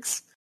thing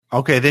works.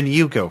 Okay, then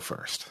you go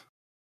first.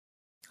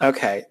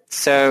 Okay,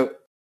 so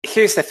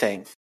here's the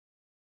thing.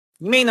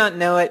 You may not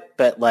know it,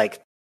 but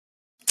like,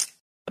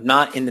 I'm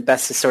not in the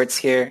best of sorts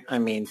here. I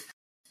mean,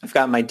 I've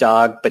got my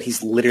dog, but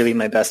he's literally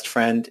my best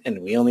friend,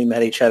 and we only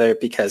met each other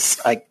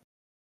because I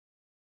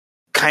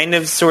kind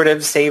of sort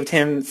of saved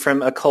him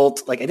from a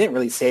cult. Like, I didn't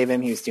really save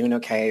him. He was doing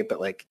okay,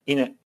 but like,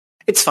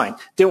 it's fine.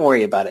 Don't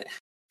worry about it.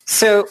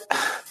 So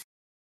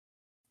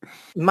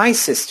my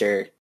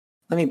sister,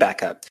 let me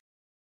back up.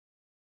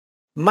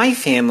 My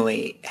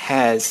family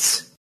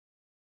has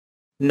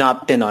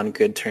not been on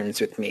good terms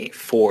with me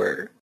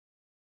for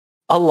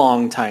a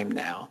long time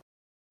now.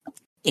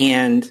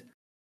 And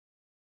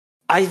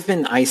I've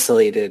been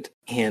isolated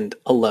and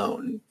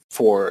alone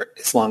for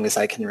as long as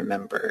I can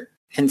remember.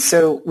 And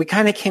so we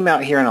kind of came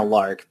out here on a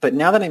lark. But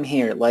now that I'm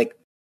here, like,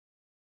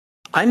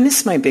 I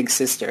miss my big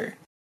sister.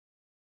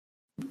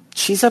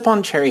 She's up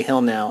on Cherry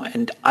Hill now,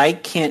 and I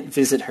can't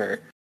visit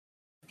her.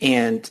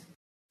 And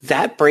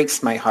that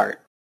breaks my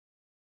heart.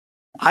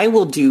 I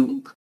will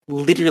do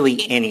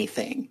literally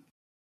anything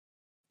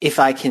if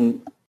I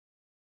can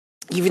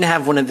even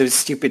have one of those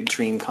stupid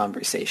dream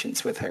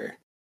conversations with her.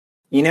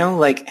 You know,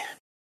 like,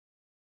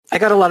 I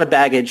got a lot of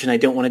baggage and I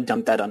don't want to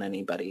dump that on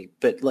anybody,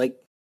 but like,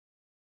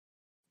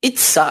 it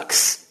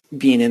sucks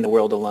being in the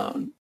world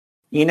alone.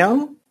 You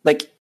know?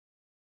 Like,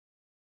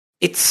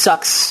 it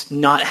sucks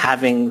not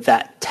having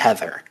that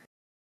tether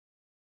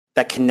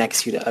that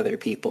connects you to other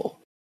people.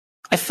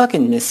 I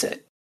fucking miss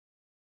it.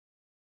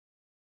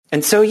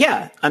 And so,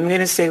 yeah, I'm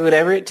going to say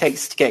whatever it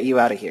takes to get you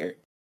out of here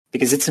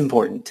because it's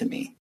important to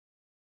me.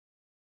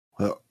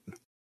 Well,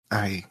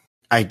 I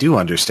do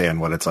understand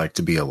what it's like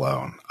to be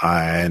alone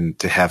and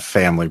to have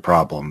family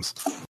problems.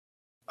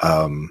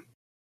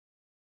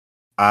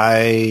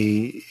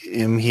 I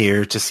am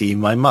here to see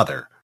my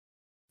mother,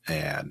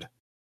 and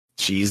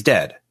she's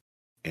dead,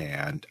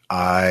 and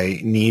I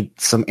need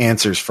some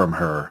answers from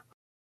her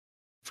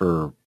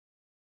for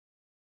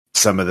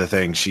some of the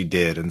things she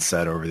did and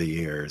said over the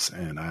years,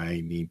 and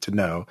I need to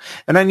know,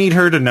 and I need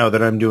her to know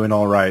that I'm doing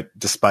all right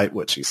despite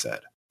what she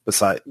said,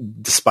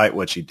 despite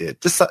what she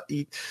did.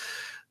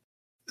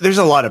 There's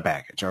a lot of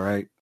baggage, all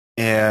right?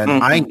 And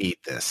I need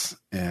this,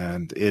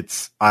 and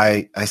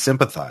I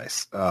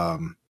sympathize.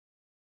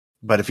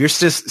 But if your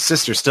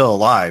sister's still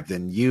alive,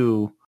 then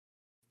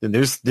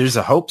there's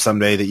a hope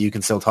someday that you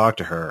can still talk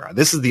to her.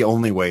 This is the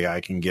only way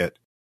I can get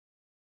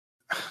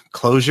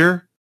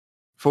closure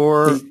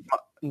for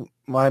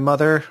my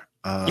mother.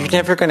 You're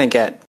never going to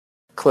get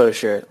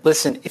closure.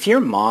 Listen, if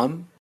your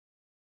mom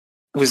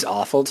was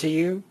awful to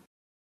you,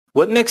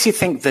 what makes you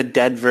think the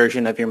dead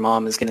version of your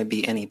mom is going to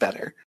be any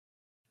better?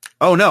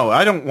 Oh, no,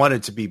 I don't want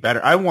it to be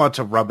better. I want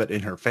to rub it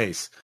in her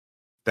face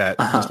that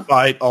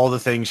despite all the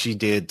things she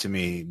did to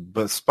me,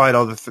 despite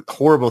all the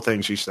horrible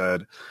things she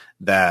said,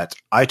 that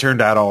I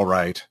turned out all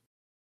right,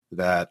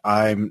 that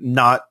I'm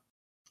not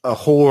a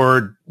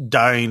whore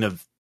dying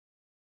of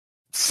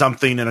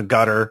something in a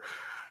gutter,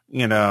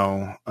 you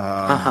know.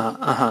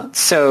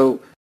 So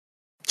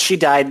she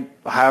died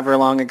however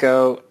long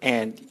ago,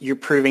 and you're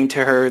proving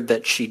to her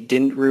that she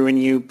didn't ruin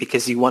you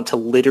because you want to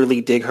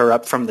literally dig her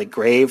up from the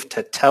grave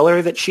to tell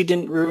her that she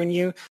didn't ruin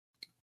you?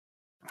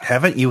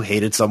 Haven't you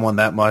hated someone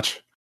that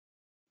much?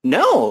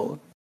 No,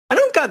 I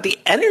don't got the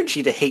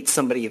energy to hate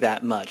somebody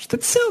that much.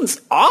 That sounds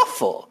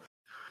awful.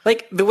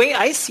 Like, the way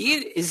I see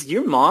it is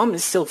your mom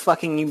is still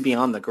fucking you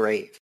beyond the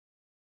grave.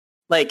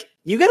 Like,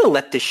 you gotta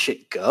let this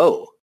shit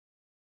go.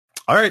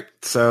 All right,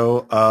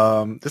 so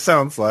this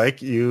sounds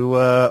like you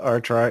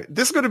are trying.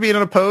 This is going to be an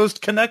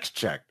opposed connect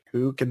check.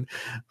 Who can?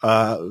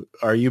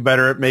 Are you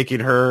better at making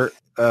her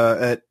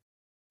her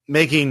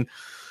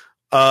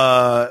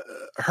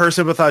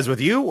sympathize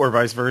with you, or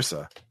vice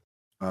versa?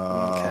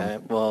 Okay.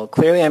 Well,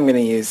 clearly, I'm going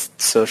to use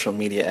social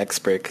media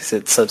expert because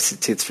it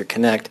substitutes for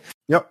connect.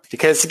 Yep.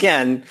 Because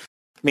again,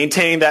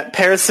 maintaining that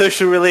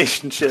parasocial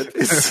relationship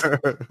is.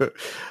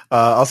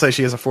 I'll say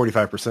she has a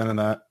 45% in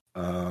that.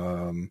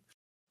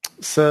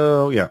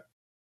 So yeah.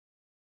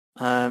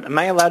 Am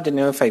I allowed to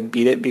know if I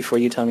beat it before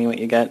you tell me what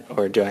you get,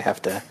 or do I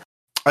have to?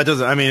 It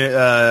doesn't. I mean,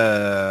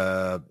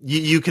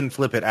 you can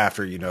flip it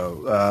after you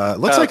know.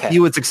 Looks like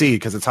you would succeed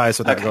because it's highest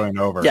without going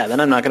over. Yeah, then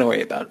I'm not going to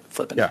worry about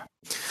flipping. Yeah.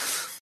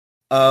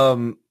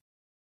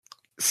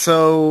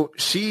 So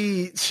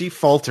she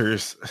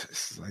falters.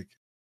 It's like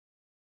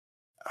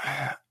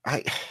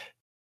I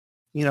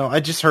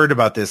just heard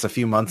about this a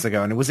few months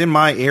ago, and it was in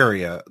my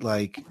area.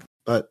 Like,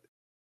 but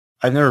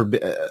I've never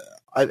been.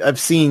 I've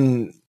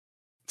seen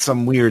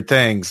some weird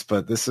things,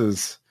 but I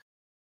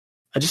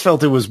just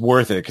felt it was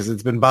worth it because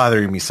it's been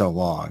bothering me so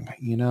long.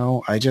 You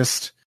know,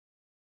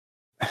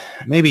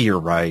 maybe you're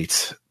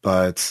right,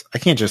 but I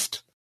can't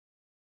just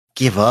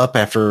give up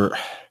after,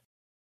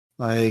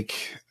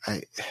 like,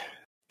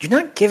 You're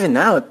not giving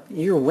up.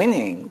 You're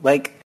winning.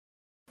 Like,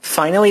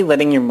 finally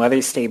letting your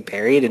mother stay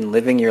buried and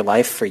living your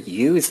life for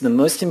you is the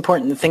most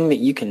important thing that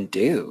you can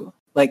do.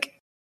 Like,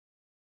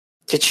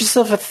 get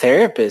yourself a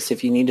therapist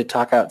if you need to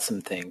talk out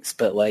some things,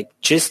 but like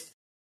just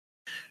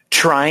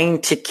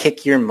trying to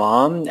kick your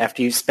mom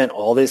after you've spent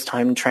all this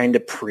time trying to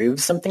prove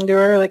something to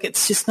her, like,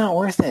 it's just not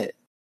worth it.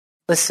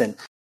 Listen,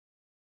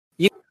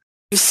 you've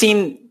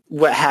seen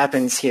what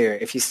happens here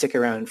if you stick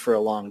around for a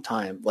long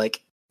time.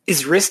 Like,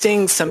 is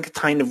risking some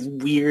kind of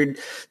weird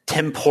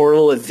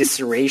temporal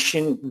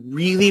evisceration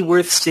really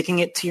worth sticking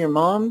it to your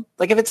mom?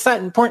 Like, if it's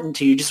that important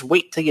to you, just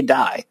wait till you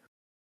die.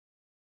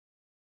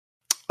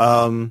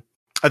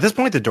 At this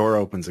point, the door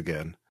opens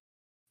again.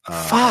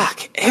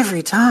 Fuck,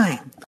 every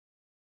time.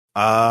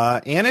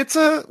 And it's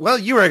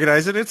you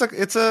recognize it.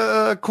 It's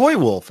a coy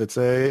wolf. It's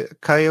a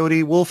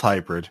coyote wolf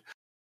hybrid.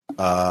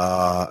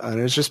 And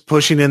it's just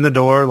pushing in the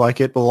door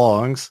like it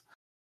belongs.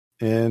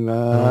 And,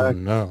 oh,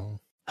 no.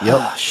 Yep.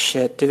 Oh,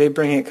 shit. Do they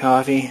bring it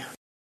coffee?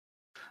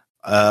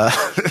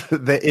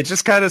 It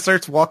just kind of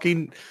starts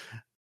walking,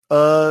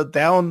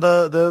 down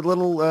the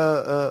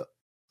little,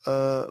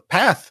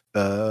 path,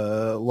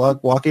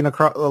 walking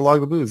across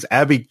along the booths.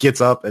 Abby gets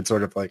up and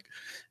sort of like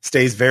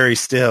stays very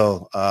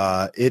still.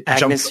 It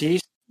Agnes, jumps. you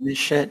this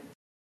shit.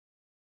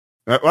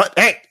 What?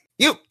 Hey,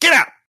 you get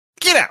out!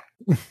 Get out!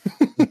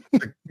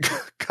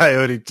 The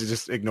coyote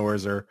just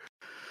ignores her.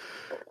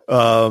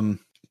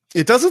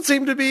 It doesn't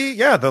seem to be.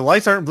 Yeah, the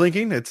lights aren't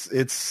blinking. But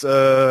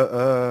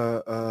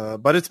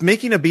it's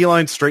making a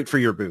beeline straight for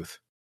your booth,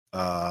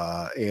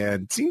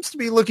 and seems to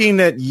be looking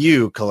at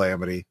you,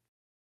 Calamity.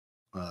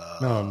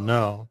 Oh,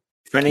 no.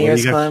 Friend of What do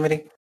yours, you got?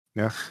 Calamity?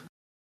 Yeah.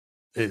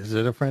 Is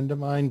it a friend of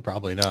mine?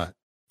 Probably not.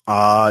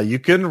 You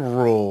can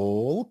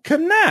roll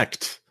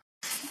connect.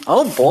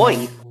 Oh,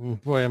 boy.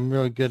 Boy, I'm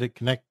really good at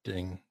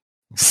connecting.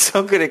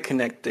 So good at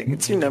connecting.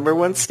 It's your number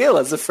one skill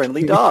as a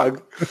friendly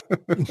dog.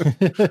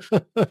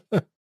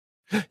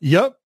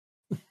 Yep.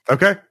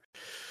 Okay.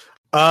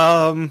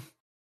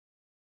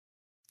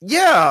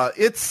 Yeah,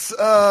 it's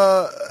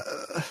I'll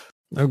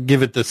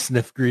give it the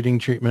sniff greeting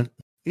treatment.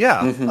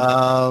 yeah.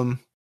 Mhm.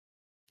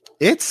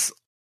 It's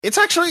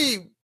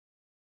actually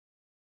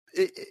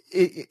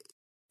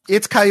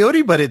it's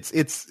coyote, but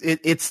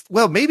it's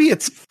well, maybe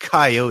it's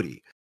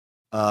coyote.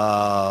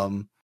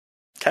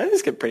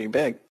 Coyotes get pretty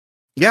big.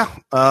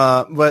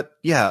 But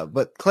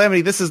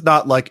Calamity, this is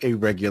not like a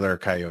regular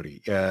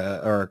coyote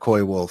or a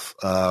coy wolf.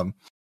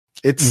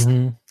 It's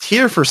Mhm.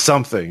 here for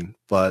something,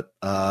 but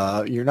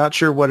you're not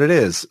sure what it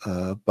is.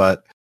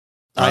 But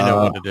I know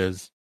what it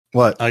is.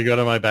 what? I go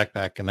to my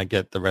backpack and I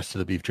get the rest of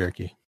the beef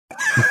jerky.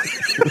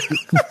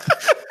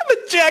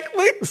 The Jack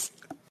Links.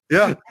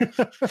 Yeah.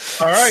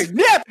 All right.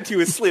 Snap into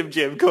a Slim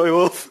Jim, Coy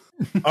Wolf.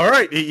 All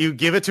right. You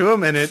give it to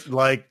him, and it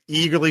like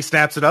eagerly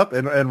snaps it up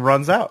and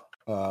runs out.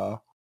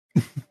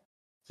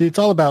 See, it's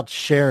all about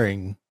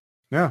sharing.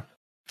 Yeah.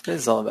 It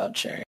is all about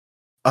sharing.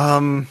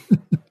 Um.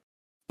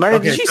 Marta,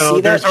 Okay, did you so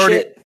see that there's already-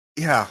 shit?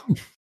 Yeah.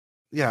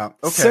 Yeah.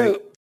 Okay.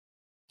 So,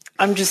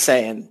 I'm just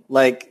saying,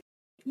 like,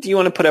 do you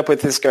want to put up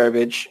with this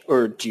garbage,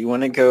 or do you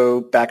want to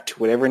go back to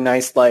whatever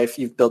nice life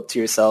you've built to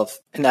yourself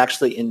and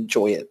actually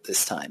enjoy it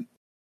this time?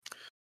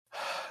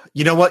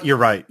 You know what? You're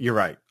right.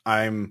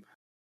 I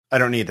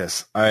don't need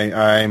this.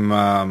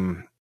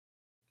 I'm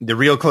the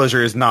real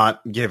closure is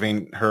not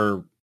giving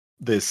her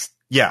this.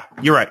 Yeah,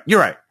 you're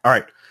right. All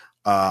right.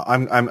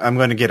 I'm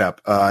going to get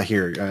up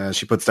here.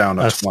 She puts down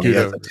a 20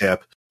 as a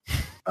tip.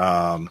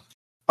 All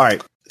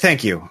right.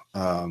 Thank you.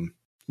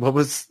 What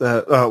was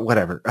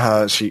whatever.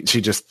 She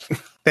just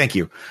thank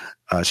you.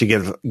 She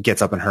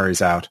gets up and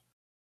hurries out.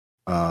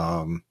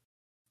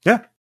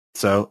 Yeah.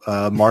 So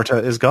Marta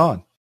is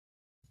gone.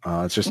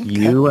 It's just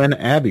you and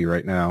Abby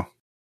right now.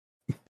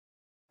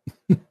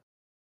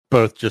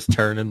 Both just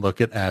turn and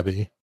look at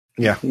Abby.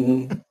 Yeah.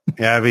 Mhm.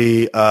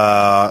 Abby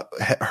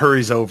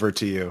hurries over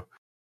to you.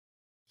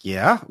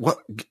 Yeah. What?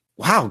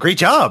 Wow. Great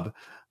job.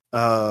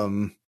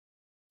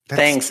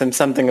 Thanks. I'm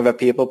something of a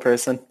people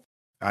person.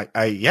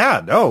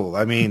 Yeah. No.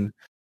 I mean,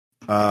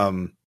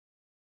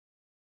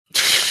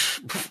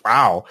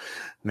 wow,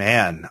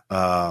 man.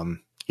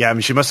 Yeah. I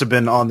mean, she must have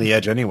been on the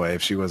edge anyway.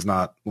 If she was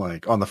not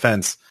like on the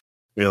fence,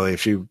 really.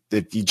 If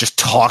just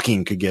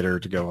talking could get her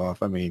to go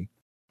off. I mean,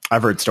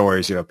 I've heard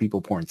stories.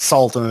 People pouring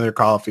salt into their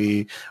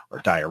coffee or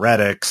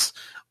diuretics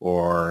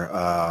or.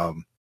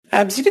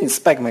 Abs, you didn't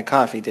spike my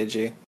coffee, did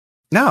you?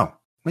 No.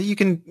 Well, you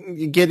can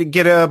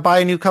buy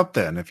a new cup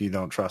then if you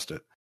don't trust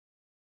it.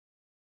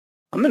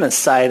 I'm going to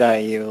side-eye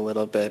you a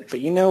little bit,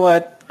 but you know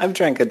what? I've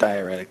drank a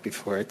diuretic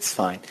before. It's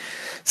fine.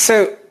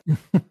 So,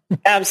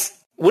 Abs,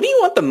 what do you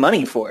want the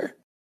money for?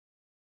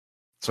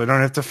 So I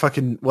don't have to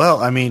fucking.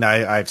 Well, I mean,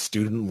 I have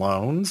student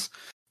loans,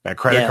 I have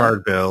credit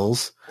card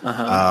bills.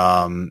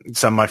 Uh-huh.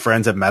 Some of my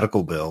friends have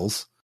medical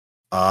bills.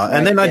 Right,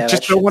 And then I yeah,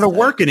 just that don't want to shit's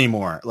work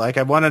anymore. Like,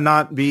 I want to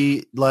not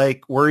be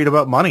like worried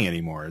about money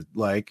anymore.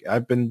 Like,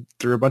 I've been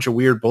through a bunch of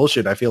weird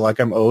bullshit. I feel like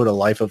I'm owed a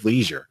life of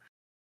leisure.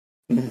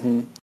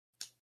 Mm-hmm.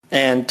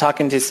 And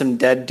talking to some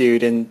dead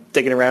dude and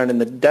digging around in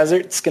the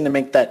desert's going to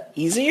make that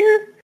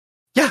easier?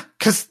 Yeah,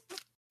 because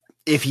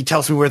if he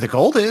tells me where the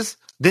gold is,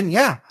 then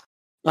yeah.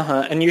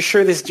 And you're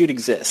sure this dude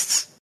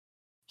exists?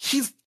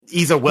 He's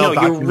a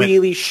well-documented... No, you're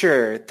really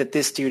sure that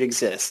this dude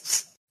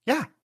exists?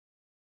 Yeah.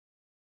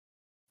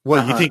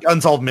 Well, you think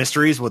Unsolved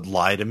Mysteries would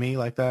lie to me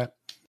like that?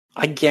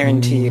 I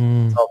guarantee you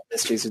Unsolved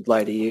Mysteries would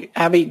lie to you.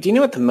 Abby, do you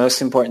know what the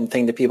most important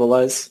thing to people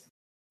is?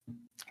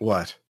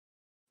 What?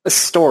 A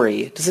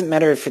story. It doesn't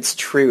matter if it's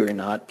true or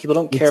not. People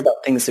don't care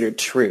about things that are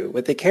true.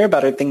 What they care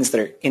about are things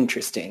that are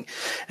interesting.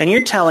 And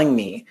you're telling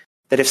me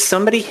that if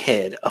somebody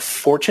hid a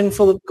fortune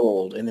full of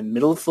gold in the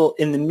middle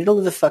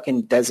of the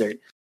fucking desert,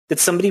 that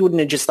somebody wouldn't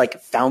have just like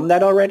found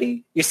that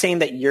already? You're saying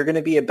that you're going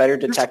to be a better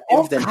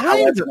detective than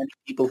however many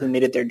people who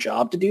made it their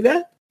job to do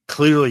that?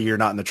 Clearly, you're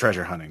not in the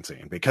treasure hunting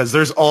scene because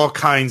there's all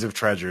kinds of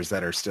treasures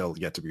that are still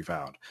yet to be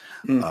found.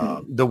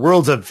 The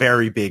world's a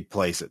very big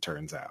place, it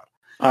turns out.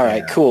 All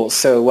right, cool.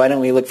 So why don't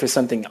we look for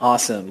something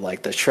awesome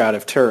like the Shroud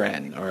of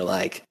Turin or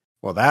like...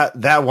 Well,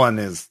 that one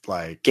is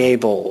like...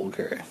 Gabolg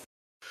or...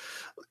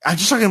 I'm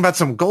just talking about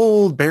some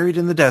gold buried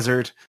in the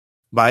desert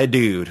by a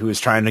dude who is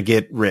trying to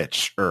get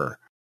rich.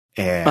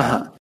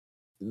 And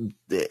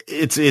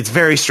it's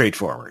very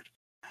straightforward.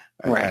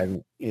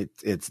 Right.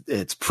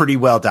 It's pretty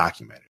well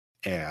documented.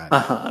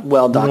 And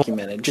well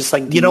documented. Just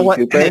like you know what?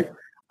 Cooper.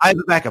 I have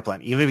a backup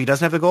plan. Even if he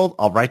doesn't have the gold,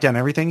 I'll write down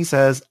everything he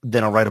says,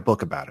 then I'll write a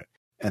book about it.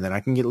 And then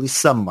I can get at least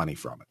some money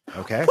from it.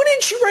 Okay? Why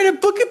didn't you write a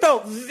book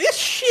about this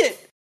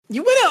shit?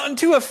 You went out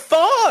into a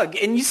fog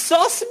and you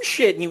saw some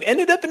shit and you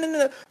ended up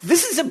in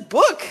this is a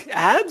book,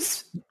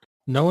 Abs.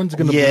 No one's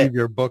going to believe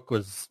your book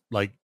was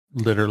like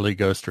literally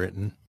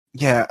ghostwritten.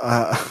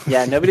 Yeah.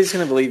 Yeah, nobody's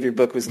going to believe your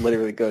book was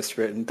literally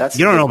ghostwritten. That's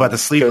you don't know about the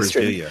sleepers,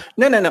 do you?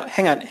 No.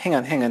 Hang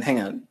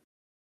on.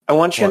 I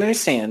want you to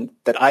understand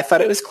that I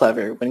thought it was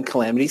clever when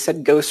Calamity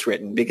said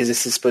ghostwritten because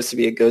this is supposed to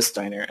be a ghost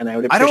diner, and I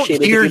would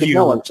appreciate it if you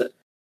acknowledged it.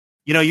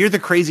 You know, you're the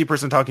crazy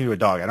person talking to a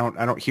dog.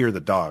 I don't hear the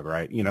dog,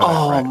 right? You know.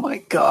 Oh that, right? my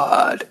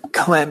God,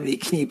 Calamity!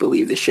 Can you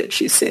believe the shit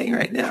she's saying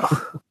right now?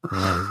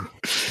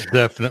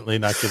 Definitely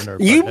not giving her.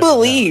 You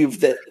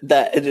believe that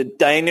a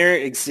diner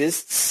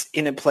exists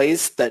in a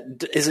place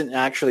that isn't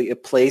actually a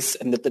place,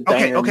 and that the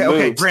diner moves.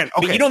 Okay, Brent.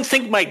 Okay, but you don't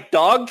think my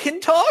dog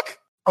can talk?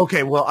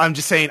 Okay, well, I'm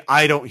just saying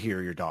I don't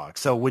hear your dog.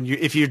 So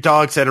if your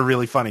dog said a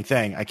really funny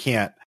thing, I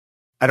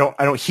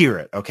don't hear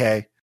it.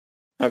 Okay.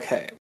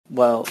 Okay.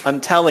 Well, I'm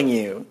telling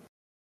you.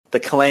 The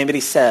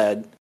Calamity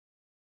said,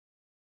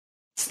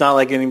 it's not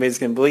like anybody's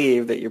going to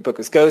believe that your book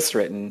was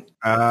ghostwritten.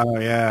 Oh,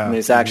 yeah. And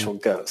there's actual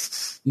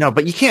ghosts. No,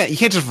 but you can't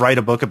just write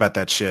a book about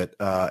that shit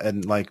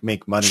and like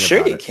make money about it.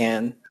 Sure you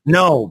can.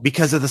 No,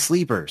 because of the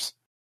sleepers.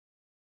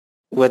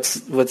 What's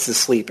the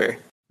sleeper?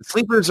 The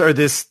sleepers are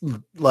this,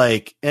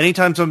 like,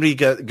 anytime somebody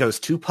goes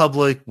too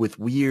public with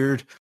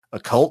weird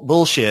occult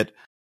bullshit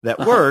that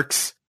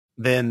works,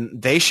 then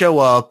they show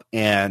up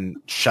and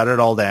shut it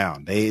all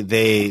down.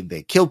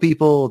 They kill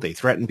people, they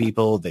threaten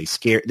people, they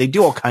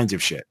do all kinds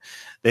of shit.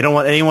 They don't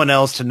want anyone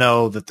else to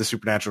know that the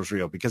supernatural is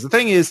real, because the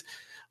thing is,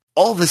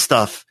 all this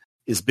stuff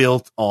is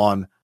built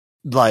on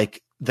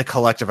like the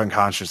collective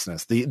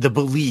unconsciousness, the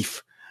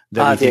belief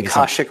that the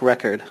Akashic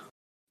record.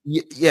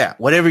 Yeah,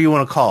 whatever you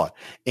want to call it.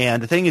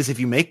 And the thing is, if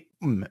you make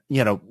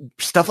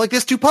stuff like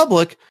this too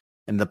public,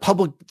 and the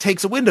public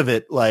takes a wind of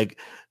it, like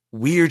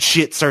weird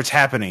shit starts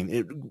happening.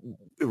 It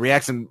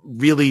reacts in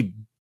really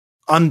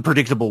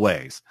unpredictable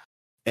ways.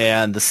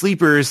 And the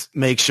sleepers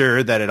make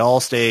sure that it all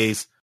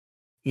stays,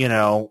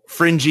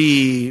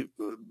 fringy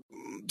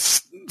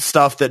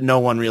stuff that no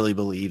one really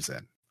believes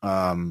in.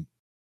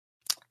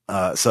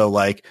 So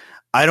like,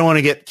 I don't want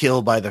to get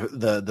killed by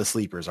the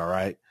sleepers. All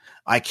right.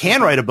 I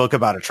can write a book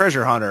about a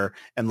treasure hunter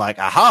and like,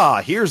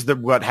 aha, here's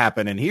what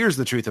happened and here's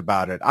the truth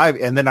about it.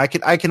 And then I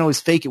can always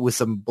fake it with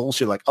some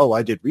bullshit like, oh,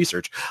 I did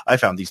research. I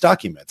found these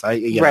documents.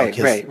 Right.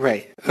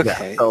 Okay.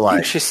 Yeah, so like,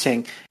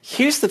 interesting.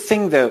 Here's the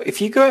thing though.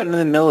 If you go out in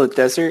the middle of the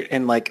desert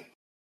and like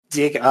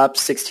dig up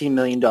 $16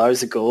 million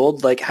of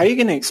gold, like how are you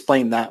going to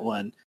explain that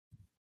one?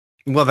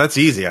 Well, that's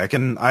easy. I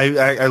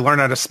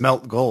learned how to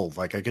smelt gold.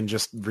 Like I can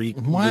just You're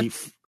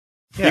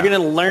going to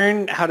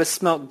learn how to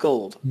smelt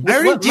gold. I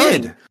already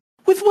did. Money?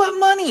 With what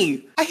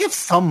money? I have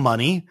some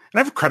money, and I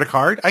have a credit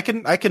card. I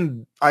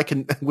can,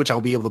 which I'll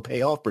be able to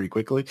pay off pretty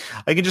quickly.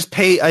 I can just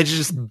pay. I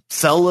just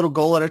sell a little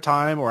gold at a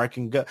time, or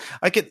there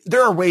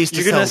are ways to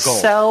sell gold. You're going to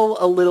sell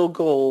a little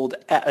gold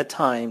at a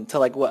time to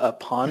like what, a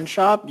pawn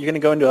shop? You're going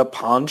to go into a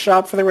pawn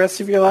shop for the rest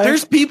of your life?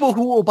 There's people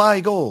who will buy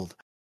gold.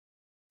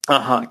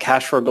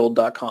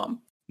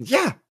 Cashforgold.com.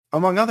 Yeah,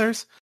 among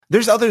others.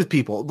 There's other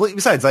people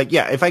besides, like,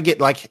 yeah, if I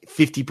get like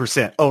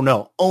 50%, oh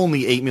no,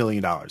 only $8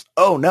 million.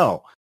 Oh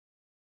no.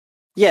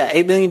 Yeah,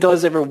 $8 million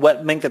over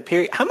what length of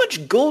period? How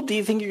much gold do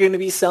you think you're going to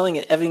be selling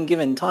at every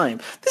given time?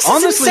 This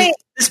is insane.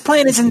 This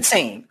plan is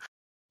insane.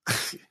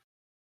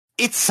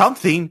 It's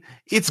something.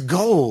 It's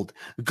gold.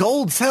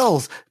 Gold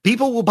sells.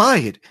 People will buy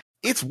it.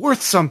 It's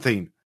worth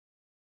something.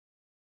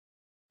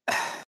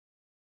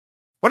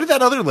 What did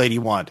that other lady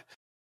want?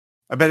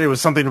 I bet it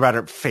was something about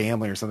her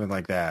family or something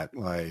like that.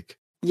 Like,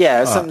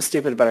 Yeah, something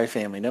stupid about our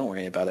family. Don't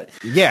worry about it.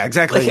 Yeah,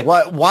 exactly.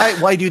 Like,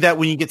 why do that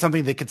when you get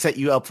something that could set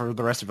you up for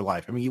the rest of your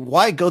life? I mean,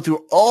 why go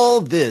through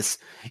all this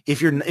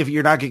if you're not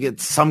going to get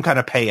some kind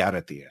of payout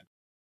at the end?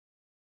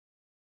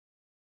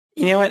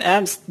 You know what,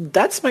 Abs?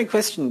 That's my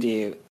question to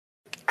you.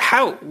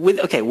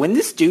 When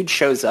this dude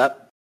shows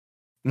up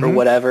or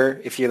whatever,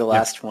 if you're the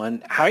last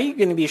one, how are you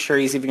going to be sure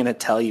he's even going to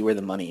tell you where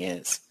the money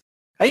is?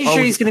 How are you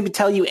sure he's going to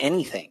tell you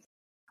anything?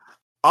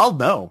 I'll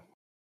know.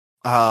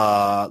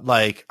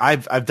 Like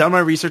I've done my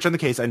research on the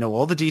case. I know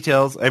all the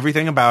details,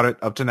 everything about it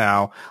up to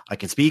now. I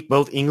can speak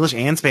both English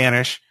and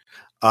Spanish.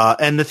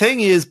 And the thing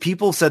is,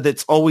 people said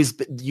that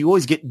you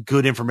always get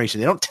good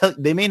information. They don't tell,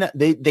 they may not,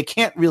 they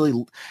can't really,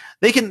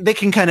 they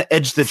can kind of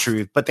edge the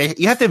truth, but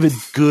you have to have a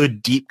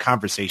good, deep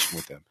conversation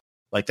with them.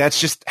 Like that's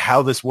just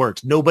how this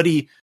works.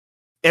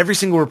 Every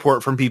single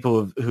report from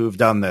people who've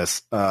done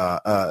this,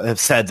 have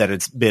said that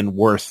it's been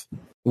worth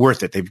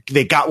it.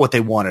 They got what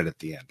they wanted at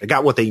the end. They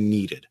got what they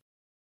needed.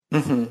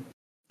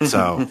 Mm-hmm.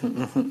 So,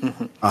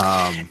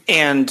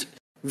 and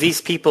these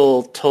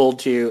people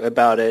told you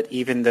about it,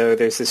 even though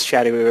there's this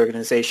shadowy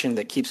organization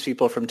that keeps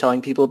people from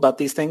telling people about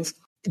these things?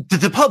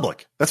 The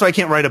public. That's why I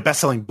can't write a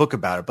best-selling book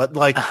about it. But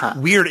like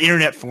weird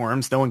internet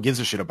forums, no one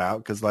gives a shit about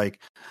because like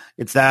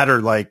it's that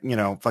or like,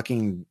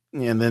 fucking,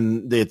 and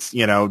then it's,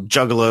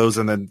 juggalos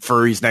and then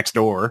furries next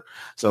door.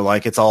 So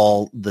like it's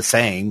all the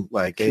same.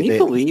 Like, can you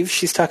believe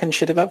she's talking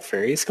shit about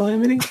furries,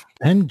 Calamity?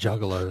 And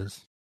juggalos.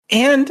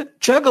 And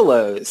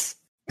juggalos.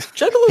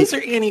 Juggalos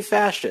are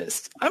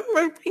anti-fascist.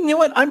 You know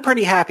what? I'm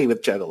pretty happy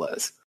with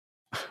juggalos.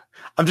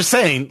 I'm just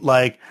saying,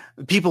 like,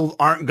 people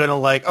aren't going to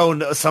like, oh,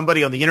 no,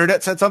 somebody on the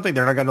internet said something.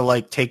 They're not going to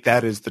like take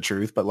that as the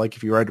truth. But like,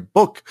 if you write a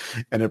book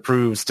and it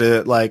proves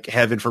to like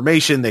have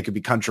information that could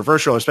be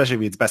controversial, especially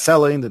if it's best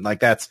selling, then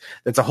like that's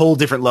a whole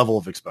different level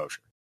of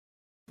exposure.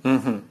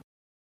 Mm-hmm.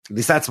 At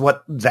least that's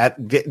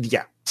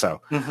yeah.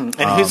 So, and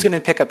who's going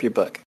to pick up your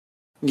book?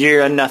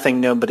 You're a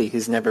nothing nobody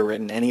who's never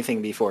written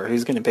anything before.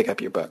 Who's going to pick up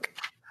your book?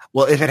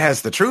 Well, if it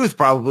has the truth,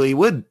 probably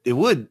it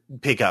would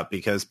pick up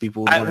because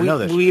people would want to know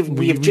this.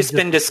 We've just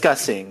been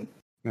discussing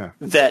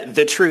that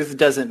the truth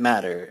doesn't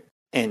matter,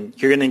 and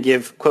you're going to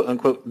give quote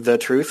unquote the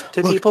truth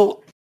to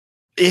people.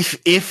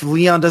 If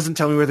Leon doesn't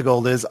tell me where the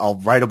gold is, I'll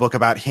write a book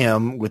about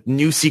him with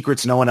new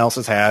secrets no one else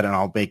has had, and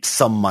I'll make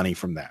some money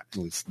from that. At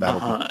least that'll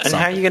be And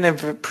how are you going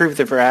to prove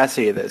the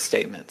veracity of those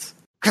statements?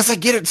 Because I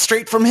get it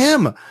straight from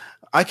him.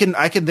 I can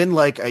then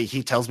like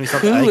he tells me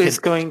something. Who is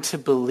going to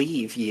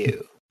believe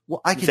you?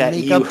 Well, I can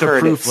make up the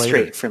proof later.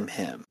 Straight from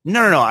him.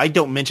 No. I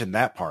don't mention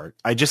that part.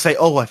 I just say,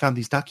 "Oh, I found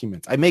these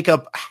documents." I make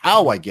up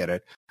how I get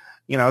it.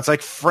 It's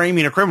like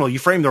framing a criminal. You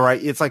frame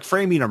it's like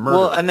framing a murder.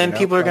 Well, and then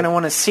people are going to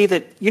want to see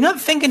that you're not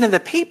thinking of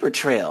the paper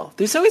trail.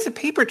 There's always a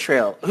paper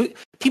trail.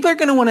 People are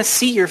going to want to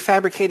see your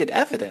fabricated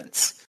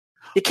evidence.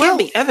 It can't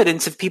be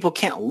evidence if people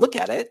can't look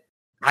at it.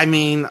 I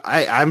mean,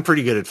 I'm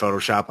pretty good at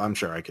Photoshop. I'm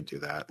sure I could do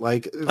that.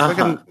 Like,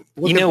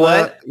 you know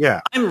what?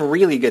 Yeah. I'm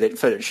really good at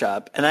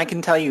Photoshop, and I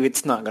can tell you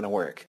it's not going to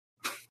work.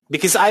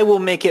 Because I will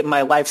make it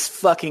my life's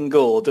fucking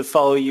goal to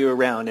follow you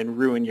around and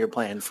ruin your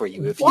plan for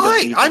you.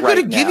 Why? I'm going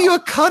to give you a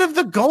cut of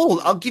the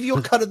gold. I'll give you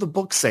a cut of the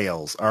book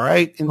sales. All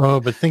right.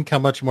 But think how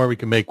much more we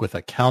can make with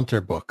a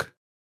counter book.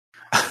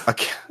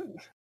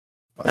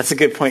 That's a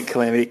good point,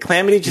 Calamity.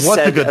 Calamity just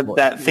said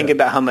that. Think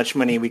about how much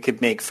money we could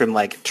make from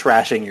like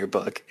trashing your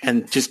book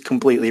and just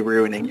completely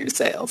ruining your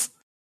sales.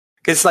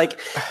 Because like,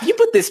 if you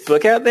put this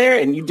book out there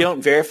and you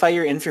don't verify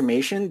your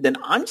information, then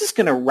I'm just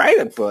going to write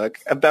a book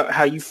about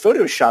how you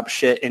Photoshop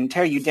shit and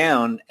tear you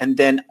down, and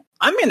then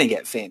I'm going to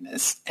get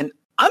famous, and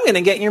I'm going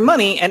to get your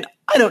money, and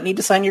I don't need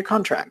to sign your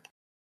contract.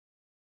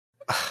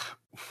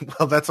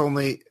 Well, that's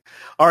only...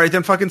 All right,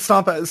 then fucking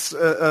step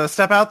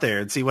out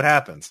there and see what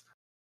happens.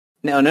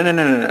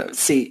 No.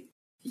 See,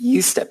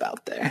 you step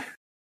out there.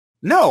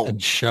 No.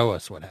 And show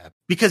us what happens.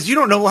 Because you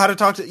don't know how to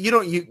talk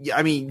to...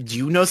 I mean, do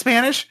you know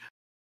Spanish?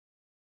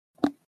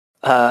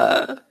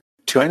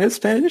 Do I know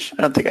Spanish?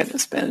 I don't think I know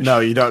Spanish.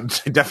 No, you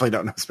don't. You definitely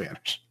don't know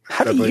Spanish.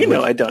 How do you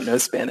know I don't know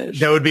Spanish?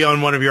 That would be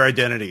on one of your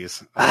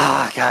identities.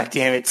 God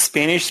damn it.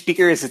 Spanish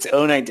speaker is its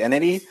own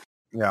identity?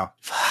 Yeah.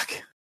 Fuck.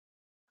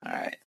 All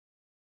right.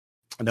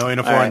 Knowing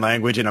a foreign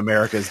language in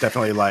America is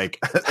definitely like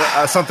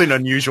something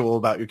unusual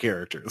about your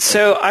characters.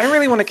 So I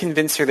really want to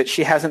convince her that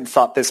she hasn't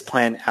thought this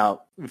plan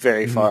out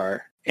very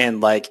far.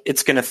 And like,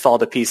 it's going to fall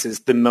to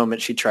pieces the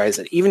moment she tries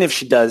it, even if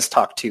she does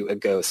talk to a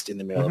ghost in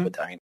the middle of a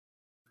diner.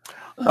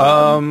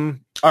 All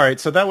right,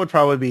 so that would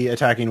probably be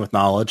attacking with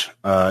knowledge.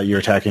 You're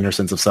attacking her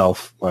sense of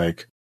self,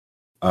 like,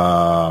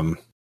 yeah.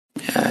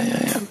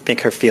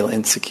 Make her feel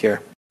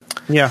insecure.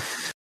 Yeah.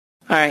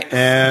 All right,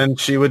 and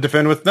she would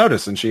defend with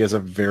notice, and she has a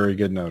very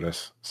good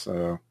notice.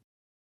 So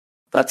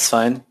that's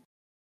fine.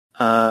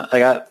 I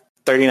got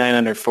 39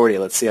 under 40.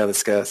 Let's see how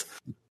this goes.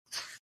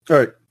 All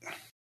right,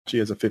 she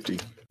has a 50.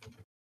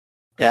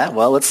 Yeah,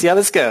 well, let's see how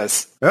this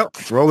goes. Well,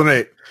 let's roll an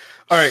 8.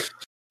 All right.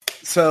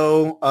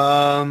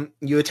 So,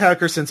 you attack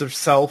her sense of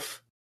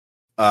self.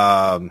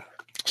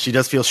 She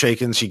does feel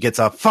shaken. She gets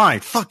up. Fine,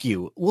 fuck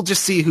you. We'll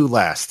just see who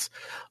lasts.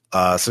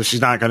 So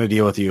she's not going to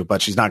deal with you,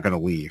 but she's not going to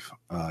leave.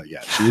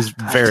 Yeah, she's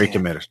very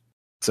committed.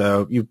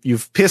 So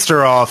you've pissed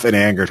her off and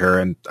angered her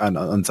and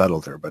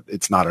unsettled her, but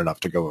it's not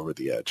enough to go over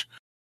the edge.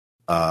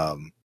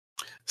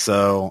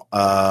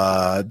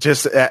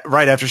 Just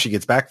right after she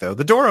gets back, though,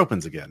 the door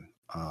opens again.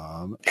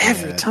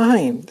 Every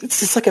time. It's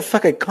just like a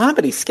fucking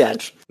comedy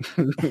sketch.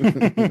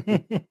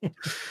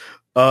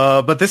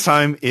 But this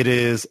time it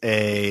is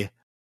a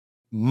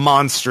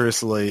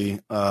monstrously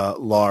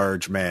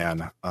large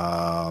man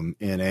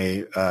in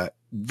a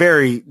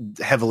very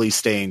heavily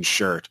stained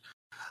shirt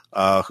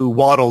who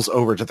waddles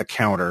over to the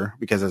counter,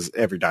 because as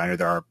every diner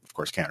there are, of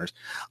course, counters,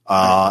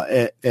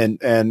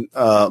 and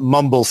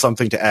mumbles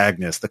something to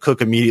Agnes. The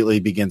cook immediately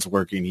begins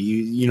working.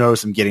 You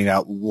notice him getting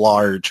out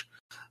large,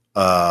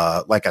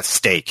 like a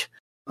steak.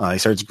 He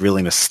starts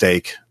grilling a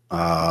steak,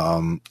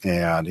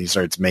 and he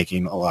starts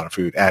making a lot of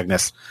food.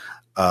 Agnes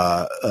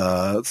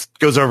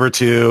goes over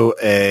to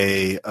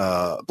a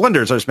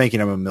blender, starts making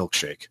him a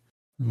milkshake.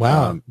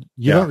 Wow.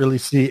 You don't really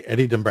see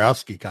Eddie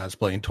Dombrowski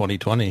cosplay in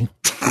 2020.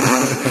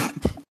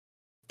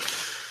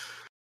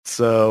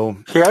 So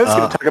yeah, I was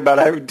going to talk about,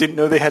 I didn't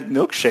know they had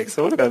milkshakes.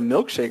 I would have got a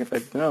milkshake if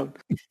I'd known.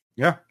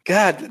 Yeah.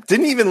 God,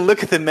 didn't even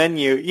look at the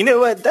menu. You know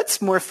what?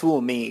 That's more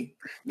fool me.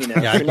 You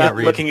know, you're not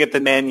looking at the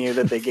menu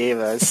that they gave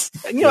us.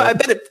 You know, I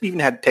bet it even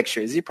had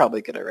pictures. You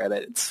probably could have read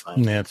it. It's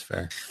fine. Yeah, it's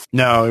fair.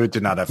 No, it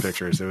did not have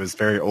pictures. It was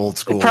very old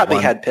school. It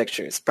probably had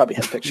pictures.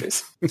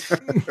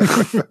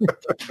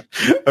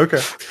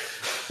 Okay.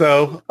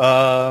 So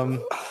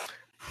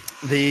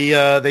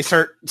they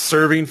start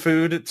serving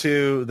food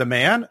to the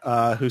man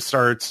who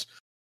starts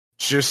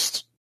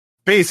just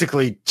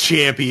basically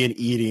champion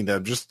eating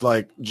them, just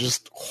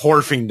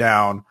horfing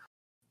down.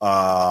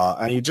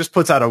 And he just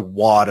puts out a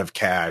wad of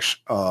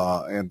cash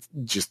and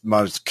just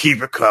must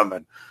keep it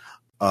coming.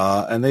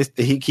 And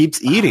he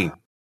keeps eating.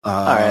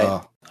 All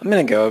right. I'm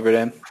going to go over to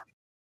him.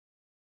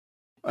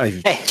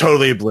 He's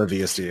totally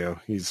oblivious to you.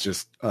 He's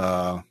just...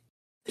 yeah,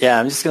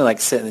 I'm just going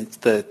to sit in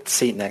the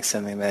seat next to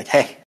him and be like,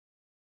 hey,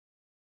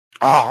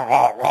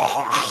 are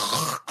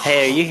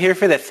you here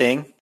for the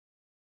thing?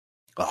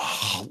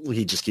 Oh,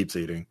 he just keeps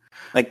eating.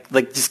 Like,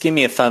 just give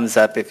me a thumbs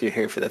up if you're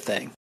here for the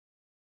thing.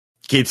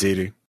 Keeps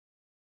eating.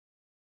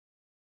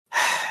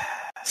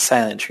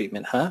 Silent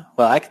treatment, huh?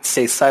 Well, I can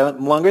stay silent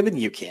longer than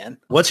you can.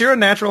 What's your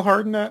unnatural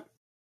harden at?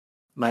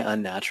 My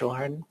unnatural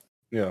harden?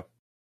 Yeah.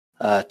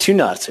 2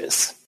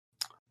 notches.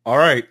 All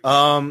right.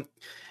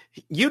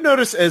 You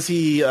notice as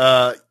he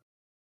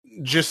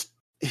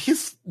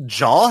his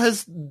jaw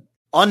has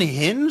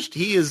unhinged.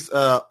 He is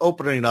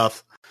opening up.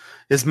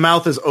 His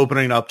mouth is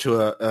opening up to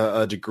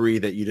a degree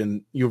that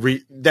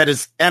that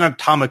is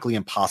anatomically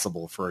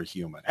impossible for a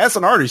human. As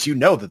an artist, you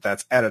know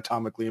that's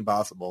anatomically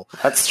impossible.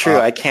 That's true.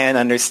 I can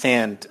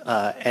understand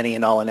any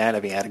and all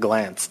anatomy at a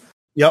glance.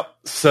 Yep.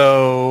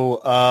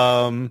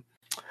 So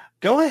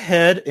go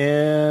ahead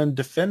and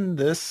defend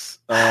this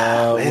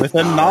with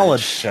a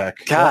knowledge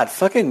check. God,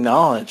 fucking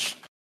knowledge.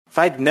 If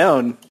I'd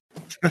known.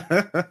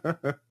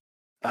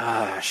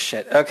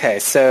 Shit. Okay,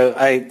 so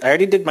I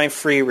already did my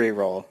free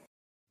reroll.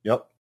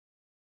 Yep.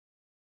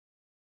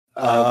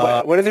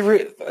 What are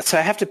the so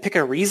I have to pick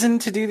a reason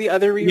to do the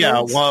other rerolls?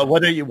 Yeah.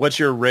 Well, what's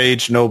your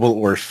rage, noble,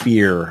 or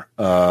fear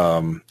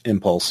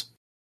impulse?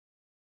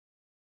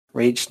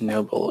 Rage,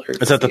 noble, or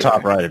it's at the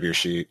top right of your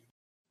sheet.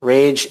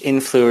 Rage,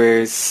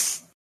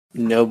 influence,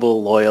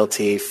 noble,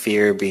 loyalty,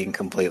 fear, being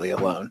completely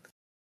alone.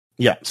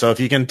 Yeah. So if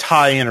you can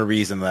tie in a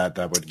reason, that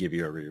would give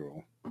you a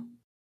reroll.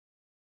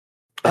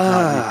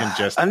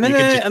 I'm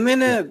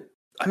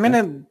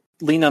gonna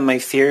lean on my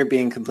fear,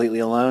 being completely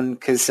alone,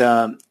 because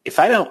if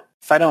I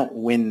don't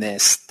win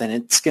this, then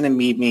it's gonna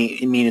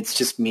mean it's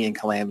just me and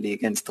Calamity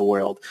against the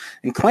world.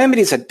 And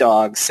Calamity's a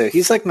dog, so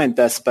he's like my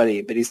best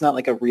buddy, but he's not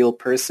like a real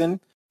person,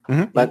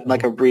 but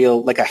like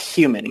a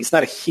human. He's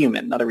not a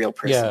human, not a real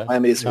person. Yeah,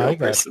 Calamity's a real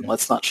person.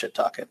 Let's not shit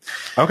talk it.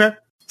 Okay.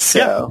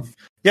 So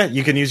yeah,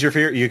 you can use your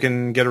fear. You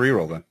can get a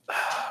reroll then.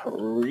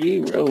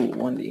 Reroll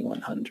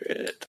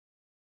 1d100.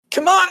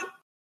 Come on.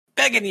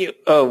 Begging you.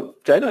 Oh,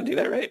 did I not do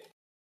that right?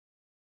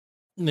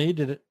 No, you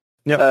did it.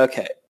 Yeah.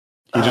 Okay.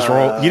 You just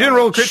roll. You didn't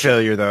roll a crit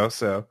failure though,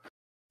 so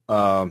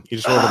you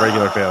just rolled a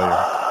regular failure.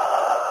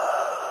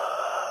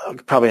 I'll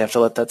probably have to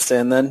let that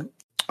stand then.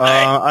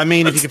 I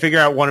mean, if you can figure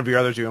out one of your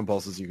other 2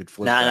 impulses, you could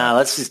flip. Nah.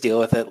 Let's just deal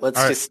with it. Let's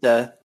just.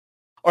 All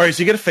right.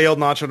 So you get a failed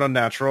notch on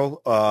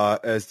unnatural,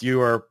 as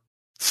you are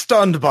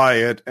stunned by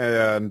it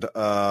and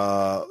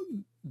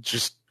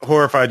just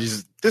horrified.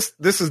 This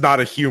is not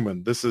a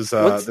human. This is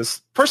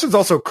this person's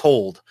also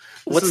cold.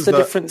 What's the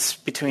difference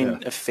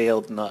between a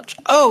failed notch?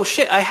 Oh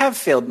shit! I have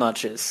failed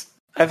notches.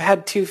 I've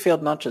had 2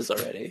 failed notches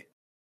already.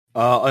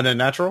 On a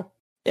natural?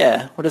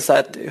 Yeah. What does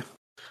that do?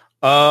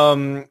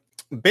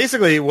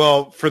 Basically,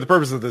 well, for the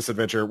purpose of this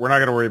adventure, we're not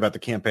going to worry about the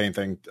campaign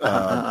thing.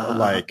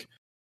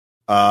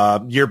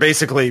 You're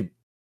basically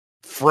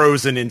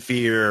frozen in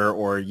fear,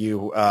 or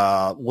you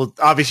well,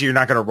 obviously you're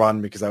not going to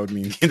run because that would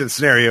mean in the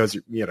scenarios,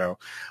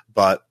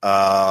 but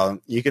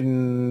you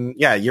can,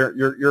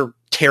 you're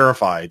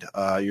terrified.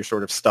 You're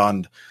sort of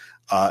stunned.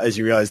 as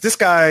you realize this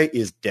guy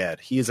is dead.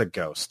 He is a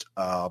ghost,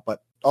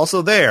 but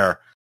also there,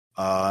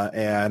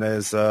 and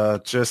is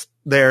just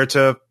there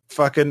to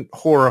fucking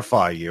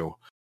horrify you.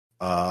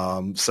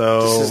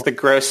 So this is the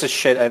grossest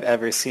shit I've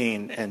ever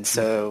seen, and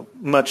so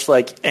much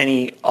like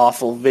any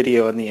awful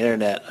video on the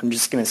internet, I'm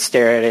just going to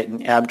stare at it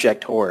in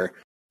abject horror.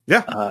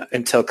 Yeah.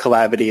 Until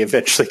Calamity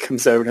eventually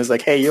comes over and is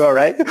like, "Hey, you all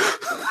right?"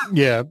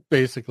 Yeah,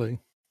 basically.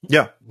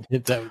 Yeah.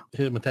 Hit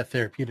him with that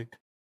therapeutic.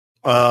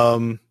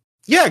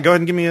 Yeah, go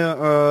ahead and give me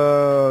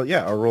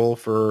a roll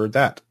for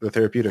that, the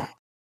therapeutic.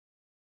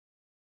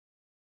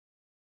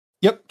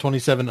 Yep,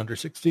 27 under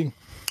 60.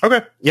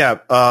 Okay. Yeah.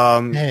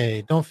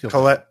 Hey, don't feel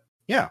bad.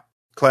 Yeah.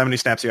 Calamity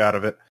snaps you out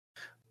of it.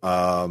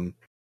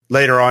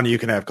 Later on, you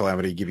can have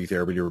Calamity give you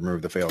therapy to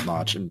remove the failed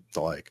notch and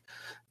the like.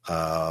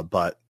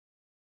 But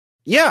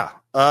yeah,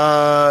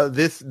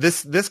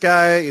 this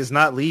guy is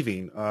not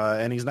leaving,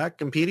 and he's not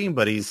competing,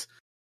 but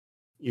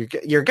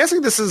you're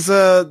guessing this is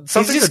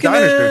something the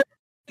diners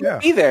do. Yeah.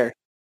 Be there.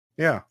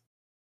 Yeah.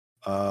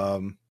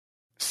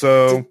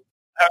 So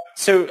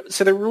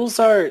the rules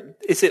are: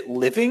 is it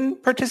living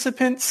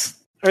participants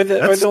are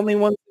the only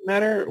ones that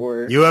matter,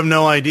 or you have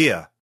no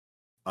idea?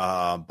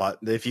 But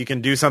if you can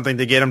do something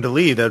to get them to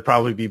leave, that'd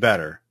probably be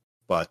better.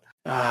 But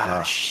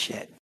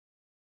shit.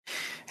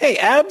 Hey,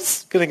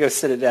 Ab's gonna go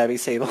sit at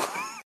Abby's table.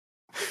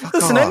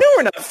 Listen, I know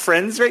we're not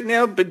friends right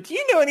now, but do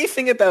you know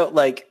anything about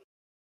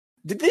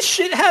did this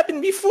shit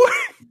happen before?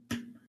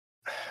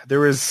 It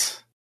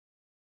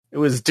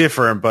was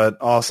different,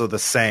 but also the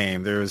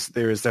same. There was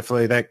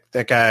definitely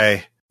that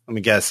guy. Let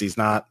me guess, he's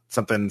not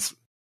something's.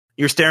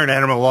 You're staring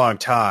at him a long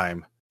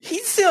time.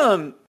 He's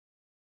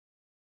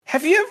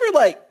Have you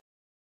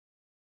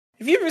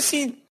ever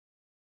seen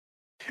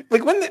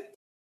when the?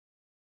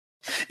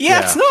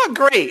 Yeah, it's not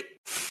great.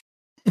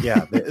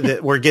 Yeah,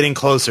 we're getting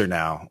closer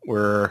now.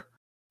 We're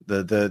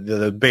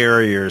the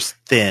barrier's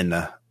thin.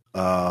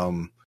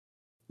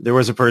 There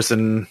was a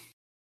person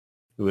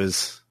who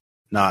was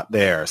not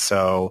there,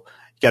 so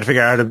you got to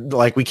figure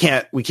out we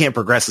can't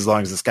progress as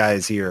long as this guy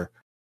is here.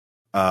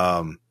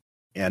 Yeah,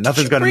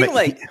 nothing's going to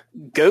make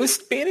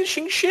ghost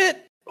banishing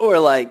shit or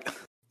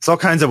it's all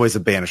kinds of ways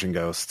of banishing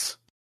ghosts.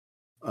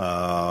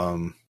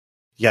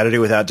 You got to do it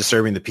without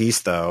disturbing the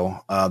peace,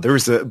 though. There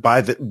was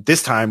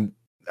this time.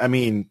 I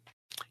mean,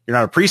 you're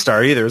not a priest,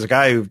 are you? There was a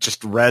guy who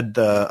just read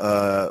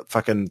the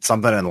fucking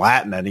something in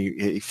Latin and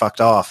he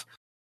fucked off.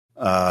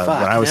 When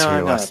I was here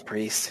I'm last. not a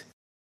priest.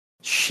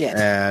 Shit.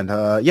 And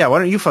why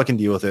don't you fucking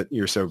deal with it?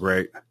 You're so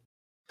great.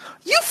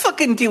 You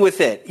fucking deal with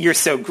it. You're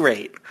so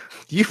great.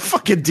 You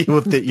fucking deal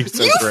with it. You're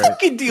so great. You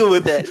fucking deal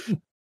with it.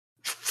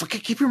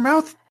 Fucking keep your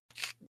mouth.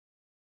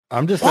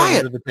 I'm just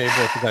under the table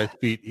at the guy's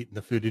feet eating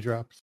the food he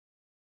drops.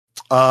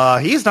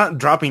 He's not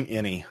dropping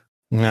any.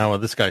 No, well,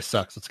 this guy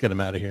sucks. Let's get him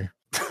out of here.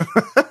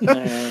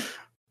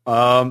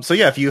 So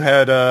yeah, if you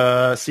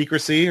had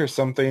secrecy or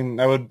something,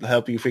 that would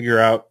help you figure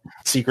out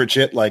secret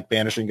shit like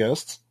banishing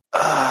ghosts.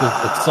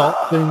 Does the salt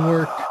thing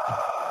work?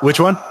 Which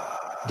one?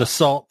 The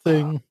salt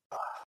thing.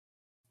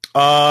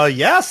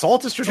 Yeah,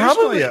 salt is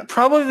traditionally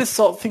probably the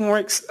salt thing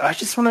works. I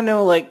just want to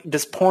know,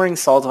 does pouring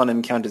salt on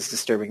him count as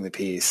disturbing the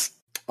peace?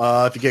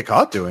 If you get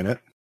caught doing it.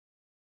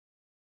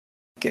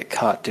 Get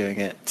caught doing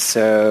it.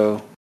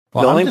 So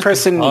well, the only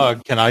person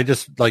can I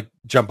just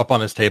jump up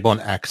on his table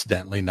and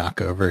accidentally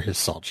knock over his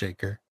salt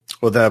shaker?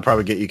 Well, that'll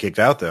probably get you kicked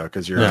out though,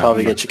 because you're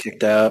probably get you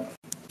kicked out.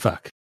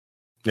 Fuck.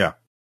 Yeah.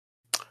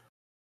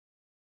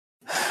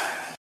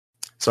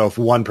 So if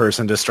one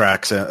person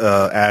distracts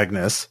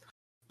Agnes,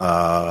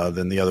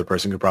 then the other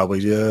person could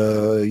probably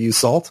use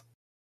salt.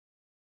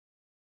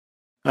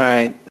 All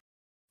right.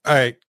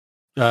 I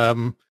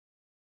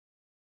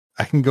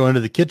can go into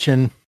the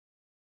kitchen,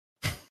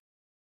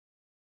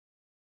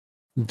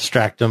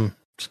 distract him,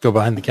 just go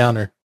behind the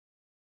counter.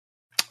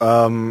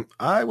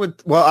 I would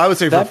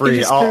say for free.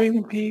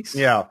 Disturbing the peace?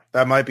 Yeah,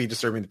 that might be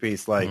disturbing the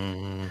peace.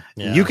 You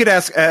could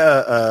ask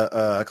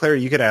Claire.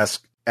 You could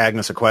ask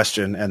Agnes a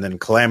question, and then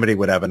Calamity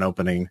would have an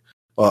opening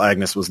while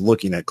Agnes was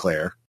looking at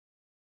Claire.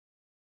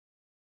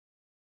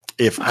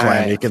 If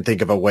Calamity can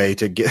think of a way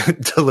to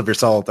deliver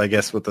salt, I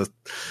guess with the,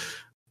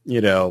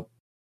 yeah.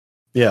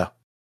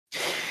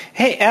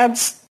 Hey,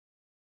 Abs,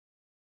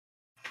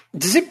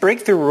 does it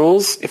break the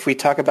rules if we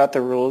talk about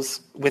the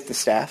rules with the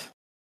staff?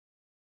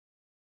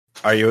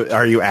 Are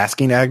you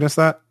asking Agnes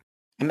that?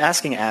 I'm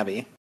asking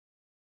Abby.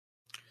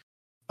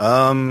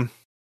 I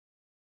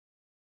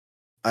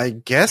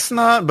guess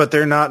not, but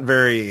they're not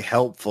very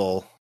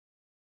helpful.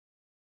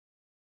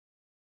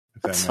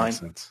 That's fine.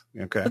 Sense.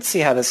 Okay. Let's see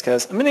how this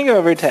goes. I'm going to go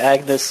over to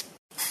Agnes.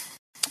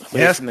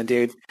 Away from the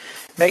dude.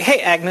 Hey,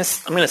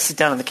 Agnes, I'm going to sit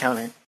down on the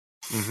counter.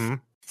 Mm-hmm.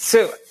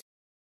 So,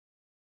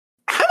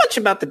 how much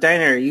about the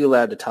diner are you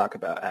allowed to talk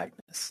about,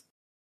 Agnes?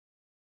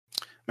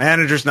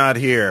 Manager's not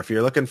here. If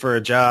you're looking for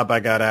a job, I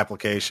got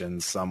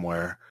applications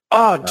somewhere.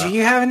 Oh, do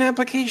you have an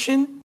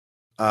application?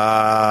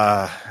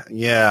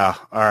 Yeah.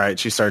 All right.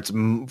 She starts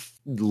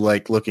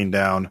looking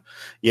down.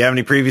 You have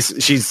any previous?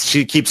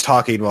 She keeps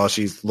talking while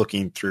she's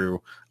looking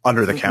through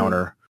under the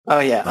counter. Oh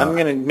yeah, I'm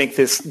gonna make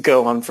this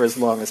go on for as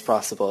long as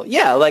possible.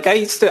 Yeah, like I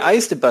used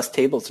to bust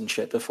tables and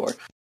shit before.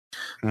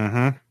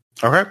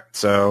 Mm-hmm. Okay,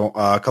 so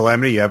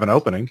Calamity, you have an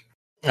opening.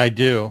 I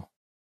do.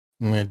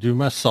 I'm going to do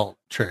my salt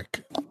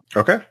trick.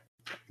 Okay.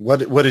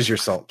 What is your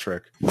salt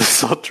trick? The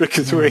salt trick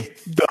is where he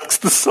ducks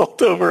the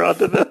salt over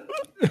onto them.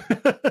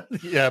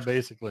 Yeah,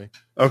 basically.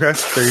 Okay,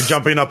 so you're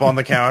jumping up on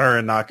the counter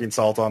and knocking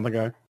salt on the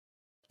guy.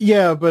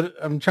 Yeah, but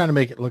I'm trying to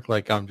make it look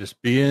like I'm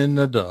just being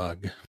a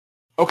dog.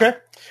 Okay.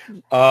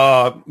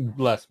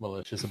 Less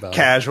malicious about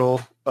Casual.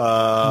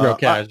 Real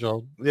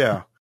casual.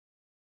 Yeah.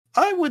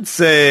 I would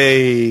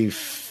say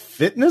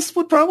fitness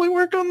would probably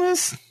work on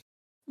this.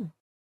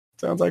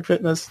 Sounds like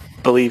fitness.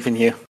 Believe in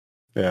you.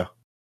 Yeah.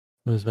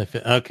 What is my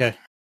fit? Okay.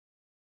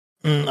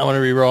 I want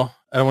to reroll.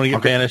 I don't want to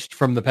get banished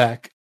from the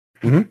pack.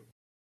 Mm-hmm.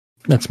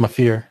 That's my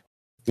fear.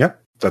 Yeah,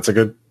 that's a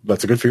good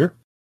fear.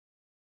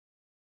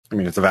 I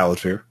mean, it's a valid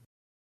fear.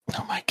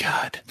 Oh my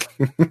god.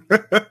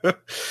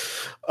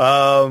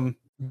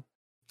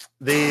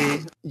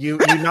 You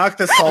knock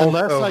the salt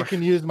Unless over. I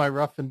can use my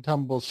rough and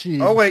tumble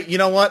sheet. Oh wait, you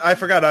know what? I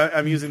forgot.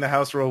 I'm using the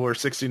house rule where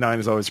 69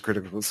 is always a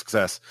critical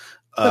success.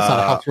 That's not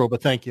a house rule,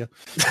 but thank you.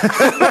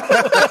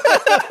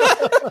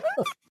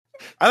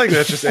 I think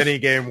that's just any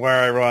game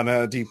where I run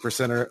a deep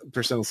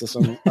percentile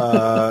system.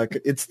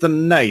 It's the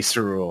nice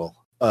rule.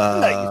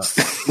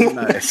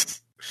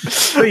 Nice.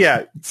 So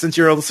yeah, since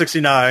you rolled a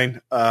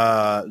 69,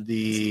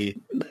 Nice.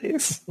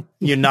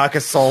 you knock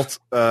a salt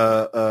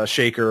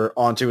shaker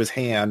onto his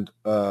hand,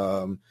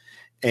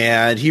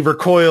 and he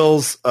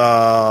recoils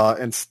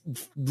and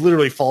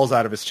literally falls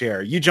out of his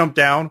chair. You jump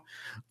down,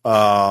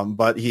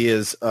 but he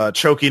is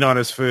choking on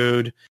his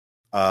food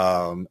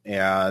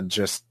and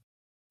just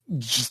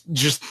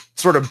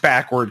sort of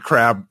backward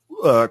crab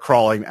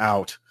crawling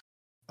out.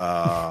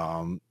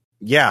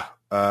 Yeah,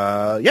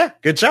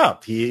 good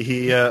job.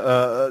 He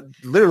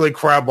literally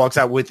crab walks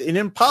out with an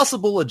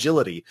impossible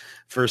agility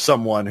for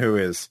someone who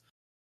is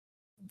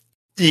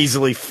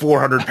easily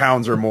 400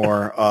 pounds or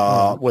more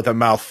with a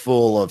mouth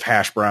full of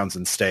hash browns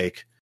and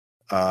steak.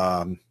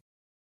 Agnes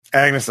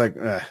gets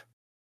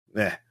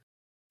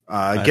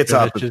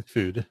up.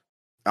 Food.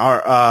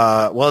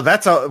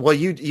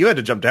 You had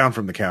to jump down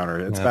from the counter.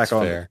 It's That's back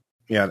on. fair.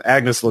 Yeah,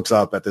 Agnes looks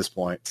up at this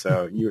point,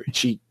 so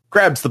she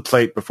grabs the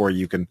plate before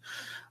you can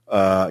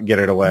get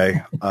it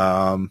away.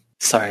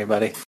 Sorry,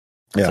 buddy.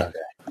 Yeah.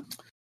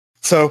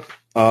 So,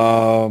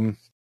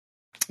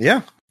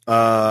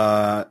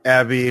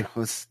 Abby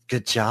was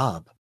good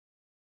job.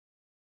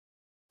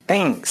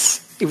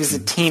 Thanks. It was a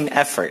team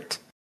effort,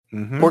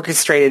 Mm-hmm.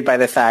 orchestrated by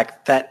the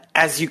fact that,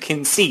 as you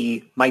can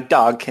see, my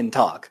dog can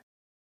talk.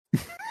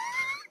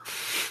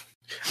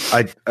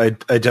 I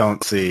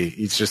don't see.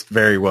 He's just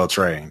very well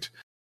trained,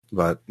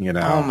 but you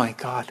know. Oh my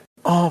god.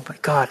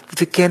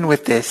 Begin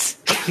with this.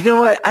 You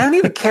know what? I don't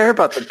even care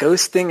about the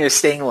ghost thing or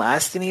staying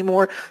last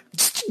anymore.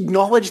 Just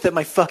acknowledge that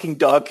my fucking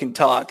dog can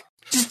talk.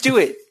 Just do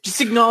it.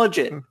 Just acknowledge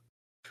it.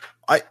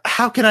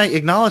 How can I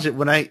acknowledge it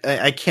when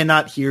I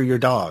cannot hear your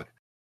dog?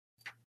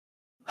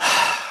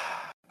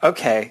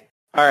 Okay.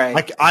 All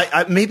right.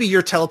 I maybe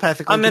you're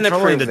telepathically I'm gonna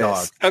controlling prove the dog.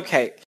 this.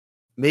 Okay.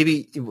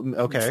 Maybe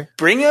okay.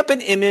 Bring up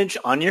an image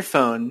on your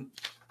phone.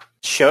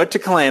 Show it to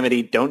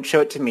Calamity. Don't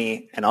show it to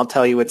me, and I'll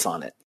tell you what's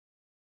on it.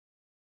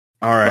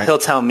 All right. Well, he'll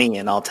tell me,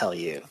 and I'll tell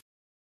you.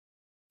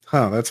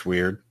 Huh, that's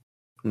weird.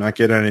 I'm not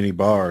getting any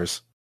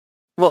bars.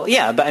 Well,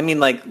 yeah, but I mean,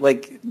 like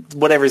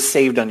whatever's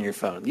saved on your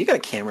phone. You got a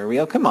camera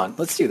reel. Come on,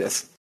 let's do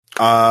this.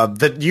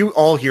 That you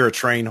all hear a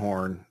train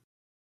horn.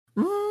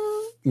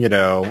 You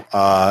know,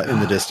 in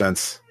the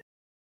distance.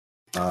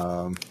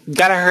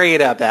 Gotta hurry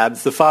it up,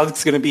 Abs. The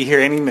fog's gonna be here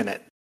any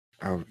minute.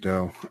 Oh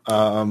no.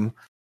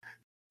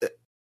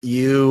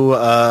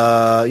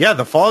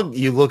 The fog.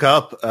 You look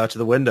up to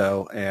the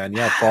window, and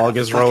fog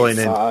is rolling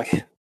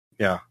in.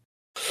 Yeah.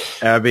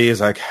 Abby is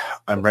like,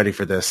 I'm ready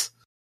for this.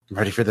 I'm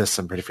ready for this.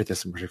 I'm ready for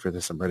this. I'm ready for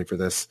this. I'm ready for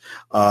this.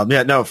 I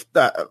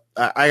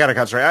gotta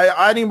concentrate.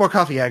 I need more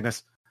coffee,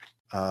 Agnes.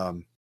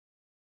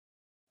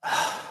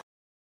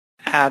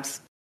 Abs,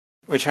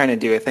 we're trying to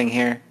do a thing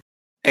here.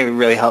 It would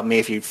really help me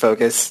if you'd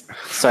focus,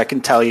 so I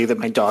can tell you that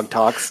my dog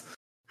talks.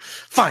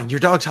 Fine, your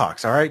dog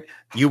talks. All right,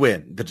 you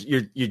win.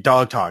 Your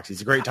dog talks.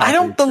 He's a great talker. I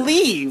don't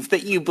believe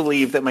that you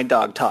believe that my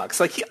dog talks.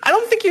 Like, I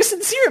don't think you're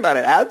sincere about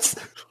it, Abs.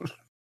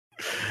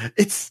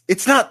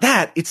 It's not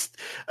that. It's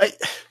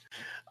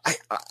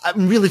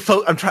I'm really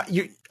I'm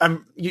trying.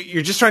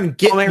 You're just trying to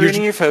get. Am I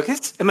ruining your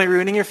focus? Am I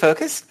ruining your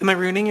focus? Am I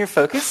ruining your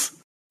focus?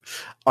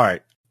 All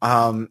right,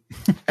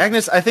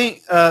 Agnes. I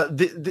think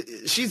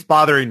she's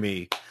bothering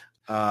me.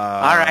 All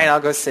right, I'll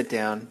go sit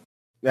down.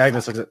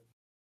 Agnes looks at.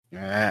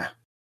 Yeah.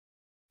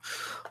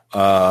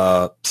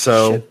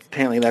 So Shit,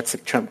 apparently that's a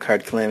trump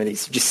card, Calamity.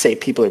 So just say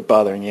people are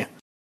bothering you.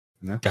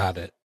 Got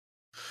it.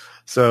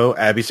 So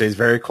Abby stays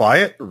very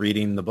quiet,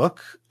 reading the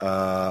book.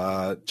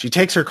 She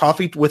takes her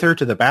coffee with her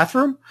to the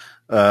bathroom,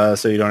 so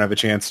you don't have a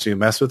chance to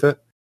mess with it.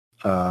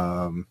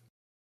 Or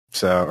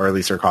at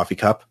least her coffee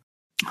cup.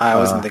 I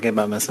wasn't thinking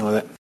about messing with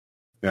it.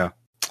 Yeah.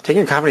 Taking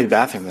your coffee to the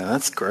bathroom, though,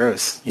 that's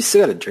gross. You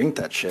still got to drink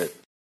that shit.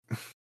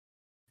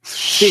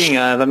 Speaking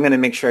of, I'm going to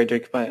make sure I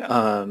drink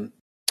my.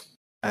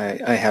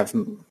 I have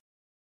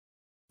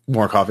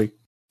more coffee.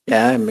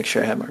 Yeah, I make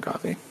sure I have more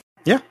coffee.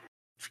 Yeah,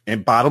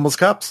 in bottomless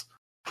cups.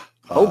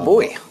 Oh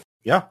boy.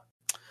 Yeah.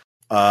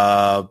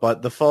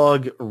 But the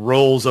fog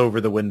rolls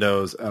over the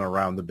windows and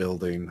around the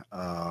building.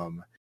 Like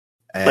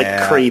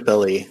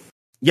creepily.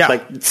 Yeah.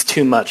 Like it's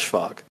too much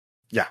fog.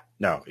 Yeah.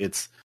 No,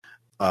 it's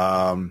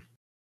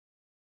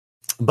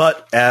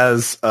but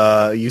as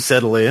you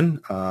settle in,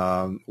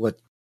 what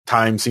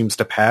time seems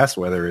to pass,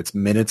 whether it's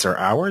minutes or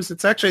hours,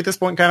 it's actually at this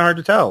point kind of hard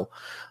to tell.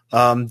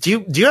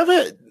 Do you have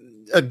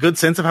a good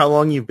sense of how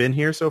long you've been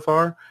here so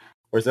far?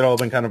 Or has it all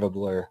been kind of a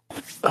blur?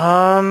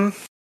 I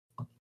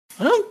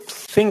don't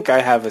think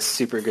I have a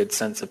super good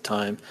sense of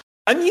time.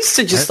 I'm used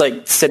to just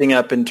like sitting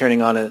up and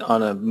turning on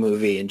a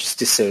movie and just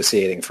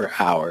dissociating for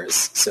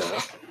hours. So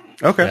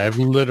okay, I have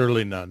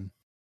literally none.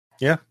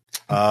 Yeah,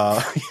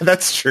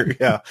 that's true.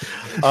 Yeah,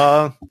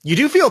 you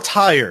do feel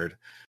tired.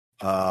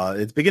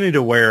 It's beginning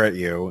to wear at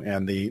you,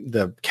 and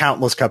the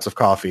countless cups of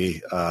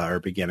coffee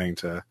are beginning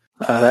to.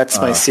 That's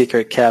my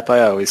secret, Cap.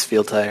 I always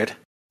feel tired.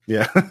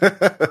 Yeah.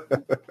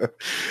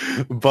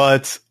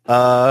 But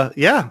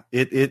yeah,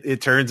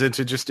 it turns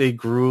into just a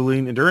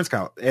grueling endurance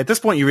count. At this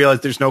point you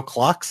realize there's no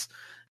clocks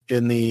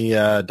in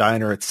the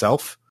diner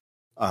itself.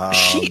 Is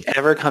she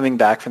ever coming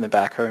back from the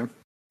back room?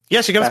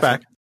 Yeah, she comes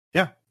back.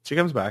 Yeah, she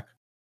comes back.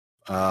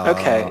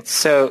 Okay,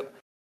 so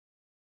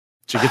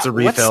she gets a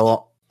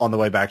refill on the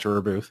way back to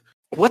her booth.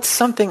 What's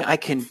something I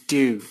can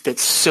do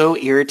that's so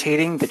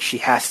irritating that she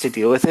has to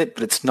deal with it,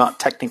 but it's not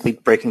technically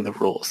breaking the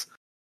rules?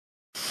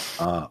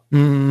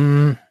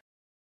 You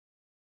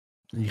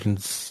can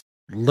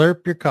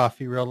slurp your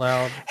coffee real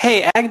loud.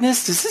 Hey,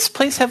 Agnes, does this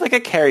place have like a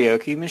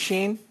karaoke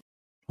machine?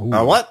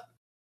 What?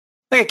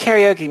 Like a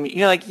karaoke,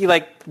 you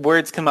like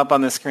words come up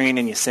on the screen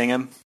and you sing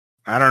them?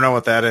 I don't know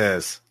what that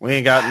is. We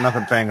ain't got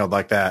nothing fangled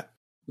like that.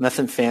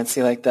 Nothing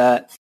fancy like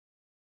that?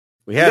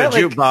 We had a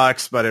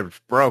jukebox, but it's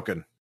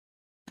broken.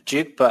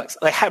 Jukebox?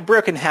 Like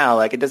broken how?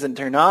 Like it doesn't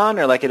turn on,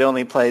 or like it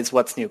only plays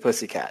What's New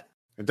Pussycat?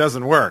 It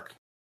doesn't work.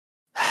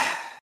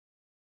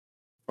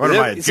 What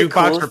am I, a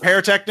jukebox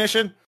repair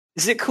technician?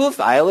 Is it cool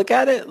if I look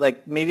at it?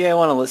 Like, maybe I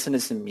want to listen to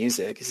some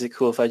music. Is it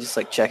cool if I just,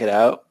 like, check it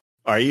out?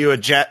 Are you a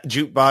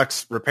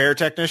jukebox repair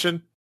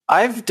technician?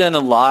 I've done a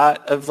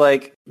lot of,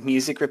 like,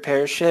 music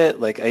repair shit.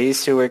 Like, I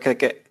used to work,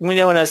 like, when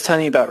I was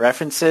telling you about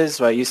references,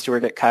 I used to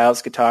work at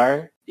Kyle's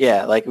Guitar.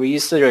 Yeah, like, we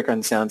used to work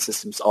on sound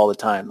systems all the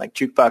time. Like,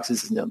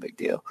 jukeboxes is no big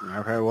deal.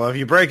 Okay, well, if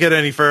you break it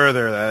any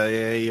further,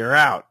 you're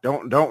out.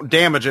 Don't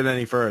damage it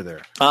any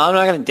further. I'm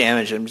not going to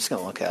damage it. I'm just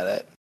going to look at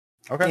it.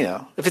 Okay. You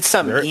know, if it's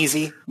something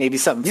easy, maybe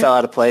something fell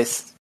out of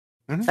place.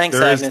 Mm-hmm. Thanks,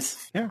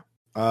 Agnes.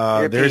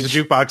 There's a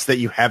jukebox that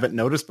you haven't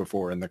noticed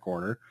before in the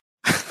corner.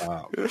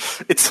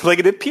 It's like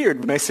it appeared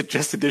when I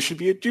suggested there should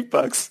be a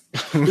jukebox.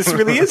 This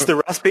really is the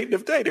Ross Payton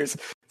of diners.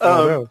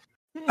 No.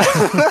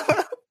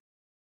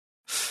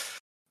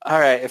 All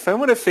right, if I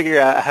want to figure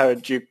out how a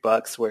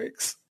jukebox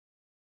works,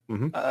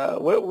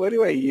 what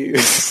do I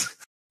use?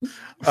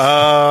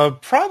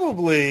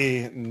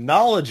 Probably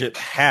knowledge at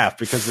half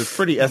because it's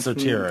pretty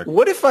esoteric.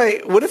 What if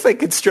I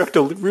construct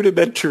a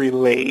rudimentary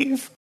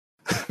lathe?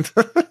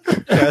 You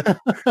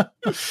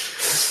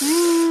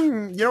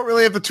don't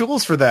really have the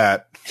tools for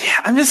that.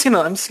 Yeah, I'm just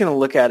gonna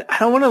look at it. I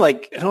don't want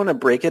to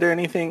break it or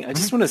anything. I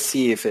just want to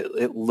see if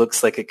it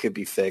looks like it could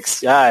be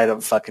fixed. Yeah, I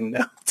don't fucking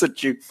know. It's a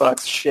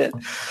jukebox shit.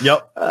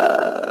 Yep.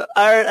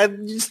 I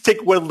just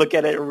take one look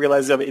at it and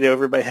realize I'm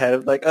over my head.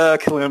 I'm like,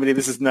 Calamity,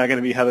 this is not going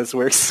to be how this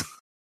works.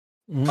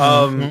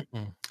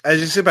 As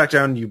you sit back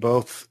down, you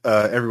both,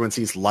 everyone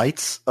sees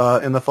lights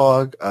in the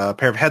fog, a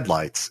pair of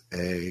headlights,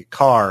 a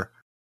car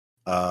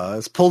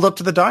is pulled up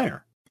to the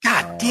diner.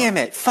 God damn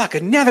it. Fuck,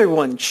 another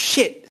one.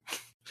 Shit.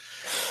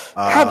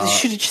 Probably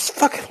should have just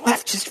fucking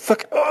left. Just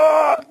fucking...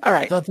 all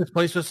right. I thought this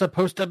place was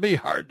supposed to be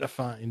hard to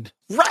find.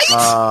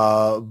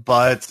 Right?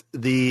 But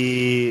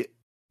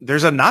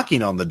there's a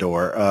knocking on the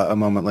door a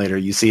moment later.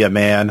 You see a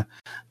man.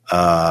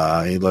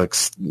 He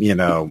looks,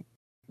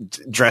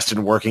 dressed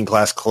in working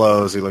class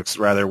clothes. He looks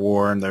rather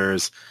worn.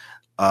 There's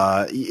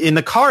in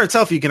the car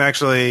itself, you can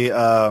actually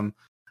no,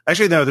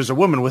 there's a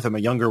woman with him, a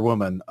younger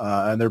woman,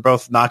 and they're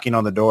both knocking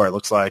on the door. It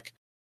looks like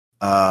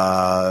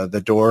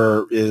the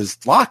door is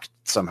locked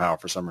somehow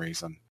for some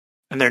reason.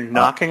 And they're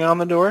knocking on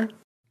the door?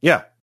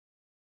 Yeah.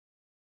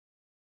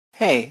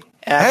 Hey,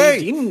 Abby,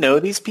 do you know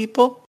these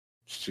people?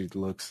 She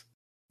looks.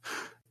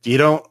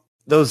 They're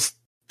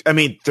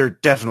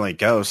definitely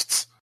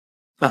ghosts.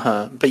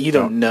 But you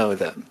don't know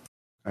them.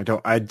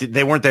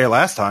 They weren't there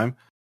last time.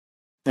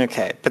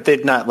 Okay, but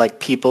they're not like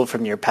people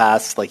from your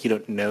past. Like you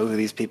don't know who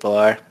these people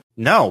are.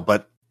 No,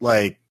 but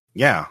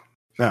yeah,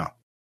 no.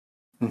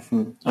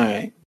 All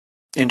right,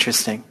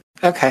 interesting.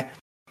 Okay,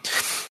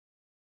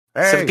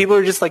 hey. So the people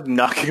are just like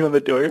knocking on the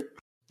door.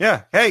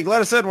 Yeah, hey,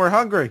 let us in. We're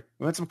hungry.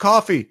 We want some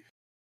coffee.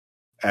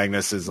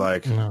 Agnes is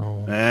like,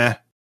 no.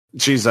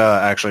 She's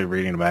actually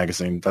reading a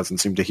magazine. Doesn't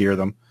seem to hear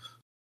them.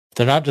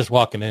 They're not just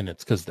walking in.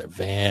 It's because they're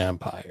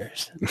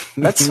vampires.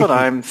 That's what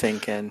I'm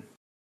thinking.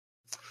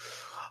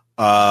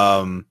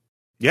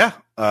 Yeah.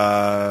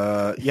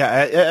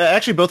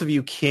 Actually, both of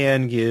you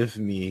can give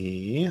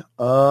me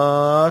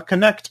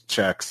connect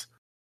checks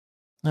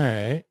All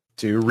right.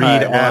 to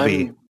read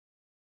Abby.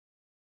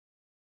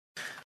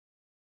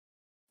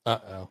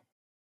 Uh-oh.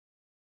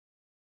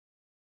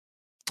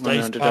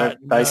 Did our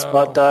dice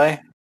spot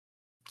die?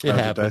 It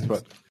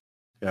happens.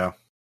 Yeah.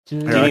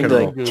 Do Do Here, you I need can to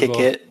roll. kick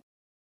it?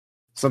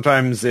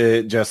 Sometimes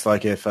it just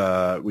like if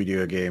we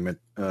do a game, it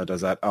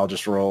does that. I'll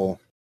just roll.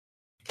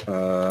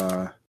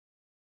 I'm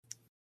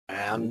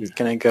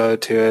gonna go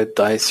to a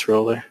dice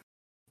roller.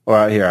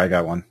 Well, here I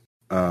got one.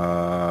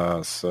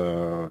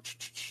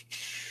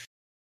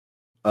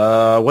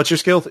 What's your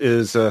skill?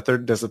 Is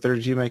third? Does the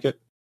 32 make it?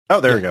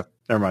 Oh, there we go.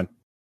 Never mind.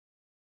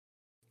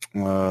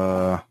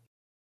 All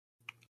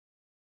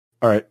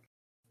right.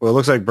 Well, it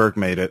looks like Burke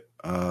made it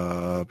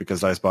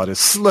because Dicebot is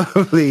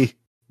slowly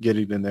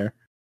getting in there.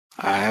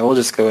 All right, we'll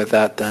just go with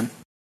that then.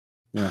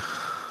 Yeah.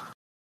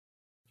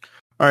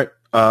 All right.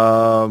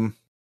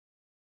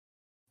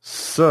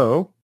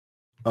 So,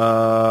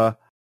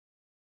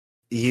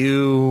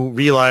 you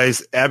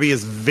realize Abby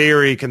is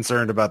very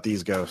concerned about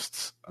these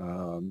ghosts.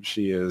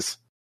 She is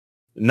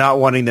not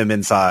wanting them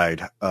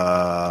inside.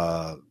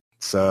 Yeah,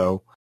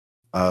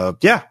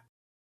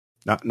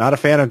 not a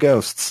fan of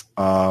ghosts.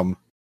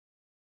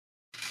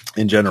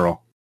 In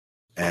general.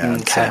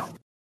 And okay.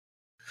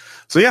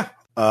 So yeah.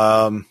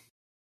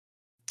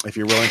 If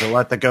you're willing to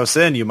let the ghosts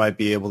in, you might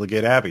be able to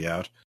get Abby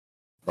out.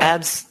 But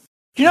Abs,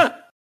 you're not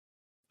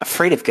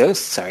afraid of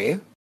ghosts, are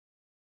you?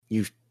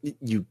 You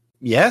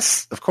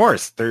yes, of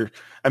course.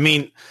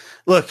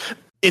 Look,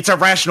 it's a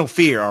rational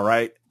fear, all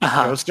right?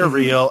 Ghosts are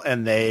real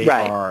and they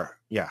are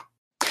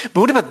But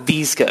what about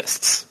these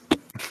ghosts?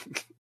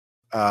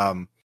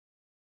 I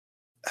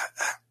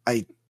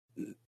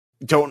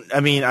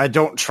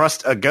don't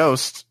trust a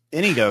ghost,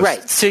 any ghost.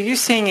 Right. So you're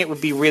saying it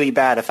would be really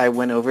bad if I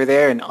went over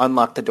there and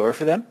unlocked the door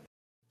for them?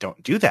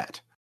 Don't do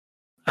that.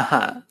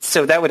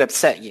 So that would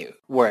upset you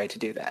were I to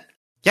do that.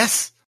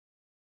 Yes.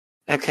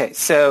 Okay,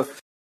 so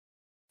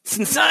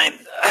since I'm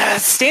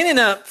standing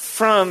up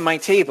from my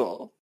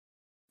table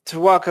to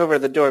walk over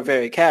the door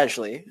very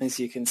casually, as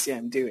you can see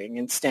I'm doing,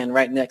 and stand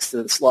right next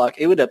to this lock,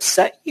 it would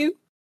upset you?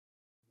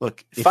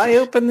 Look, if I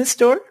open this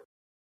door?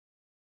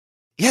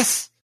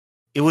 Yes.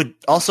 It would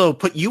also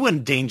put you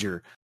in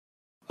danger.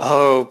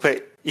 Oh,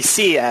 but you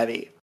see,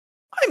 Abby,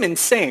 I'm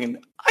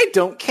insane. I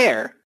don't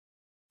care.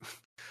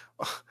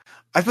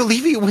 I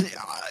believe you would.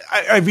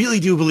 I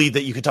really do believe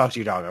that you could talk to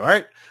your dog. All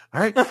right.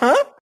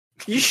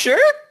 You sure?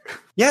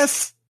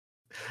 Yes.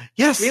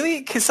 Really?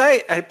 Because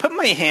I put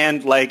my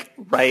hand right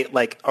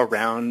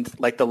around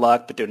the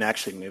lock, but don't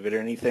actually move it or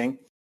anything.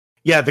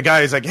 Yeah, the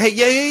guy is like, hey,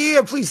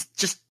 yeah. Please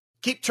just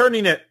keep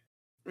turning it.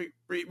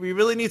 We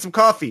really need some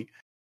coffee.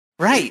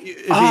 Right.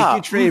 It'd be a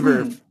huge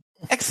favor.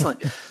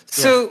 Excellent.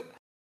 So,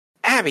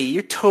 Abby,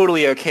 you're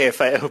totally okay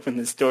if I open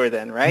this door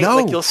then, right?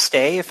 No. You'll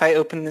stay if I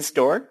open this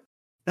door?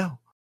 No.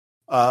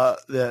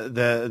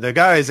 The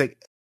guy is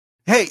like,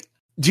 hey,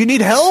 do you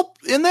need help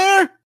in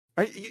there?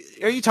 Are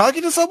you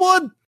talking to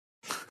someone?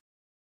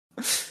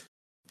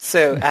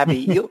 So,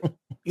 Abby,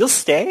 you'll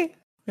stay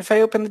if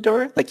I open the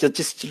door? You'll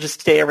just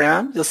stay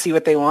around? You'll see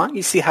what they want?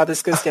 You see how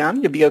this goes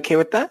down? You'll be okay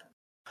with that?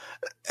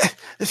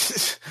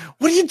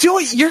 What are you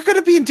doing? You're going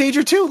to be in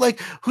danger too.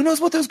 Who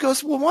knows what those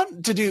ghosts will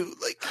want to do?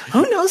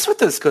 Who knows what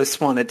those ghosts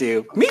want to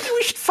do? Maybe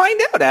we should find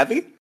out,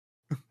 Abby.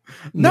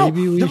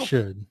 Maybe we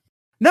should.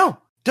 No,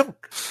 don't.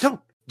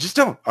 Just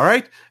don't. All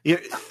right.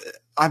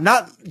 I'm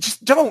not.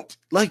 Just don't.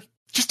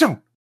 Just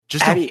don't.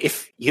 Abby,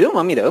 if you don't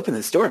want me to open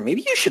this door,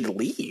 maybe you should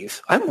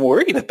leave. I'm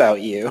worried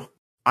about you.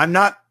 I'm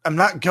not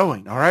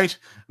going. All right.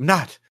 I'm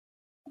not.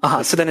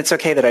 So then it's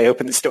okay that I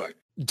open this door.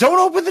 Don't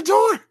open the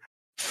door.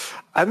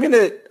 I'm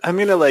gonna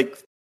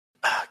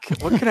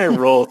what can I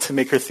roll to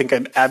make her think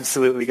I'm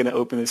absolutely gonna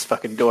open this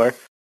fucking door?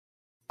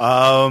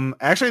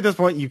 Actually at this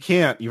point you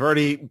can't. You've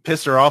already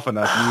pissed her off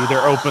enough. You either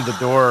open the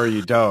door or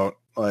you don't.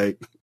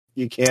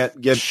 You can't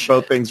get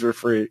both things for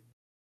free.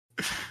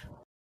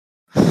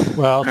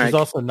 Well, she's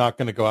also not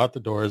going to go out the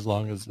door as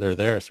long as they're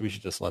there, so we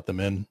should just let them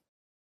in.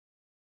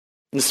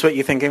 This is what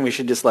you're thinking? We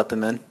should just let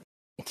them in?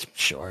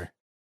 Sure.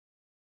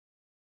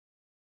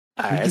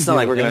 All right. It's not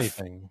like we're going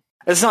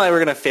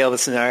to fail the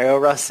scenario.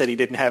 Russ said he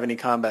didn't have any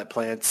combat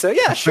plans. So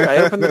yeah, sure. I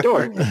opened the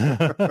door.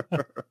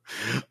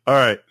 All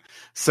right.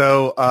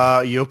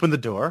 So you open the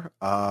door.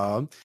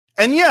 And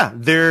yeah,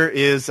 there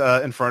is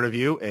in front of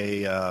you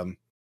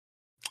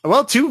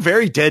two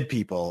very dead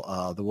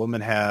people. The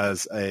woman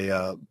has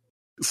a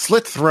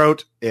slit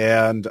throat,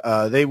 and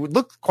they would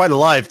look quite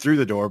alive through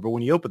the door, but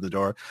when you open the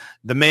door,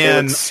 the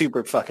man...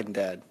 super fucking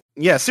dead.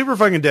 Yeah, super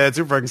fucking dead,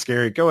 super fucking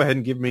scary. Go ahead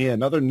and give me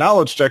another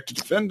knowledge check to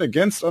defend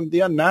against the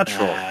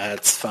unnatural.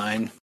 That's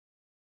fine.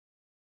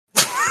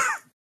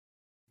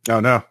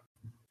 Oh, no.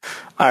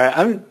 All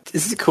right,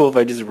 is it cool if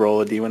I just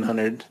roll a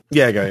D100?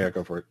 Yeah,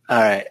 go for it. All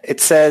right, it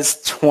says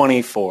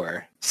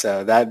 24,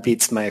 so that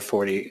beats my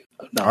 40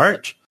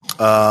 knowledge.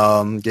 All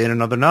right. Gain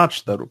another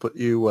notch. That'll put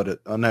you,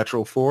 a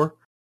natural 4?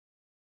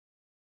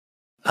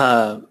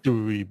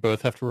 Do we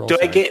both have to roll? Do I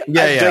Sorry. get? Yeah, Do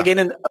I yeah. gain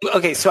an?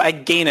 Okay, so I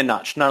gain a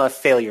notch, not a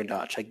failure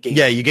notch. I gain.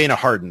 Yeah, you gain a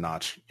hardened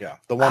notch. Yeah,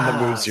 the one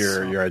that moves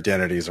your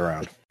identities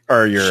around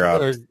or your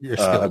Or your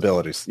skills.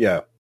 abilities.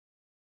 Yeah.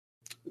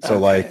 So Okay.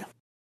 like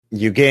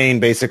you gain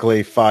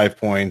basically 5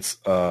 points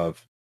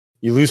of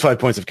you lose 5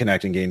 points of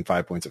connect and gain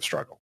 5 points of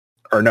struggle.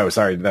 Or no,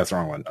 sorry, that's the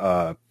wrong one.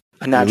 a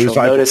lose natural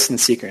 5 notice and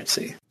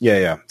secrecy.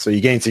 Yeah. So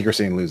you gain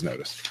secrecy and lose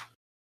notice.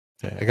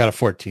 Okay, I got a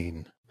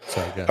 14.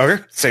 So I got,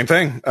 Okay, same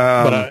thing.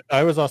 but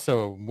I was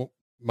also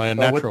my what-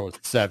 natural was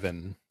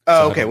 7. Oh,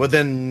 so I okay. don't- Well,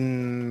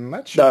 then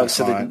that should No, be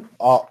so fine.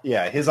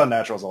 Yeah, his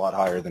unnatural is a lot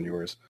higher than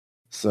yours.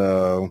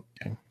 So,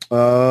 Okay.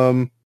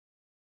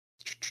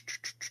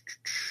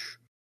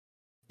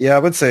 yeah, I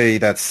would say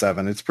that's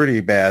 7. It's pretty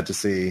bad to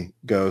see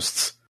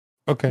ghosts.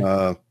 Okay.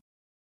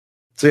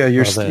 So yeah,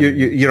 Well, then-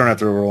 you don't have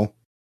to roll.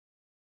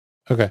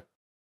 Okay.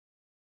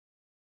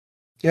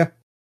 Yeah.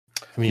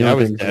 I mean, The I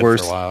only was thing's dead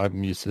worse. for a while.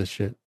 I'm used to this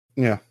shit.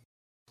 Yeah.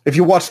 If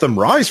you watch them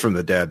rise from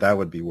the dead, that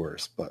would be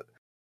worse. But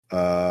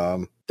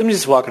I'm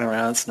just walking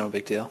around. It's no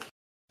big deal.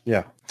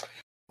 yeah.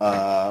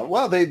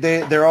 Well,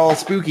 they're all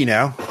spooky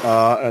now,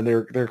 and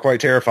they're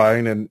quite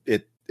terrifying, and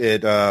it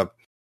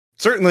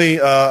certainly.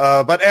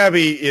 But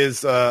Abby is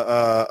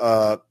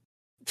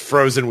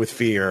frozen with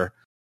fear,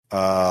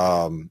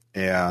 and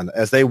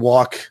as they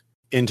walk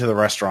into the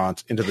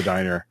restaurant, into the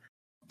diner.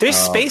 There's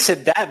space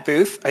at that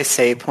booth, I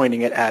say,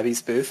 pointing at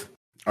Abby's booth.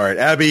 All right,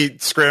 Abby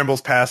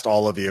scrambles past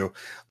all of you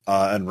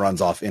and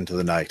runs off into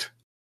the night.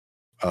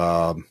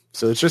 So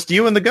it's just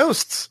you and the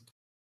ghosts.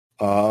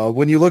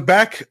 When you look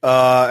back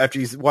after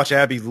you watch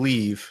Abby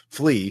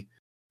flee,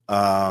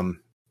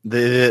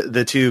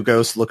 the two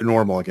ghosts look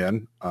normal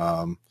again.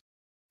 And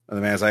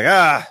the man's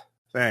like,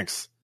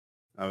 thanks.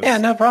 I was Yeah,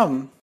 no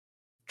problem.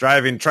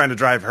 trying to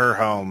drive her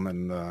home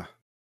and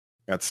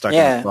got stuck in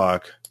Yeah. the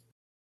fog.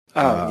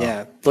 Oh,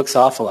 yeah. Looks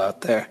awful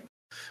out there.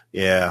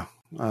 Yeah.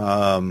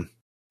 Driving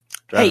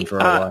Hey, for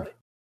a while.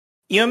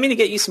 you want me to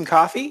get you some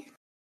coffee?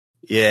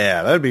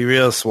 Yeah, that'd be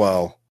real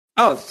swell.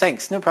 Oh,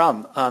 thanks. No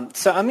problem.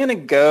 So I'm going to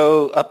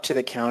go up to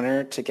the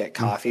counter to get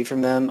coffee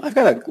from them. I've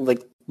got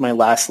my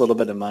last little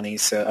bit of money,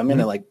 so I'm going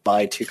to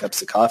buy 2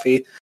 cups of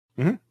coffee.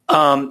 Mhm.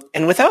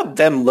 And without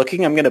them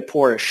looking, I'm going to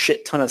pour a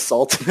shit ton of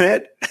salt in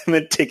it and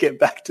then take it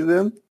back to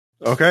them.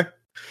 Okay.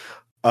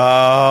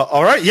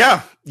 All right.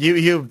 Yeah.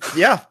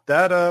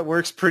 That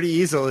works pretty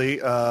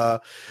easily.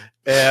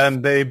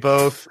 And they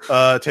both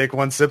take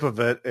one sip of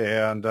it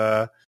and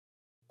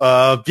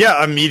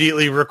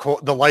immediately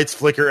the lights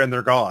flicker and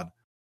they're gone.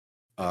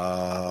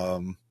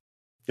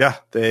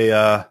 They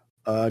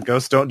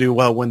ghosts don't do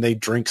well when they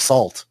drink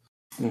salt.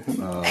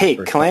 Hey,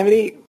 for-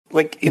 Calamity,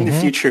 in the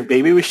Mhm. future,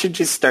 maybe we should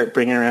just start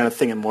bringing around a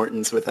thing of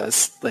Morton's with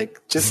us,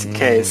 just in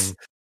case.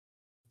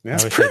 Yeah. I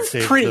wish I'd Pretty,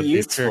 saved pretty the beef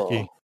useful.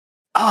 jerky.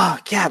 Oh,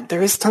 yeah,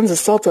 there is tons of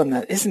salt on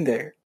that, isn't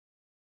there?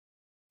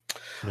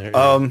 There-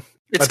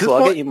 It's At this cool. I'll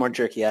point- get you more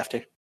jerky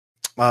after.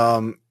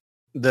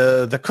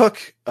 The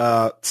cook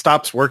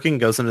stops working,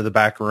 goes into the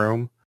back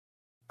room,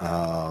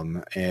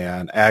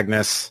 and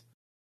Agnes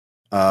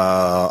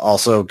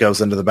also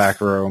goes into the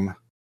back room,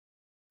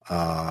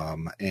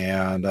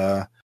 and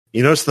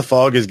you notice the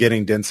fog is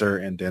getting denser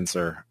and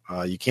denser.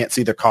 You can't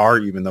see the car,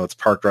 even though it's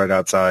parked right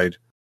outside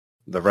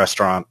the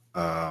restaurant.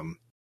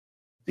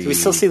 Do we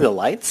still see the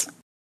lights?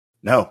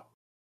 No,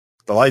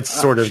 the lights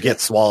Oh, sort of shit. get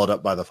swallowed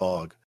up by the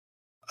fog.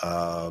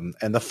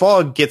 And the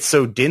fog gets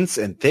so dense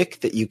and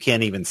thick that you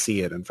can't even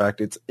see it. In fact,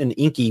 it's an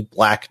inky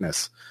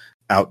blackness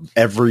out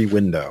every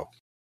window.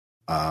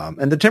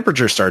 And the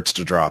temperature starts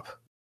to drop.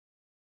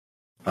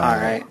 All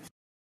right.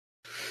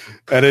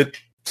 And it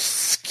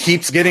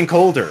keeps getting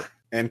colder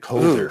and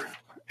colder Ooh.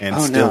 and Oh,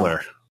 no.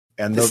 stiller.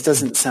 And This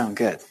doesn't sound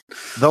good.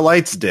 the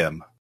lights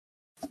dim.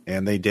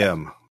 And they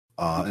dim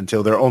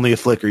until they're only a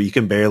flicker. You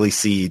can barely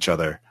see each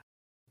other.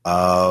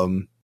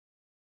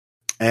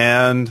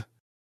 And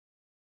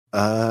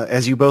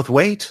as you both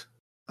wait,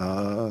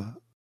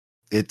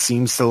 it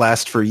seems to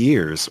last for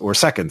years or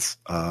seconds.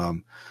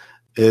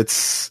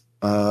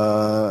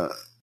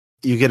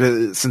 You get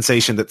a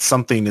sensation that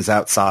something is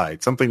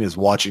outside. Something is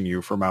watching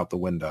you from out the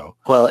window.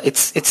 Well,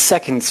 it's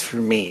seconds for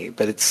me,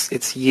 but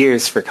it's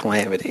years for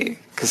Calamity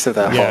because of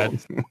that Yeah, whole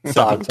it's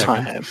dog 7 seconds.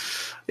 time.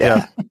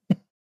 Yeah.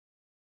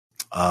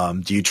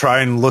 Do you try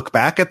and look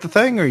back at the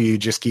thing, or you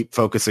just keep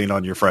focusing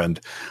on your friend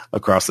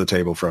across the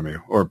table from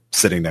you or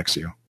sitting next to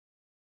you?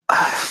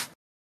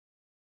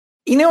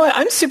 You know what?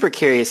 I'm super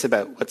curious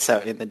about what's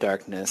out in the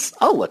darkness.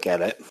 I'll look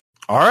at it.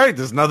 All right,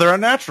 there's another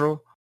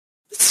unnatural.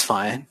 It's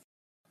fine.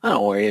 I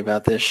don't worry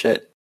about this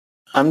shit.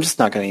 I'm just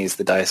not going to use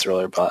the dice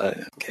roller bot. I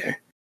don't care.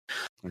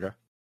 Okay.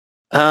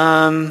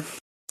 All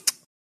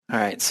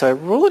right. So I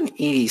roll an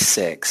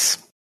 86.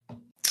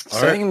 So All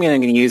I right. think I'm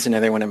going to use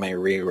another one of my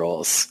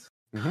re-rolls.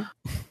 Mhm.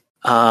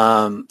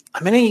 I'm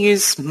going to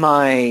use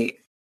my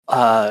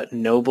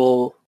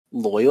noble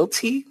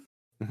loyalty.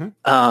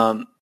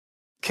 Mhm.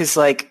 Because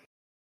I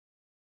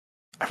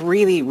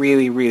really,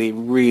 really, really,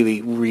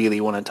 really, really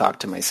want to talk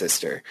to my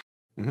sister.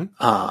 Mhm.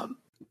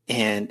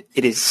 And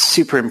it is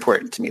super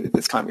important to me that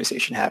this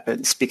conversation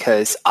happens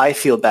because I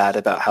feel bad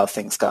about how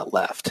things got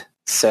left.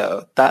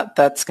 So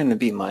that's going to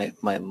be my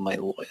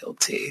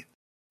loyalty.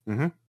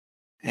 Mm-hmm.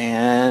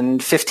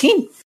 And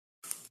 15.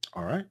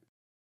 All right.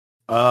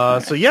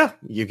 So yeah,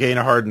 you gain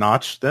a hard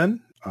notch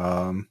then.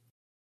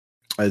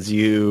 As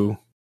you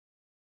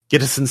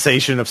get a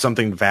sensation of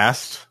something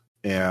vast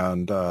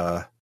and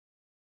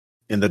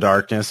in the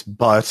darkness,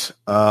 but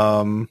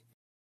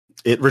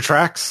it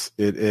retracts.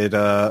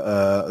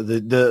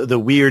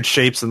 The weird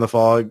shapes in the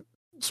fog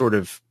sort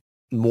of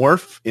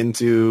morph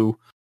into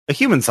a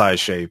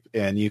human-sized shape,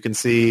 and you can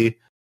see,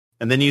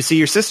 and then you see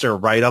your sister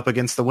right up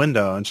against the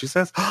window, and she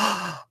says,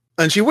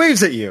 and she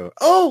waves at you.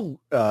 Oh,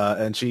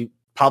 and she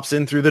pops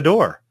in through the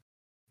door,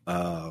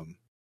 and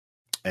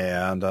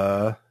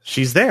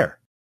she's there.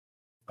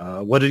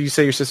 What did you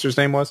say your sister's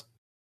name was?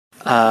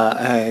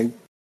 My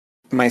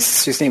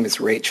sister's name is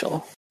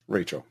Rachel.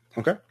 Rachel.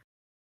 Okay.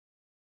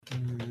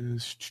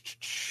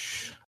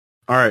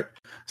 All right.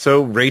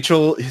 So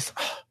Rachel is.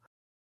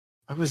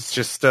 I was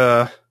just.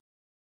 I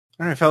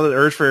felt an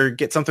urge for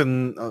get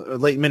something a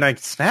late midnight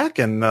snack,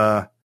 and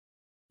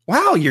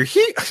wow, you're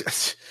here.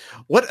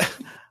 What?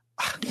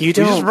 We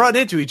just run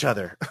into each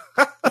other.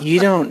 You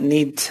don't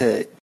need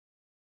to.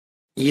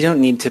 You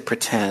don't need to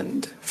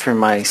pretend for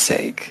my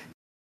sake.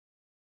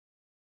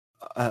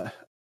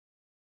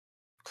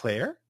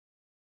 Claire?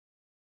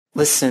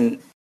 Listen,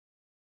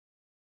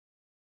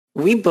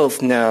 we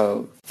both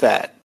know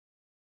that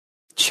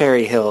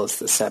Cherry Hill is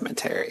the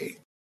cemetery.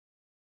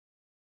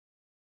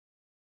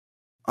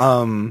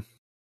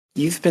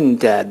 You've been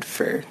dead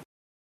for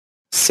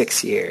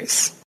 6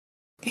 years,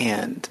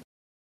 and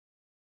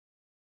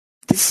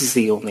this is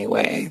the only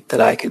way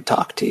that I could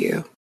talk to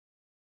you.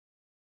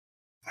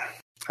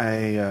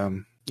 I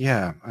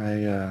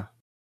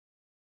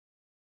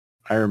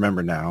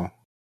remember now.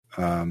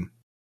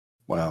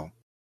 Well,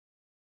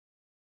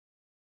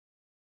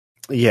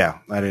 yeah,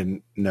 I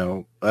didn't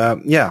know.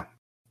 Yeah.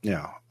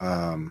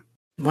 Why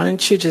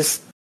don't you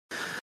just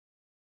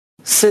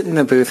sit in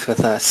the booth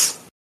with us?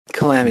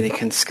 Calamity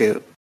can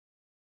scoot.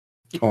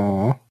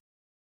 Aw.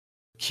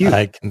 Cute.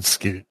 I can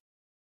scoot.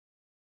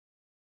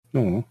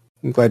 Oh,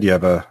 I'm glad you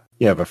have a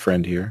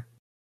friend here.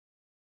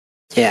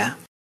 Yeah.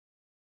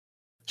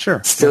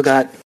 Sure. Still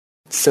got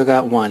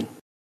one.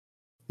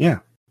 Yeah.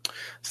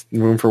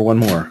 Room for one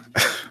more.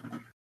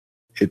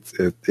 It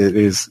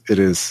is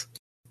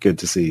good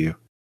to see you.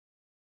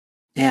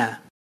 Yeah.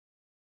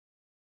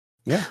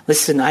 Yeah.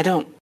 Listen, I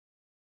don't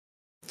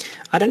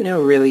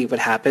know really what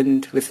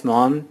happened with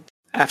Mom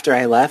after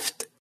I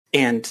left,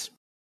 and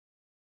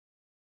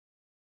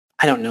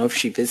I don't know if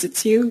she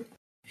visits you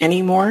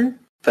anymore,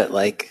 but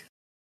like,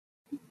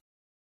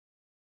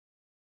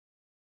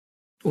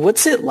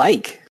 what's it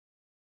like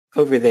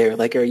over there?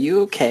 Like, are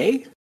you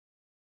okay?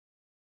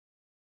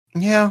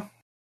 Yeah.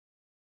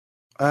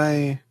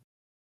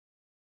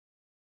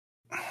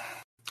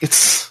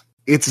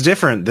 It's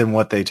different than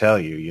what they tell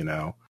you, you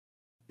know.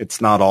 It's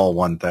not all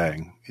one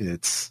thing.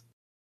 It's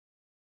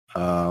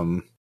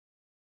not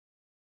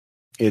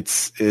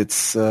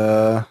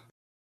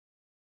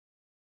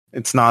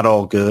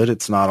all good.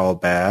 It's not all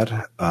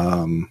bad.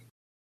 You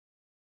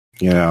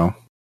know,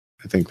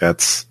 I think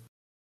that's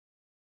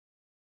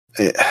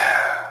it.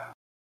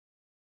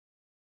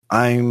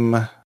 I'm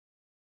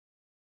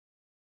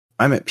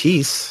at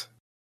peace.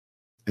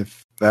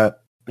 If that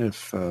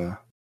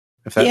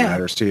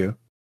matters to you.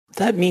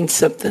 That means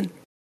something.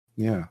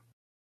 Yeah.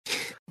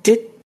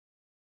 Did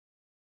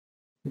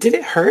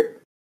it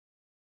hurt?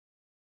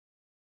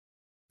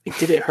 Like,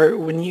 did it hurt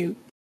when you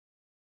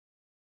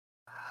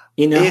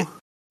know?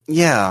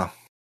 Yeah.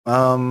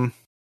 For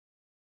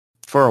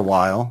a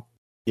while.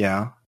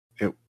 Yeah.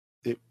 It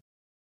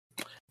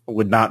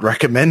would not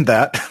recommend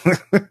that.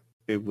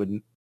 It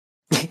wouldn't.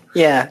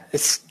 Yeah,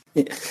 it's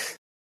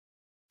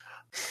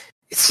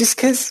just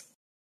because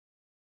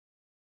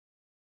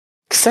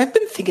I've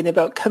been thinking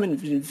about coming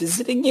and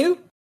visiting you.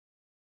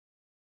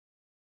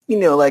 You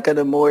know, like on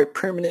a more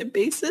permanent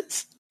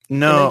basis.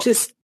 No.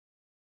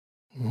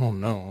 Oh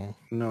no.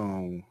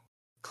 No.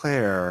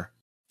 Claire.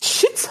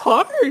 Shit's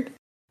hard.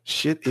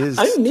 Shit is.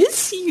 I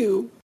miss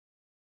you.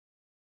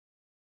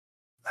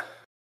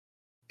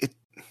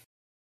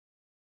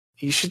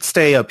 You should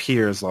stay up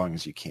here as long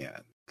as you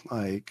can.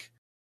 Like,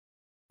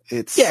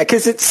 it's. Yeah,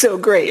 because it's so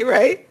great,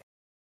 right?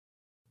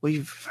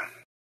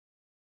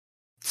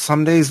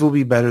 Some days will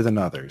be better than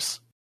others.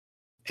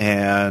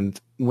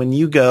 And when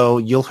you go,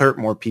 you'll hurt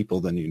more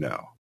people than you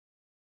know.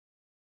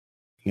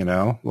 You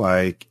know,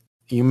 like,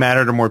 you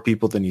matter to more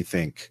people than you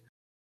think.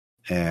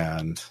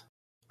 And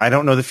I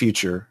don't know the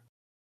future,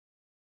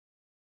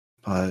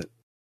 but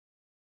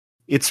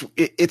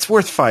it's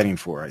worth fighting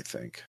for, I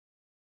think.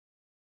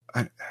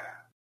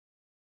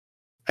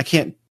 I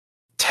can't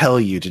tell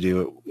you to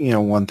do it, you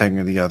know, one thing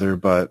or the other,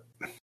 but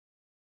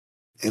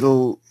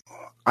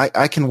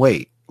I can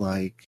wait.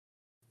 Like,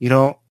 you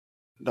don't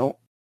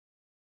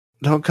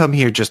come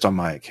here just on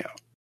my account.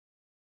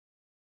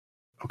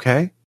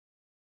 Okay?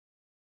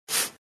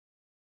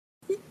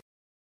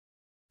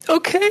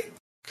 Okay.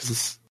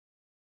 because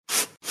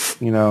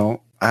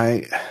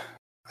I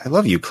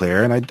love you,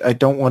 Claire, and I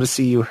don't want to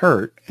see you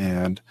hurt.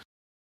 And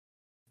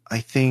I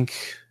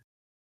think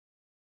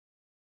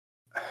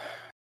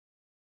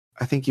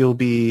you'll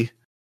be.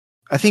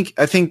 I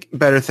think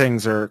better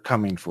things are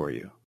coming for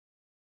you.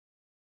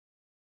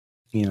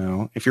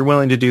 If you're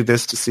willing to do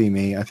this to see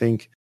me, I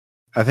think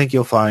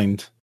you'll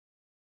find.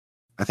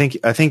 I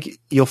think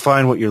you'll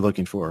find what you're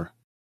looking for.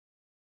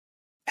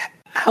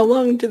 How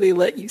long do they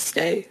let you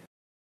stay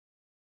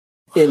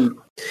in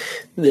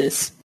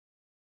this?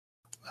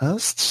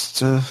 It's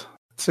just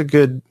it's a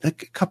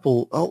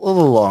couple, a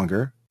little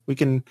longer. We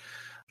can.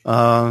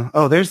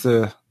 There's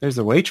the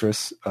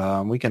waitress.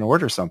 We can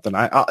order something.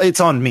 It's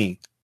on me.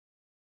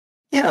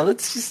 Yeah,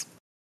 let's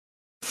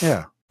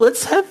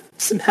have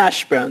some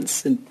hash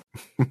browns and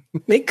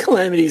make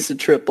Calamities a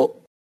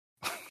triple.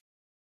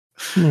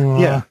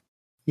 Yeah.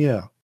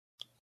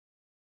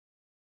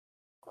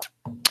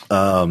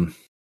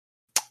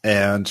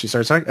 And she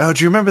starts talking. Oh,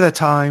 do you remember that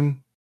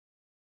time?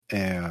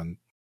 And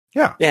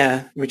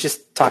yeah, we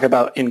just talk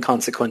about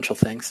inconsequential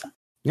things.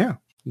 Yeah,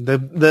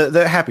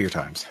 the happier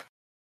times.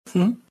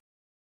 Hmm?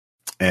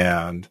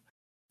 And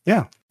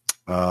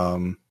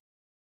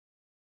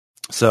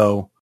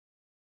so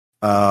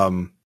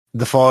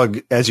the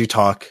fog, as you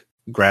talk,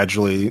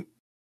 gradually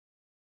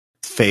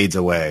fades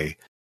away.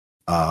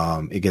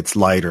 It gets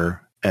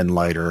lighter and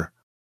lighter,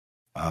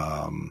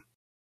 to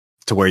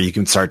where you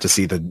can start to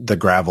see the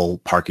gravel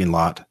parking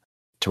lot,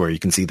 to where you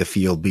can see the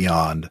field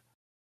beyond.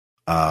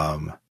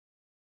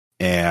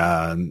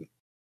 And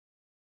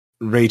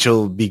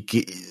Rachel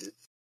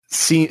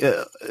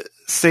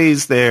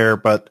stays there,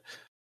 but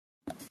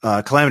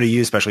Calamity,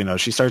 you especially know,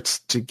 she starts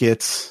to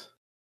get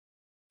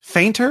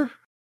fainter,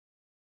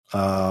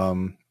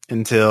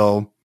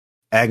 until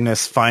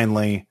Agnes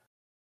finally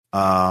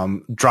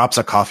drops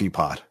a coffee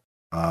pot.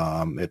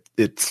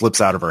 It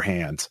slips out of her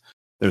hands.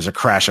 There's a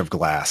crash of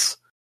glass,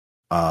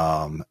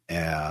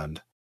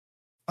 and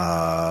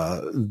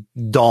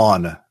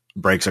dawn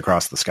breaks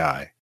across the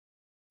sky,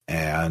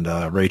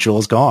 and Rachel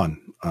is gone.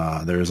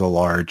 There's a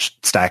large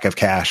stack of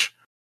cash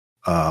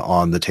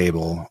on the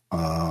table,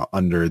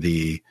 under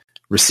the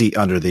receipt,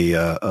 under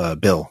the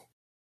bill.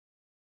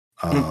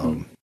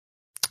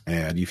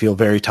 And you feel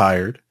very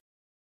tired,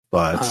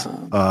 but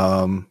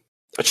I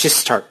just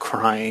start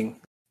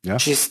crying. Yeah,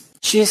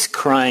 she's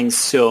crying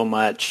so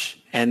much,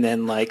 and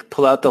then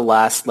pull out the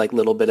last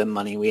little bit of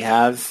money we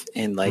have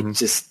and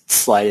just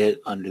slide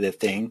it under the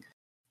thing,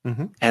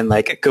 and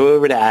go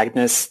over to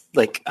Agnes.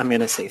 I'm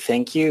gonna say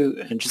thank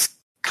you, and just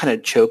kind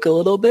of choke a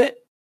little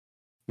bit,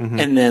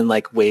 and then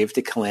wave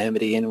to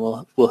Calamity, and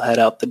we'll head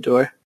out the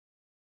door.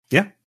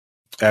 Yeah,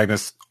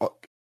 Agnes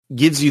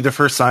gives you the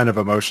first sign of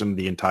emotion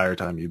the entire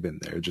time you've been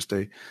there. Just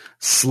a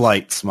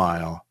slight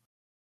smile.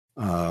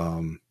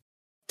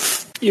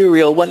 You a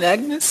real one,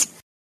 Agnes?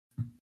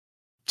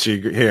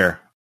 Here,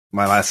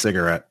 my last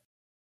cigarette.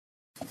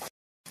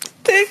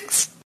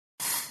 Thanks.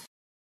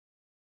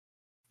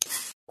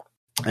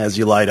 As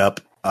you light up,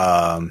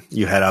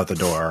 you head out the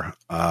door.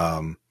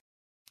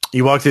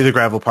 You walk through the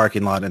gravel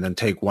parking lot and then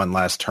take one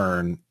last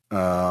turn.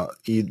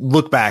 You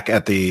look back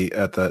at the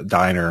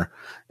diner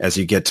as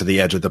you get to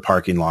the edge of the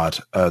parking lot,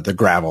 the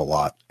gravel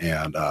lot,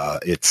 and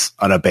it's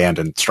an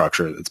abandoned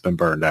structure that's been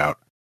burned out,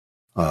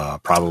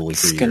 probably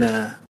for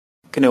years.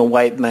 Gonna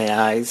wipe my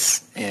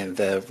eyes, and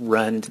the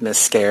Rund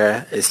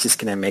mascara is just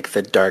gonna make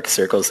the dark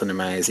circles under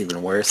my eyes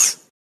even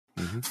worse.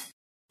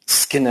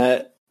 Just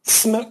gonna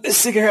smoke the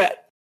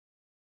cigarette.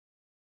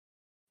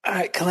 All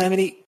right,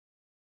 Calamity,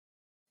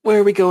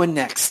 where are we going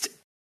next?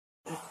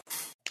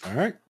 All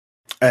right,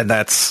 and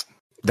that's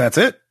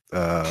it.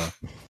 Cut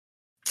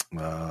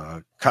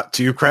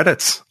to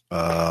credits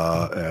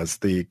as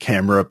the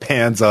camera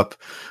pans up,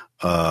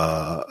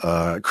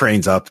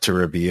 cranes up to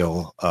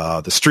reveal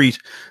the street.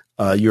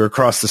 You're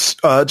across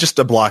just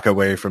a block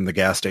away from the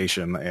gas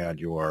station and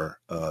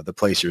the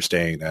place you're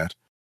staying at.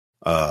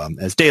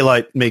 As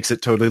daylight makes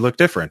it totally look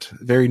different.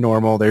 Very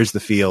normal. There's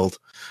the field.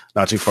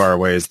 Not too far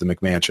away is the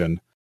McMansion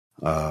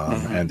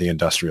and the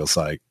industrial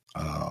site.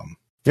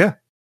 Yeah.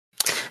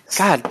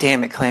 God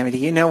damn it, Calamity.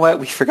 You know what?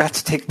 We forgot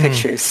to take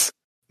pictures.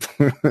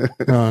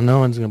 No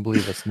one's going to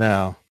believe us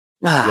now.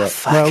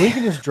 Fuck. No, we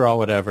can just draw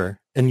whatever,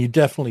 and you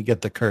definitely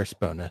get the curse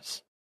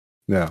bonus.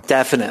 Yeah.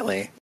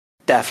 Definitely.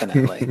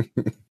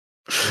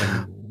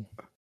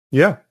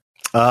 Yeah.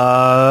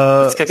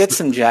 Let's go get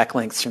some Jack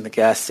Links from the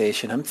gas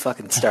station. I'm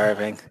fucking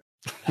starving.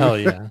 Hell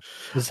yeah.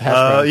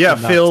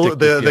 Phil,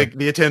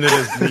 the attendant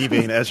is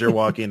leaving as you're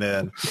walking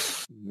in.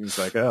 He's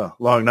like, oh,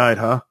 long night,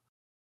 huh?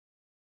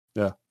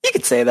 Yeah. You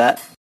could say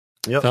that.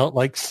 Yep. Felt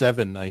like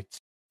 7 nights.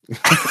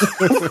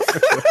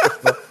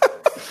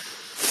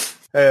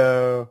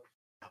 Hey,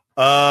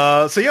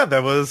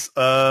 that was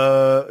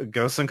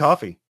Ghosts and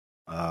Coffee.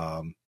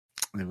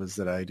 It was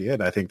that idea,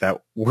 and I think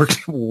that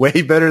worked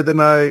way better than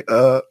I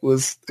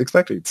was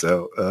expecting.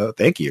 So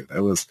thank you.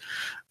 That was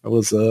a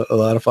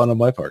lot of fun on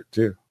my part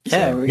too.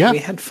 Yeah, so, we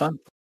had fun.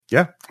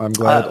 Yeah, I'm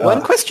glad.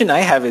 One question I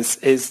have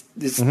is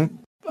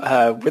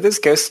were those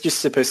ghosts just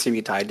supposed to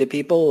be tied to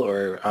people,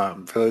 or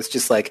were those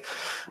just like,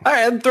 all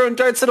right, I'm throwing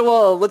darts at a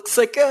wall. Looks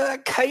like a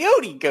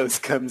coyote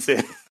ghost comes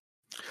in.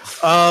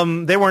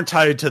 They weren't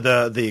tied to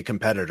the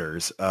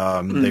competitors.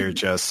 They're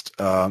just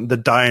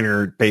the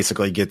diner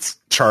basically gets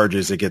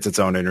charges. It gets its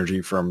own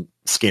energy from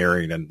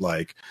scaring and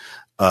like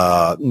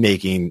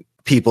making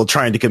people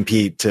trying to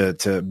compete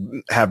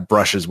to have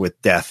brushes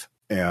with death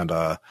and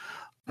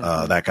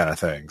that kind of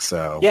thing.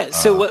 So yeah.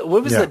 So what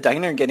was the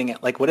diner getting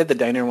at? Like, what did the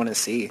diner want to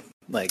see?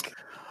 Like,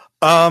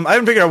 I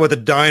haven't figured out what the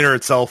diner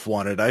itself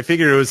wanted. I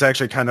figured it was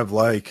actually kind of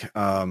like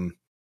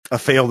a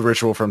failed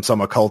ritual from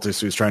some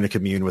occultist who's trying to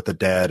commune with the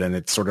dead, and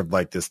it's sort of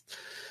like this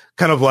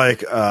kind of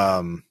like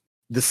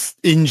this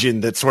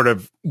engine that sort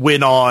of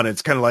went on.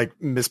 It's kind of like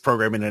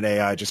misprogramming an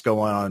AI, just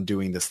going on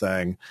doing this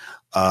thing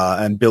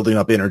and building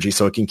up energy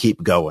so it can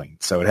keep going.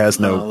 So it has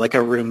no like a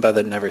Roomba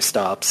that never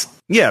stops.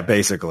 Yeah,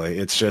 basically,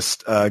 it's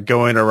just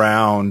going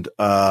around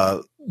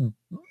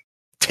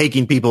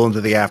taking people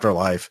into the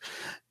afterlife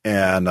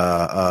and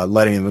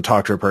letting them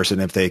talk to a person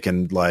if they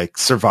can like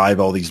survive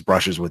all these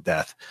brushes with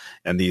death,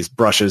 and these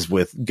brushes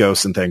with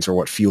ghosts and things are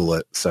what fuel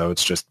it. So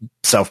it's just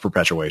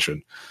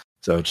self-perpetuation.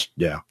 So it's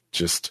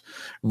just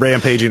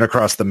rampaging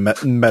across the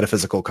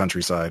metaphysical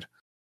countryside.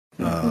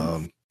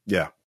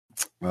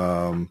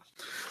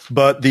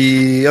 But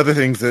the other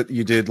things that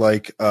you did,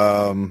 like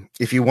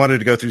if you wanted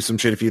to go through some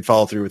shit, if you'd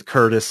follow through with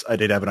Curtis, I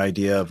did have an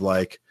idea of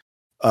like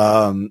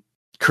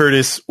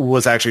Curtis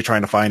was actually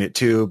trying to find it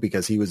too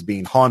because he was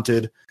being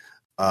haunted,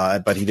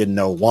 but he didn't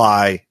know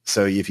why.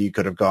 So if you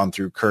could have gone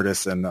through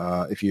Curtis and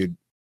if you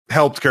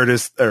helped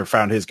Curtis or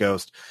found his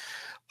ghost,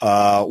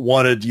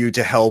 wanted you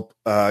to help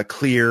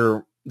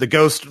clear the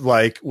ghost,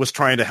 like was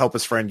trying to help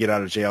his friend get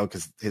out of jail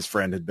because his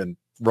friend had been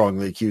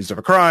wrongly accused of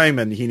a crime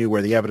and he knew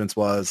where the evidence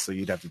was. So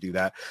you'd have to do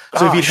that.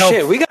 So if you'd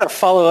help, we got to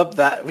follow up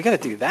that. We got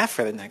to do that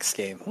for the next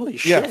game. Holy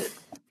shit.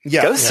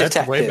 Yeah. Ghost that's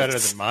detectives. way better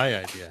than my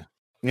idea.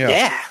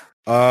 Yeah.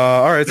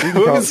 All right. So you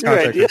can What was your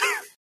idea?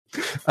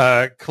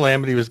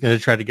 Calamity was going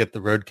to try to get the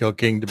Roadkill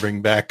King to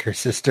bring back her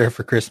sister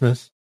for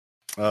Christmas.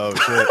 Oh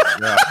shit!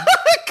 Yeah.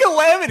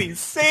 Calamity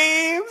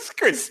saves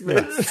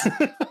Christmas.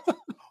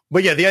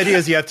 But yeah, the idea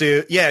is you have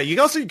to. Yeah,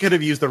 you also could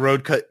have used the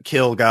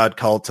Roadkill God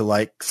cult to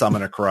like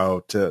summon a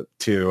crow or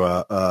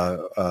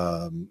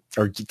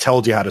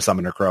told you how to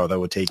summon a crow that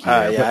would take you.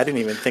 There. I didn't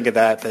even think of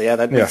that. But yeah,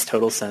 that makes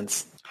total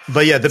sense.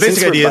 But yeah, the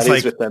basic idea is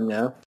like with them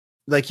now.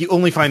 Like you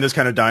only find those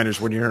kind of diners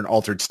when you're in an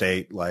altered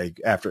state, like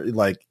after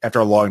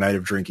a long night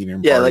of drinking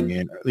and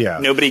partying.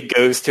 Nobody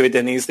goes to a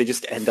Denny's; they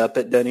just end up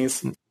at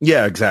Denny's.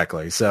 Yeah,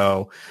 exactly.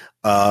 So,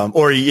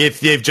 or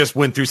if they've just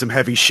went through some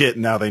heavy shit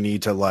and now they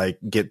need to like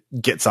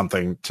get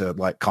something to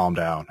like calm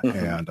down,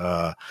 and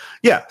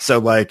so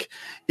like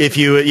if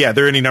you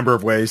there are any number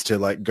of ways to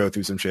like go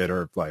through some shit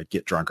or like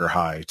get drunk or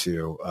high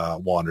to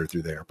wander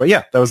through there. But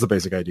yeah, that was the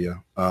basic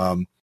idea.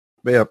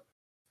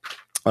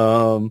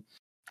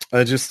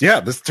 This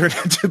turned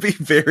out to be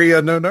very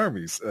Unknown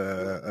Armies.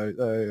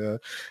 And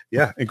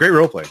great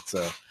role playing.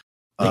 So,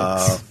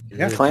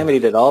 Calamity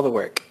did all the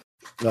work.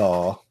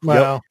 Oh,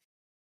 wow.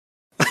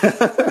 Yep.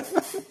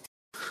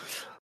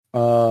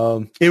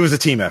 It was a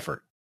team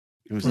effort.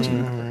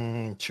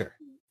 Sure.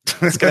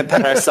 Let's go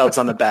pat ourselves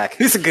on the back.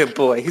 He's a good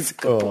boy. He's a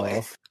good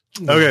boy.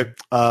 Okay.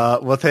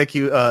 Well, thank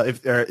you.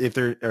 If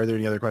there are there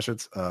any other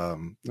questions?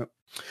 No.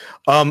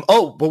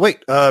 But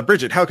wait,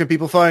 Bridget, how can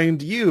people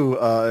find you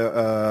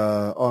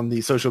on the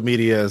social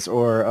medias,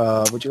 or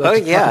would you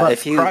like to talk about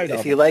if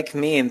you like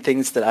me and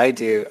things that I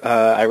do,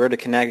 I wrote a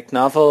kinetic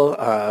novel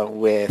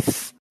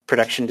with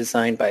production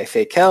design by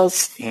Faye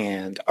Kells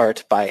and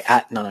art by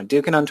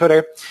 @NanoDukin on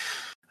Twitter.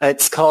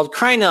 It's called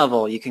Cry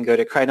Novel. You can go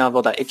to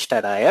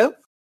crynovel.h.io.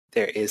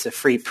 There is a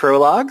free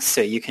prologue, so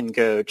you can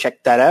go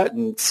check that out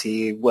and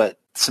see what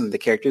some of the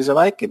characters are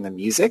like and the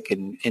music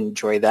and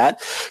enjoy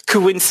that.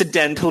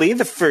 Coincidentally,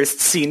 the first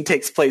scene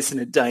takes place in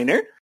a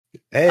diner.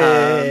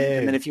 Hey.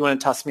 And then if you want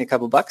to toss me a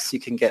couple bucks, you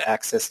can get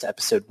access to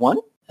episode 1.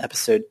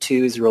 Episode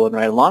 2 is rolling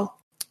right along.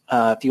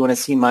 If you want to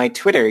see my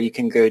Twitter, you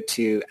can go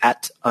to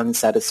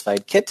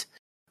 @unsatisfiedkit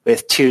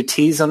with 2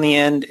 T's on the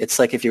end. It's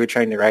like if you were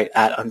trying to write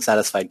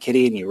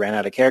 @unsatisfiedkitty and you ran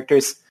out of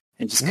characters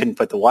and just couldn't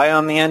put the Y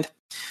on the end.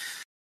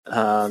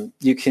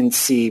 You can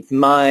see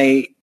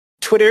my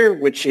Twitter,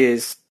 which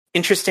is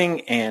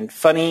interesting and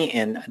funny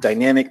and a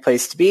dynamic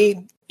place to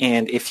be.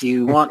 And if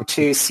you want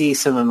to see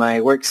some of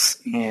my works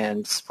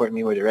and support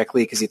me more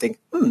directly because you think,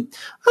 I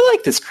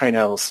like this Cry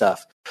Novel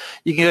stuff,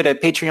 you can go to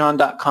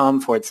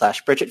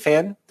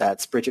patreon.com/BridgetFan.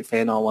 That's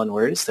BridgetFan, all one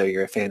word, so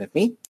you're a fan of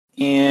me.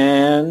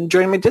 And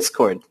join my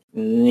Discord.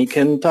 And you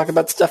can talk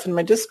about stuff in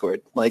my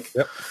Discord, like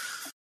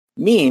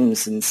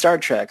memes and Star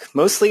Trek.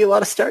 Mostly a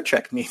lot of Star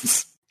Trek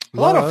memes. A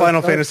lot of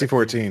Final Fantasy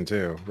 14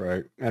 too,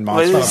 right? And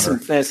Monster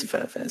Hunter.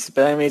 Fantasy,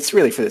 but I mean, it's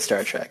really for the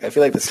Star Trek. I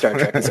feel like the Star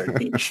Trek is our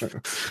niche.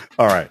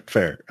 All right,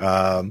 fair.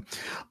 All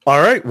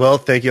right, well,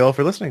 thank you all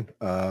for listening.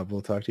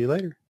 We'll talk to you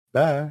later.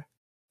 Bye.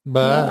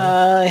 Bye.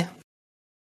 Bye.